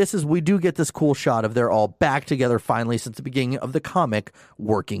we do get this cool shot of they're all back together finally since the beginning of the comic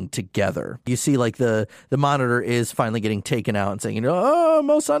working together. You see like the Monitor is finally getting taken out and saying,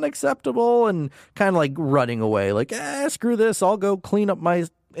 most unacceptable, and kind of like running away like, screw this. I'll go clean up my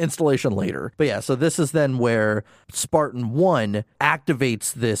installation later. But yeah, so this is then where Spartan 1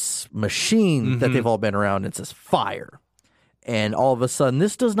 activates this machine that they've all been around and says fire. And all of a sudden,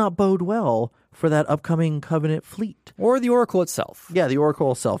 this does not bode well for that upcoming Covenant fleet. Or the Oracle itself. Yeah, the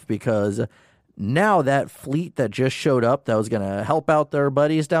Oracle itself, because now that fleet that just showed up that was going to help out their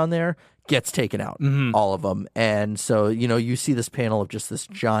buddies down there gets taken out, all of them. And so, you see this panel of just this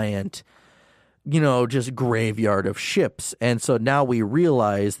giant, just graveyard of ships. And so now we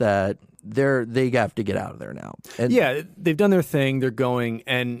realize that they have to get out of there now. And yeah, they've done their thing. They're going,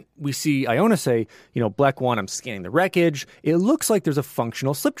 and we see Iona say, Black One, I'm scanning the wreckage. It looks like there's a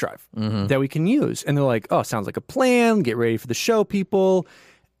functional slip drive that we can use. And they're like, oh, sounds like a plan. Get ready for the show, people.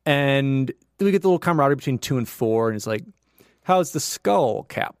 And then we get the little camaraderie between 2 and 4, and it's like, how's the skull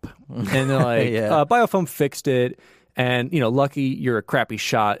cap? And they're like, Biofoam fixed it. And, lucky you're a crappy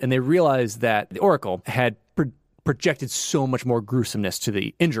shot. And they realized that the Oracle had projected so much more gruesomeness to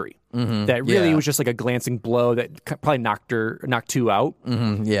the injury that really it was just like a glancing blow that probably knocked 2 out.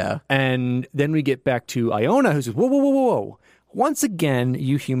 Yeah. And then we get back to Iona, who says, whoa. Once again,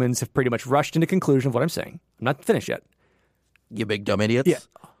 you humans have pretty much rushed into conclusion of what I'm saying. I'm not finished yet. You big dumb idiots. Yeah.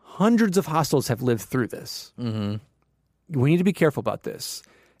 Hundreds of hostiles have lived through this. We need to be careful about this.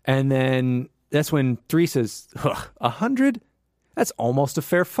 And then that's when 3 says, 100? That's almost a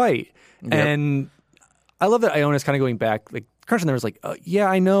fair fight. Yep. And I love that Iona's kind of going back, like, Crunch there was like, yeah,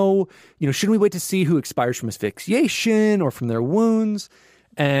 I know, shouldn't we wait to see who expires from asphyxiation or from their wounds?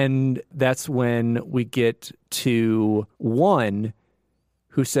 And that's when we get to 1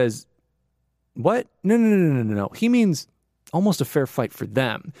 who says, what? No. He means almost a fair fight for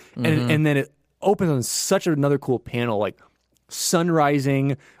them. And then it opens on such another cool panel, like sun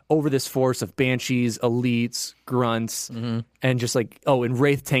rising over this force of banshees, elites, grunts, and just like, and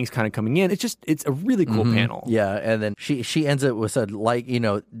Wraith tanks kind of coming in. It's a really cool panel. Yeah, and then she ends it with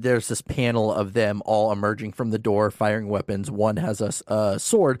there's this panel of them all emerging from the door, firing weapons. One has a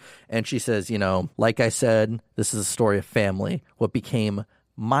sword, and she says, like I said, this is a story of family, what became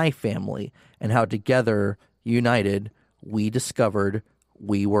my family, and how together, united, we discovered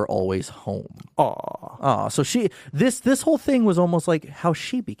we were always home. Aw. So this whole thing was almost like how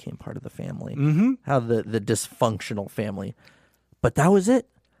she became part of the family. How the dysfunctional family. But that was it.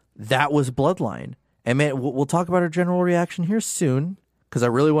 That was Bloodline. And man, we'll talk about our general reaction here soon, because I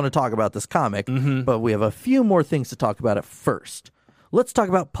really want to talk about this comic, but we have a few more things to talk about at first. Let's talk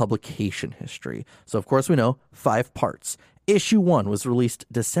about publication history. So, of course, we know 5 parts. Issue 1 was released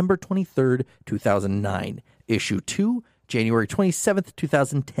December 23rd, 2009. Issue 2, January 27th,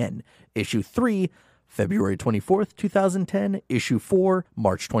 2010. Issue 3, February 24th, 2010. Issue 4,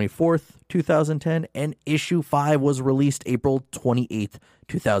 March 24th, 2010. And Issue 5 was released April 28th,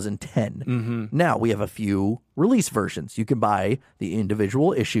 2010. Now, we have a few release versions. You can buy the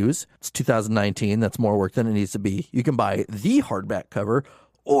individual issues. It's 2019. That's more work than it needs to be. You can buy the hardback cover,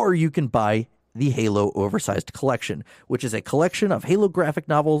 or you can buy the Halo Oversized Collection, which is a collection of Halo graphic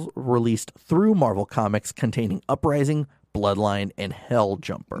novels released through Marvel Comics containing Uprising, Bloodline, and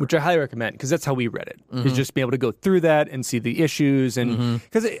Helljumper. Which I highly recommend, because that's how we read it. Is just being able to go through that and see the issues. And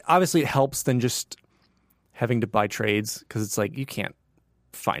because obviously it helps than just having to buy trades, because it's like you can't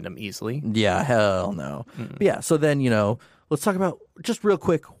find them easily. Yeah, hell no. But yeah, so then, let's talk about, just real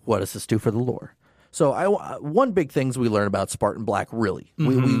quick, what does this do for the lore? So one big things we learn about Spartan Black, really.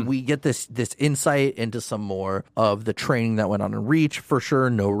 We get this insight into some more of the training that went on in Reach, for sure,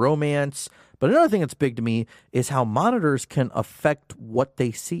 no romance. But another thing that's big to me is how monitors can affect what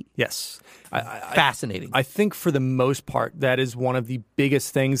they see. Yes. Fascinating. I think for the most part, that is one of the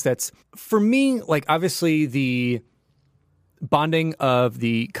biggest things that's, for me, like obviously the bonding of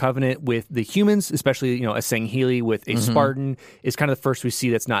the Covenant with the humans, especially, a Sangheili with a Spartan, is kind of the first we see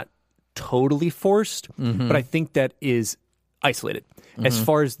that's not totally forced, but I think that is isolated. As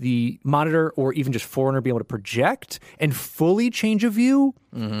far as the monitor or even just Forerunner being able to project and fully change a view,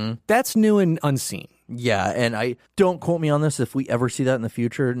 that's new and unseen. Yeah, and I don't quote me on this if we ever see that in the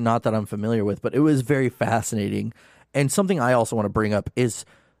future, not that I'm familiar with, but it was very fascinating. And something I also want to bring up is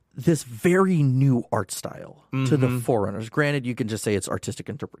this very new art style to the Forerunners. Granted, you can just say it's artistic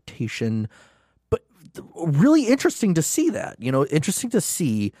interpretation, but really interesting to see that. Interesting to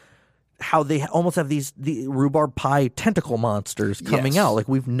see how they almost have the rhubarb pie tentacle monsters coming out. Like,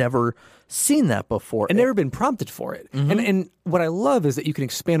 we've never seen that before. And never been prompted for it. And what I love is that you can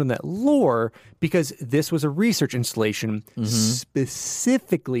expand on that lore, because this was a research installation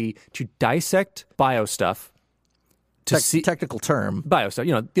specifically to dissect bio stuff. Technical term. Bio stuff,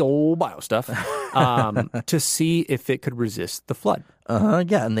 the old bio stuff, to see if it could resist the flood.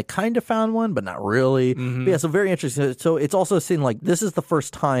 Yeah, and they kind of found one, but not really. But yeah, so very interesting. So it's also seen like this is the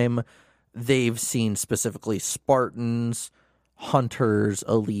first time they've seen specifically Spartans, hunters,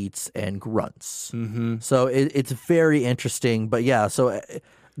 elites, and grunts. So it's very interesting. But yeah, so a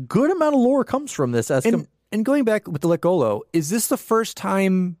good amount of lore comes from this. And going back with the Lekgolo, is this the first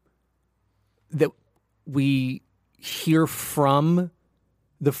time that we hear from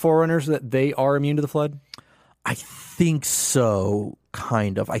the Forerunners that they are immune to the flood? I think so,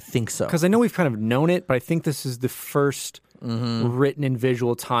 kind of. I think so. Because I know we've kind of known it, but I think this is the first written and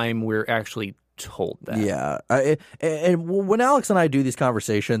visual time we're actually told that. Yeah. And when Alex and I do these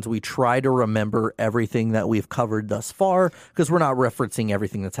conversations, we try to remember everything that we've covered thus far, because we're not referencing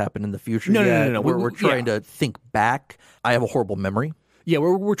everything that's happened in the future yet. No. We're trying to think back. I have a horrible memory. Yeah,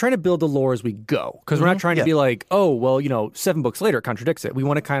 we're trying to build the lore as we go, because we're not trying to be like, oh, well, 7 books later it contradicts it. We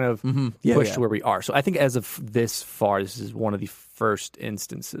want to kind of push to where we are. So I think as of this far, this is one of the first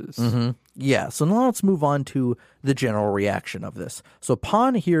instances. Yeah, so now let's move on to the general reaction of this. So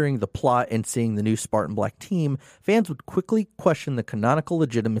upon hearing the plot and seeing the new Spartan Black team, fans would quickly question the canonical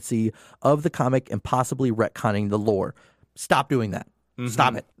legitimacy of the comic and possibly retconning the lore. Stop doing that.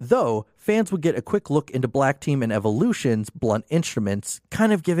 Stop it. Though, fans would get a quick look into Black Team and Evolution's blunt instruments,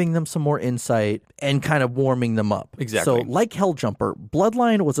 kind of giving them some more insight and kind of warming them up. Exactly. So, like Helljumper,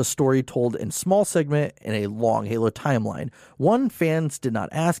 Bloodline was a story told in small segment in a long Halo timeline. One fans did not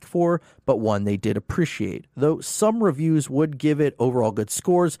ask for, but one they did appreciate. Though some reviews would give it overall good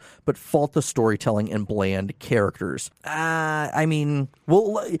scores, but fault the storytelling and bland characters.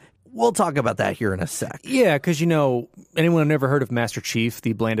 We'll talk about that here in a sec. Yeah, because, anyone never heard of Master Chief,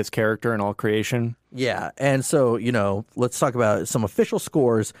 the blandest character in all creation? Yeah, and so, let's talk about some official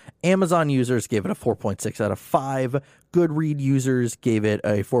scores. Amazon users gave it a 4.6 out of 5. Goodread users gave it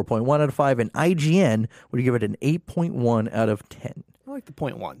a 4.1 out of 5. And IGN would give it an 8.1 out of 10. I like the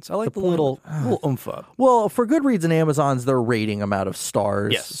 0.1s. I like the little oomph up. Well, for Goodreads and Amazons, they're rating them out of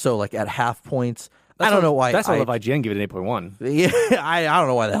stars. Yes. So, like, at half points. I don't know why. That's why I love IGN give it an 8.1. Yeah, I don't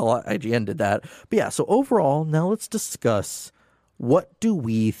know why the hell IGN did that. But yeah, so overall, now let's discuss what do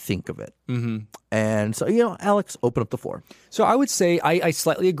we think of it. And so, Alex, open up the floor. So I would say I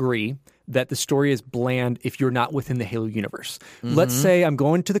slightly agree that the story is bland if you're not within the Halo universe. Let's say I'm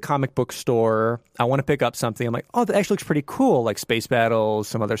going to the comic book store. I want to pick up something. I'm like, oh, that actually looks pretty cool, like space battles,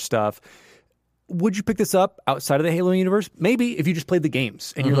 some other stuff. Would you pick this up outside of the Halo universe? Maybe if you just played the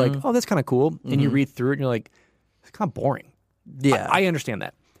games and you're like, oh, that's kind of cool. And you read through it and you're like, it's kind of boring. Yeah. I understand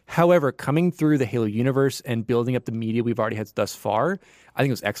that. However, coming through the Halo universe and building up the media we've already had thus far, I think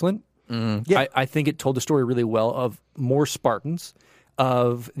it was excellent. Yeah. I think it told the story really well of more Spartans,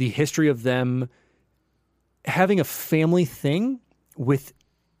 of the history of them having a family thing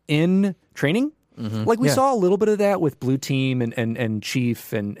within training. Like we saw a little bit of that with Blue Team and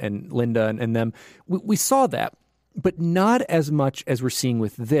Chief and Linda and them. We saw that, but not as much as we're seeing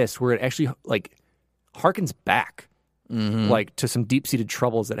with this, where it actually like harkens back like to some deep-seated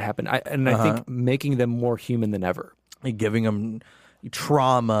troubles that happened. I think making them more human than ever. Giving them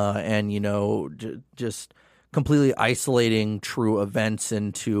trauma and, just completely isolating true events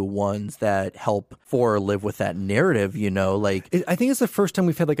into ones that help for live with that narrative, I think it's the first time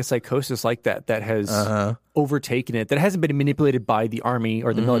we've had like a psychosis like that has overtaken it, that hasn't been manipulated by the army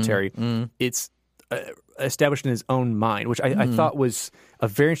or the military. It's established in his own mind, which I thought was a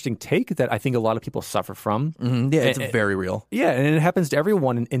very interesting take that I think a lot of people suffer from. Yeah, it's very real. Yeah, and it happens to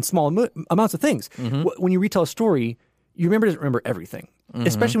everyone in small amounts of things. When you retell a story, you doesn't remember everything,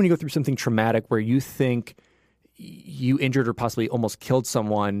 especially when you go through something traumatic where you think you injured or possibly almost killed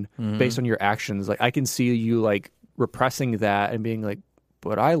someone based on your actions. Like I can see you like repressing that and being like,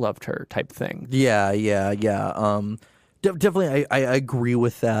 but I loved her type thing. Yeah. Definitely, I agree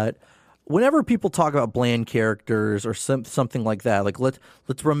with that. Whenever people talk about bland characters or something like that, like let's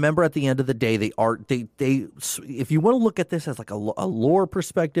remember at the end of the day, they if you want to look at this as like a lore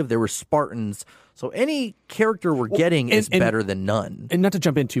perspective, they were Spartans. So any character we're getting is better than none. And not to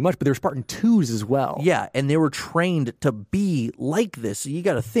jump in too much, but they were Spartan 2s as well. Yeah, and they were trained to be like this. So you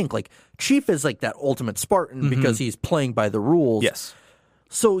got to think like Chief is like that ultimate Spartan because he's playing by the rules. Yes.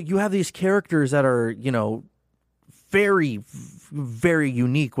 So you have these characters that are, very, very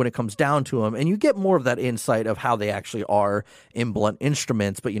unique when it comes down to them. And you get more of that insight of how they actually are in blunt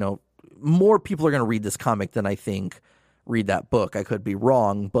instruments. But, more people are going to read this comic than I think read that book. I could be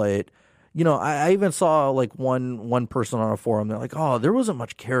wrong. But, I even saw like one person on a forum. They're like, oh, there wasn't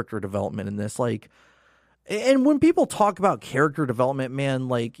much character development in this. Like, and when people talk about character development, man,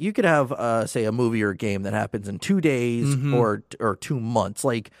 like you could have, say, a movie or a game that happens in 2 days or 2 months.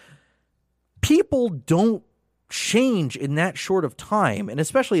 Like, people don't change in that short of time, and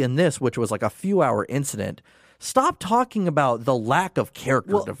especially in this, which was like a few-hour incident. Stop talking about the lack of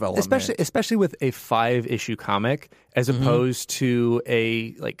character development, especially with a 5-issue comic as opposed to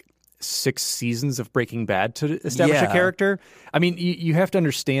a like 6 seasons of Breaking Bad to establish a character. I mean, you have to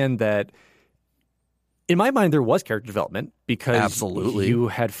understand that. In my mind, there was character development because absolutely you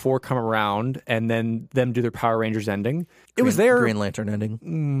had 4 come around and then them do their Power Rangers ending. It was there. Green Lantern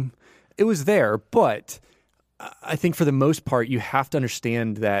ending. It was there, but I think for the most part, you have to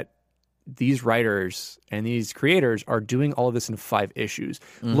understand that these writers and these creators are doing all of this in 5 issues.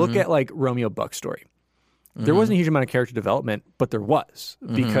 Look at like Romeo Buck's story. There wasn't a huge amount of character development, but there was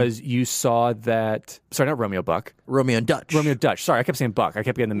because you saw that. Sorry, not Romeo Buck. Romeo and Dutch. Romeo Dutch. Sorry, I kept saying Buck. I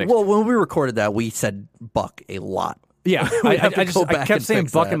kept getting the mix. Well, when we recorded that, we said Buck a lot. Yeah, I kept saying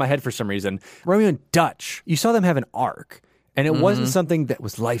Buck that in my head for some reason. Romeo and Dutch. You saw them have an arc. And it wasn't something that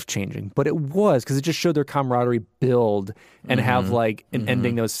was life-changing, but it was because it just showed their camaraderie build and have like an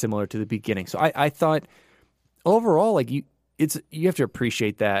ending that was similar to the beginning. So I thought overall, like you have to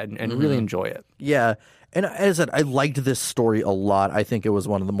appreciate that and really enjoy it. Yeah. And as I said, I liked this story a lot. I think it was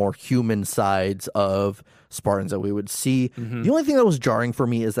one of the more human sides of Spartans that we would see. The only thing that was jarring for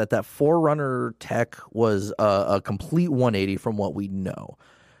me is that Forerunner tech was a complete 180 from what we know.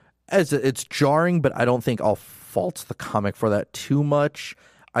 It's jarring, but I don't think I'll fault the comic for that too much.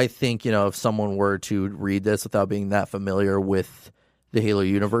 I think, if someone were to read this without being that familiar with the Halo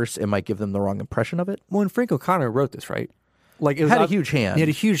universe, it might give them the wrong impression of it. Well, and Frank O'Connor wrote this, right? Like it had a huge hand. He had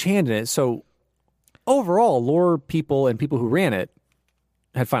a huge hand in it. So overall, lore people and people who ran it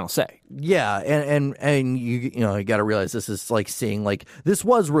had final say. Yeah, and you got to realize this is like seeing like this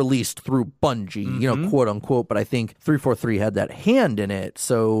was released through Bungie, quote unquote, but I think 343 had that hand in it.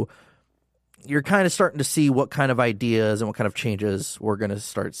 So you're kind of starting to see what kind of ideas and what kind of changes we're going to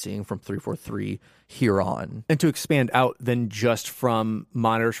start seeing from 343 here on. And to expand out than just from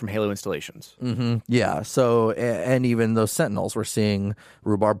monitors from Halo installations. Yeah, so, and even those Sentinels, we're seeing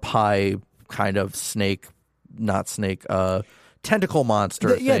Rhubarb Pie kind of tentacle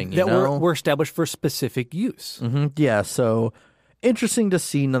monster thing, that were established for specific use. Yeah, so interesting to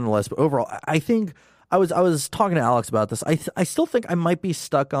see nonetheless. But overall, I think I was talking to Alex about this. I still think I might be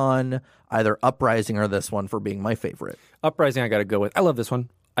stuck on either Uprising or this one for being my favorite. Uprising I got to go with. I love this one.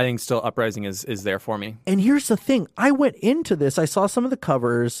 I think still Uprising is there for me. And here's the thing. I went into this, I saw some of the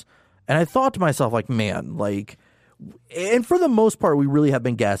covers, and I thought to myself, like, man, like, And for the most part, we really have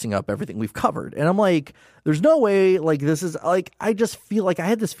been gassing up everything we've covered. And I'm like, there's no way, like, this is, like, I just feel like I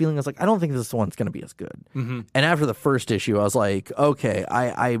had this feeling, I was like, I don't think this one's going to be as good. And after the first issue, I was like, okay,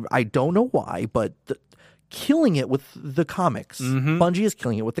 I don't know why, but killing it with the comics. Bungie is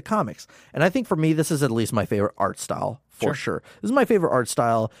killing it with the comics. And I think for me, this is at least my favorite art style, for sure. This is my favorite art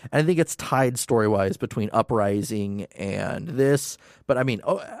style, and I think it's tied story-wise between Uprising and this. But, I mean,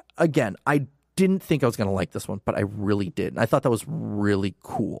 again, I didn't think I was going to like this one, but I really did. And I thought that was really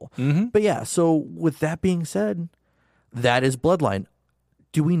cool. But yeah, so with that being said, that is Bloodline.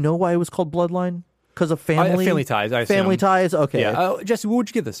 Do we know why it was called Bloodline? Because of family? Family ties, I assume. Family ties? Okay. Yeah. Jesse, what would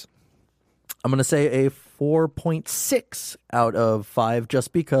you give this? I'm going to say a 4.6 out of 5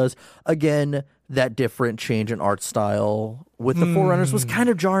 just because, again, that different change in art style with the Forerunners was kind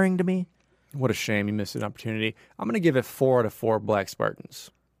of jarring to me. What a shame you missed an opportunity. I'm going to give it 4 out of 4 Black Spartans.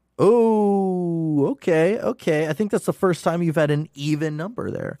 Oh, okay. I think that's the first time you've had an even number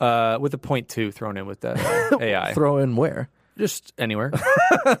there. With a 0.2 thrown in with that AI. Throw in where? Just anywhere.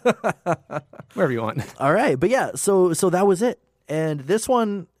 Wherever you want. All right. But yeah, so that was it. And this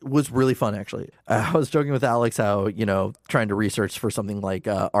one was really fun, actually. I was joking with Alex how, trying to research for something like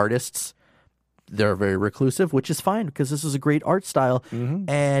artists, they're very reclusive, which is fine because this is a great art style.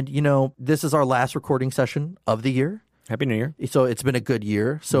 And, this is our last recording session of the year. Happy New Year. So it's been a good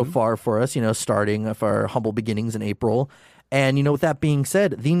year so far for us, starting of our humble beginnings in April. And, with that being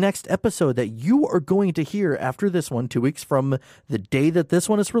said, the next episode that you are going to hear after this one, 2 weeks from the day that this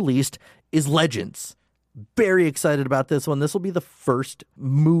one is released, is Legends. Very excited about this one. This will be the first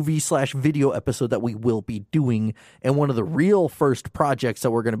movie/video episode that we will be doing, and one of the real first projects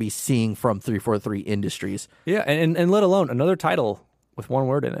that we're going to be seeing from 343 Industries. Yeah, and let alone another title with one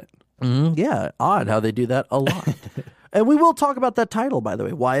word in it. Yeah, odd how they do that a lot. And we will talk about that title, by the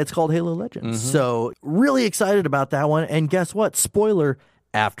way, why it's called Halo Legends. So really excited about that one. And guess what? Spoiler,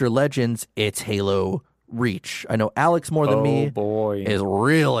 after Legends, it's Halo Reach. I know Alex more than me is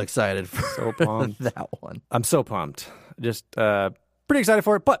real excited for that one. I'm so pumped. Just pretty excited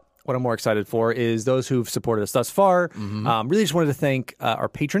for it. But what I'm more excited for is those who've supported us thus far. Really just wanted to thank our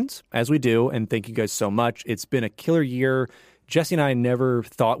patrons, as we do, and thank you guys so much. It's been a killer year. Jesse and I never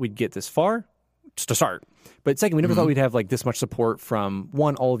thought we'd get this far, just to start. But second, we never thought we'd have like this much support from,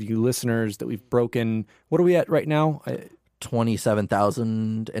 one, all of you listeners that we've broken. What are we at right now?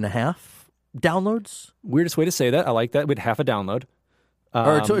 27,000 and a half downloads. Weirdest way to say that. I like that. With half a download.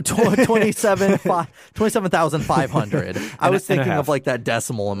 Or 27,500. I was thinking of like that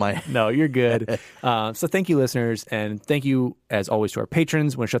decimal in my... No, you're good. So thank you, listeners. And thank you, as always, to our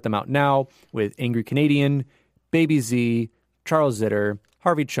patrons. We're going to shut them out now with Angry Canadian, Baby Z, Charles Zitter,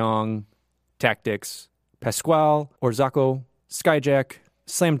 Harvey Chong, Tactics, Pasquale, Orzako, Skyjack,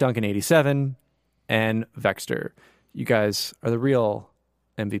 Slam Duncan 87, and Vexter. You guys are the real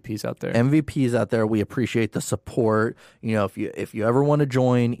MVPs out there. MVPs out there. We appreciate the support. If you ever want to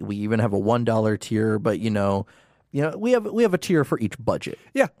join, we even have a $1 tier, but we have a tier for each budget.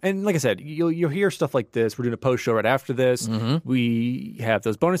 Yeah, and like I said, you'll hear stuff like this. We're doing a post show right after this. We have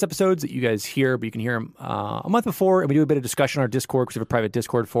those bonus episodes that you guys hear, but you can hear them a month before, and we do a bit of discussion on our Discord because we have a private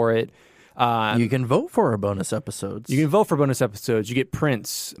Discord for it. You can vote for our bonus episodes. You get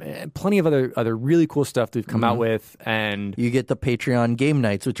prints, and plenty of other really cool stuff that we've come out with, and you get the Patreon game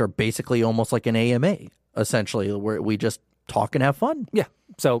nights, which are basically almost like an AMA, essentially, where we just talk and have fun. Yeah.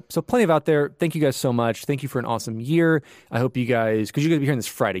 So plenty of out there. Thank you guys so much. Thank you for an awesome year. I hope you guys, because you're going to be hearing this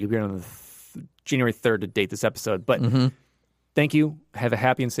Friday. You'll be hearing on January 3rd to date this episode. But thank you. Have a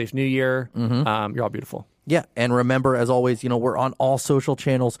happy and safe new year. You're all beautiful. Yeah, and remember, as always, we're on all social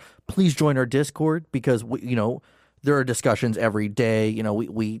channels. Please join our Discord because there are discussions every day.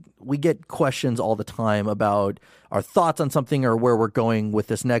 We get questions all the time about our thoughts on something or where we're going with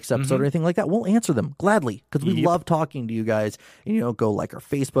this next episode or anything like that. We'll answer them gladly because we love talking to you guys. And, go like our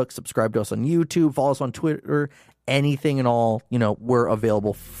Facebook, subscribe to us on YouTube, follow us on Twitter. Anything and all, we're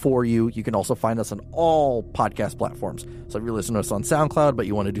available for you. You can also find us on all podcast platforms. So if you're listening to us on SoundCloud, but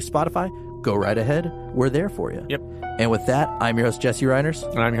you want to do Spotify, go right ahead. We're there for you. Yep. And with that, I'm your host, Jesse Reiners.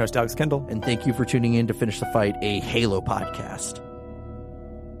 And I'm your host, Alex Kendall. And thank you for tuning in to Finish the Fight, a Halo podcast.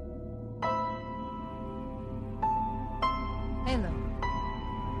 Halo.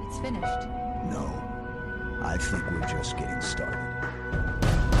 It's finished. No. I think we're just getting started.